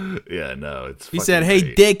 Yeah, no, it's. He said, "Hey,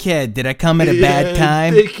 great. dickhead, did I come at a bad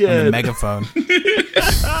time?" Dickhead. On the megaphone.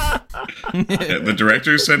 The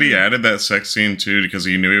director said he added that sex scene too because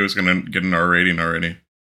he knew he was going to get an R rating already.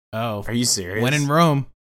 Oh, Are you serious? when in Rome.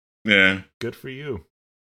 Yeah. Good for you.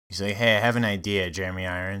 He's like, hey, I have an idea, Jeremy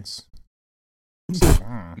Irons.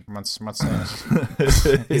 What's this?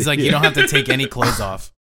 He's like, you don't have to take any clothes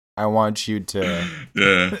off. I want you to...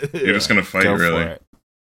 Yeah. You're just going to fight, go really. for it.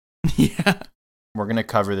 Yeah. We're going to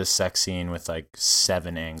cover this sex scene with like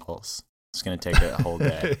 7 angles. It's going to take a whole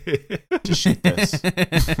day to shoot this.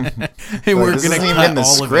 Hey, we're this going to isn't cut even the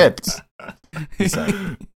all script. of it. He's like,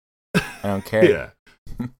 I don't care.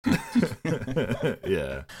 Yeah.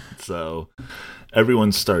 Yeah. So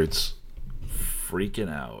everyone starts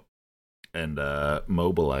freaking out and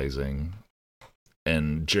mobilizing.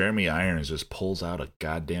 And Jeremy Irons just pulls out a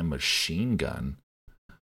goddamn machine gun.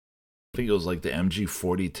 I think it was like the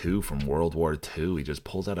MG-42 from World War II. He just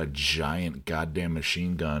pulls out a giant goddamn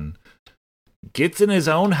machine gun, gets in his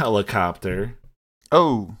own helicopter.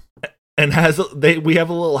 Oh. And we have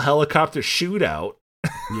a little helicopter shootout.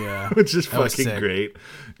 Yeah. Which is fucking great.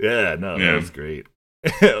 Yeah, no, that was great.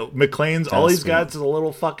 McLane's, all he's got is a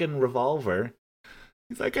little fucking revolver.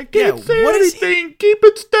 He's like, I can't say anything. Keep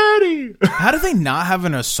it steady. How do they not have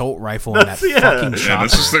an assault rifle in that fucking chopper? Yeah,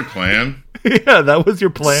 this is their plan. Yeah, that was your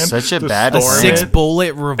plan. Such a bad a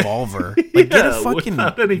 6-bullet revolver. Like, get a fucking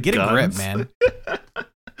get a grip, man.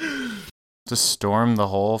 To storm the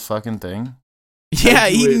whole fucking thing. Yeah,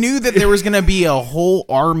 he knew that there was gonna be a whole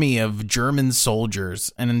army of German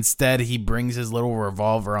soldiers, and instead he brings his little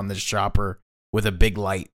revolver on this chopper with a big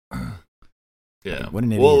light. Yeah. What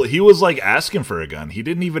an idiot. Well, he was like asking for a gun. He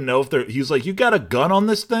didn't even know if he was like, you got a gun on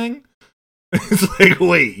this thing? It's like,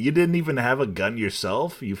 wait, you didn't even have a gun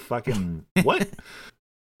yourself? You fucking what?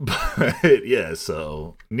 But yeah,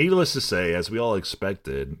 so needless to say, as we all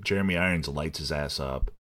expected, Jeremy Irons lights his ass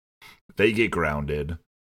up. They get grounded.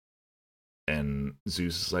 And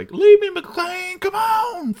Zeus is like, leave me, McLane, come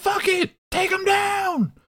on, fuck it, take him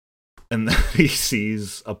down. And then he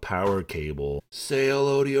sees a power cable. Say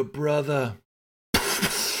hello to your brother.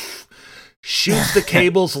 Shoots the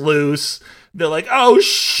cables loose. They're like, oh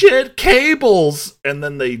shit, cables. And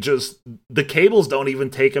then the cables don't even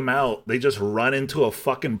take him out. They just run into a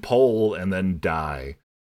fucking pole and then die.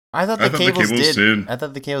 I thought the cables did. I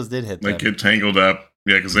thought the cables did hit them. Like, get tangled up.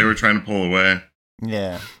 Yeah, because they were trying to pull away.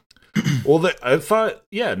 Yeah. Well, I thought,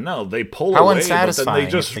 yeah, no, they pull How away, unsatisfying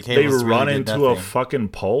but then they run into a fucking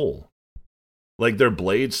pole. Like their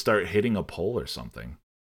blades start hitting a pole or something.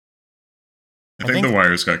 I think the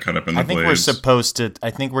wires got cut up in the blades. I think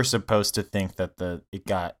we're supposed to think that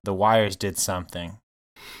the wires did something.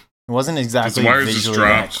 It wasn't exactly the wires visually just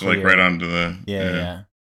dropped that clear. like right onto the yeah.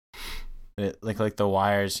 It, like the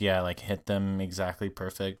wires, like hit them exactly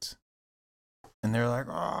perfect. And they're like,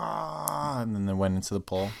 ah, and then they went into the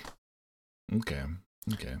pole. Okay.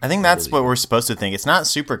 I think that's what we're supposed to think. It's not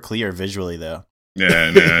super clear visually, though.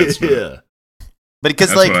 Yeah, it's yeah. But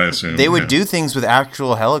because they would do things with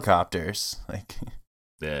actual helicopters, like.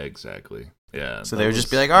 Yeah, exactly. Yeah. So they would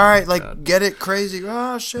just be like, "All right, like get it crazy."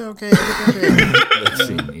 Oh shit, okay. That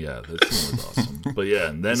scene was awesome. But yeah,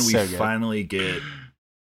 and then we finally get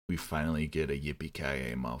a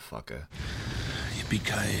yippee-ki-yay motherfucker.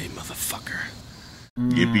 Yippee-ki-yay motherfucker.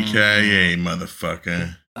 Yippee-ki-yay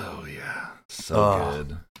motherfucker. Oh yeah, so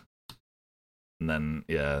good. And then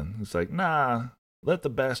it's like, nah, let the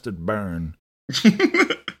bastard burn.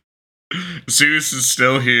 Zeus is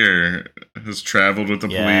still here. Has traveled with the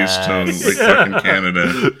police to fucking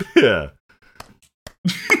Canada. Yeah.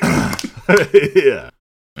 Yeah.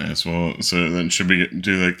 Yes, well, so then should we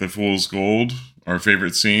do like the Fool's Gold, our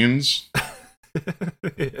favorite scenes?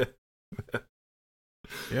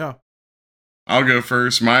 Yeah. I'll go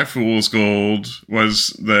first. My Fool's Gold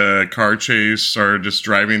was the car chase or just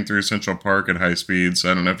driving through Central Park at high speeds.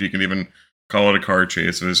 I don't know if you can even call it a car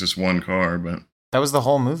chase. It was just one car, but that was the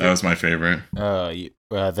whole movie. That was my favorite. The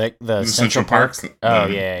Central Park.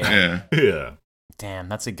 Yeah. Damn,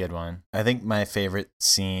 that's a good one. I think my favorite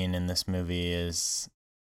scene in this movie is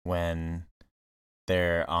when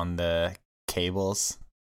they're on the cables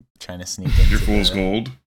trying to sneak into your Fool's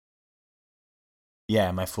Gold.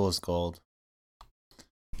 Yeah, my Fool's Gold.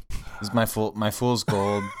 This is my Fool's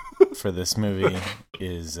Gold for this movie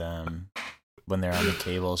is when they're on the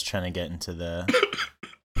cables trying to get into the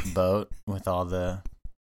boat with all the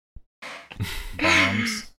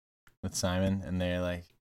bombs with Simon, and they're like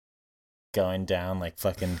going down like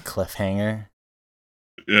fucking cliffhanger.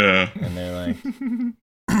 Yeah. And they're like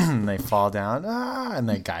they fall down, and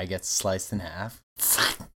the guy gets sliced in half.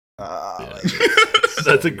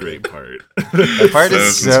 That's a great part. That part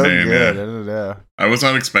is so insane, good. I don't know. I was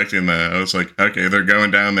not expecting that. I was like, okay, they're going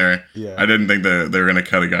down there. Yeah. I didn't think that they were going to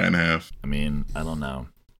cut a guy in half. I mean, I don't know.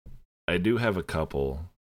 I do have a couple,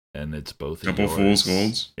 and it's both couple of yours. Fool's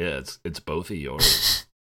Golds? Yeah, it's both of yours.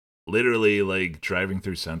 literally like driving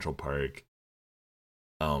through Central Park.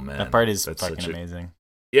 Oh man, that part is that's fucking amazing.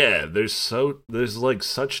 Yeah, there's like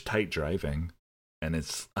such tight driving, and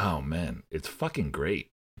it's it's fucking great.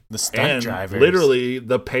 The stunt drivers, literally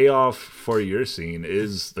the payoff for your scene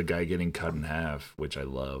is the guy getting cut in half, which I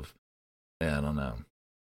love. Yeah, I don't know.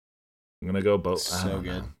 I'm gonna go both. So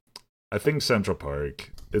good. I think Central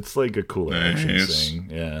Park. It's like a cool action scene.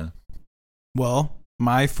 Yeah. Well,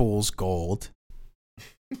 my fool's gold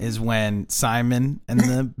is when Simon and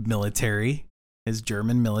the military, his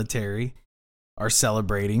German military, are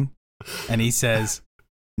celebrating, and he says,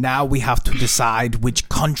 "Now we have to decide which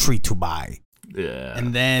country to buy." Yeah.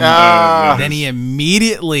 And then he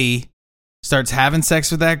immediately starts having sex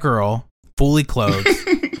with that girl, fully clothed.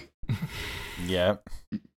 Yep.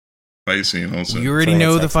 Fight scene also. You already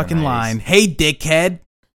know the fucking line. Hey, dickhead,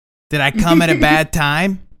 did I come at a bad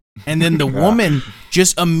time? And then the woman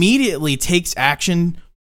just immediately takes action,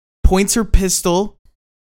 points her pistol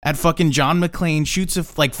at fucking John McClane,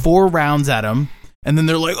 shoots like 4 rounds at him, and then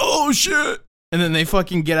they're like, oh shit. And then they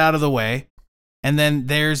fucking get out of the way. And then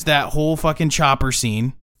there's that whole fucking chopper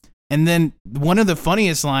scene. And then one of the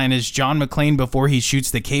funniest line is John McClane, before he shoots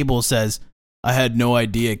the cable, says, I had no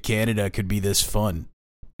idea Canada could be this fun.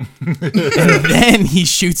 And then he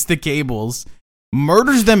shoots the cables,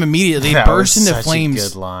 murders them immediately. They burst into flames.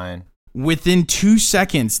 Good line. Within 2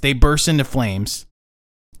 seconds, they burst into flames.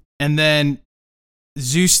 And then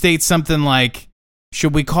Zeus states something like,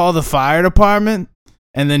 should we call the fire department?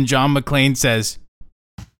 And then John McClane says,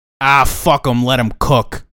 fuck them, let them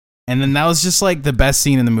cook. And then that was just like the best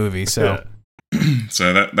scene in the movie. So,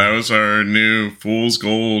 so that was our new Fool's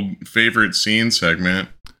Gold favorite scene segment.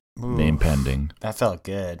 Ooh, name pending. That felt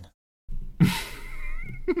good.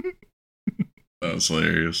 That was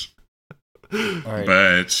hilarious. Right.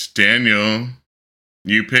 But Daniel,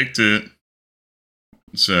 you picked it.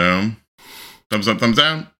 So, thumbs up, thumbs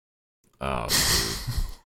down. Oh, dude.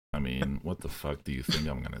 I mean, what the fuck do you think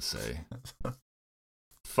I'm gonna say?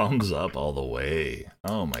 Thumbs up all the way.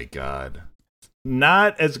 Oh my god.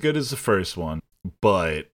 Not as good as the first one,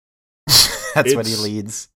 but that's what he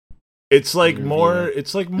leads. It's like more.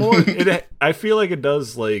 It's like more. I feel like it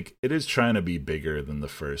does. Like it is trying to be bigger than the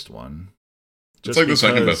first one. It's like the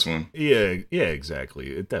second best one. Yeah, exactly.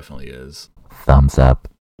 It definitely is. Thumbs up.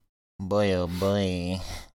 Boy, oh boy.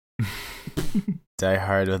 Die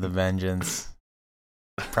Hard with a Vengeance.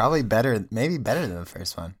 Probably better, maybe better than the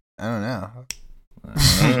first one. I don't know.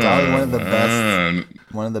 Probably one of the best.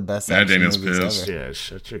 One of the best. Daniel's movies pissed. ever. Yeah,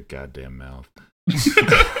 shut your goddamn mouth.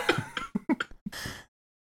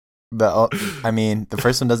 But I mean, the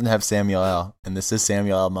first one doesn't have Samuel L., and this is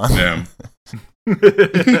Samuel L. Monson.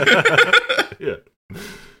 Yeah.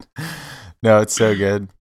 No, it's so good.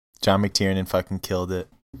 John McTiernan fucking killed it.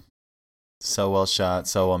 So well shot,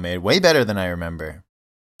 so well made. Way better than I remember.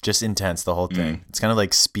 Just intense, the whole thing. It's kind of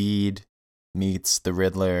like Speed meets The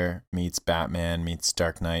Riddler, meets Batman, meets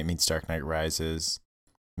Dark Knight Rises,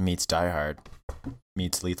 meets Die Hard,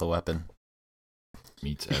 meets Lethal Weapon.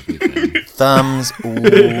 Meets everything. Thumbs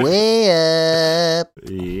way up.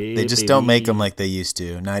 Yeah, They just don't make them like they used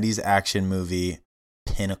to. 90s action movie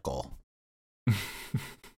pinnacle.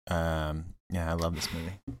 Yeah, I love this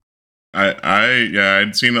movie.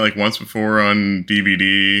 I'd seen it like once before on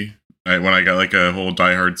DVD when I got like a whole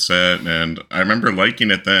Die Hard set, and I remember liking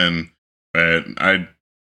it then, but I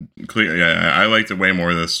liked it way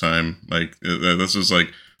more this time. Like this was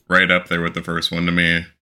like right up there with the first one to me.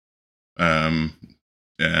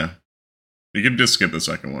 Yeah, you could just skip the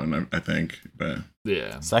second one, I think, but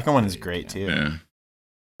yeah, the second one is great too. Yeah,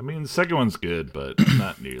 I mean the second one's good, but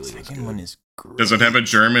not nearly as good. The second one is great. Does it have a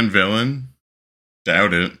German villain?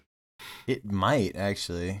 Doubt it. It might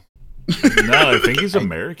actually. No, I think he's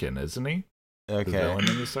American, isn't he? Okay. The villain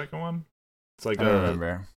in the second one. It's like I don't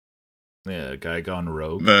remember. Yeah, a guy gone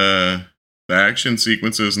rogue. The action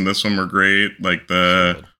sequences in this one were great. Like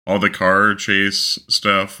all the car chase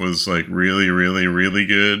stuff was like really, really, really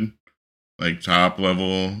good. Like top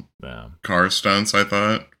level car stunts, I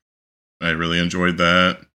thought. I really enjoyed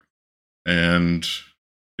that. And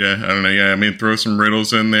yeah, I don't know. Yeah, I mean, throw some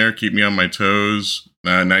riddles in there, keep me on my toes.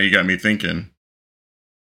 Now you got me thinking.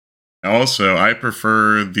 Also, I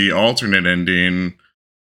prefer the alternate ending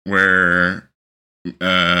where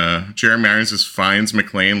Jeremy Irons just finds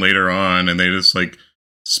McClane later on, and they just like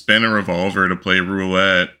spin a revolver to play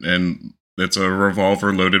roulette, and it's a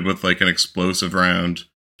revolver loaded with like an explosive round,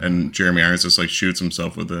 and Jeremy Irons just like shoots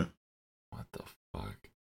himself with it. What the fuck?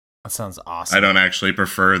 That sounds awesome. I don't actually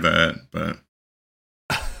prefer that, but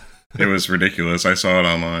it was ridiculous. I saw it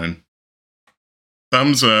online.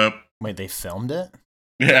 Thumbs up. Wait, they filmed it?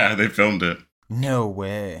 Yeah, they filmed it. No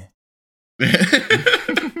way.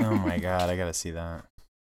 Oh my god, I gotta see that.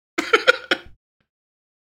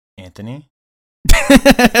 Anthony?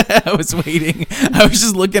 I was waiting. I was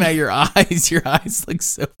just looking at your eyes. Your eyes look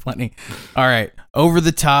so funny. All right. Over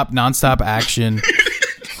the top, nonstop action.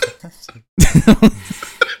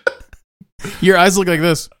 Your eyes look like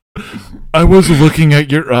this. I was looking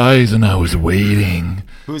at your eyes and I was waiting.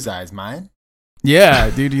 Whose eyes? Mine? Yeah,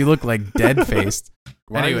 dude, you look like dead-faced.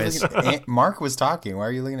 Anyways. Mark was talking. Why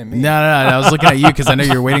are you looking at me? No. I was looking at you because I know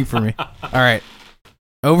you're waiting for me. All right.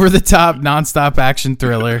 Over the top, nonstop action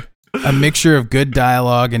thriller. A mixture of good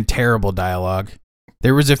dialogue and terrible dialogue.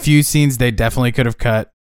 There was a few scenes they definitely could have cut.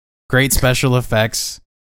 Great special effects.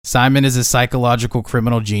 Simon is a psychological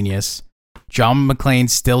criminal genius. John McClane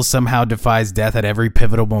still somehow defies death at every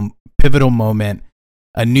pivotal moment.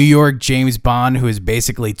 A New York James Bond who is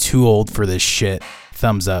basically too old for this shit.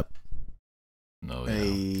 Thumbs up. No,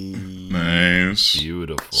 Nice.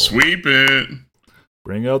 Beautiful. Sweep it.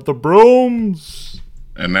 Bring out the brooms.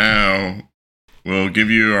 And now we'll give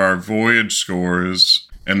you our Voyage scores,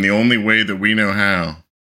 and the only way that we know how.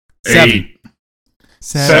 7.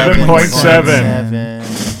 7.7.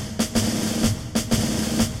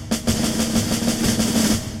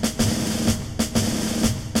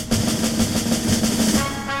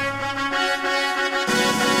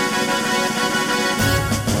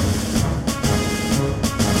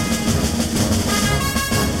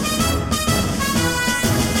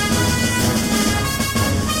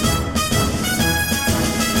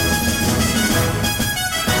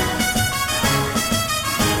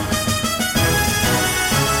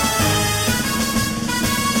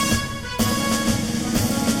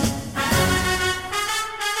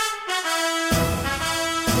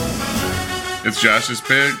 It's Josh's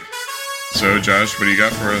pick. So, Josh, what do you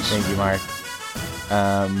got for us? Thank you, Mark.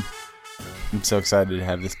 I'm so excited to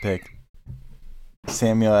have this pick.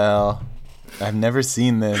 Samuel L. I've never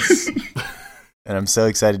seen this, and I'm so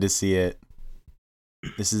excited to see it.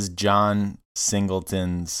 This is John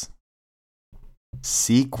Singleton's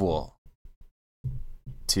sequel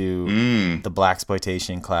to the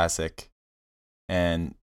blaxploitation classic,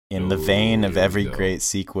 and in the vein of every great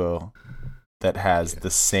sequel that has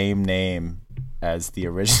the same name as the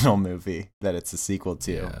original movie that it's a sequel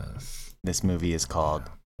to. Yes. This movie is called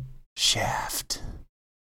Shaft.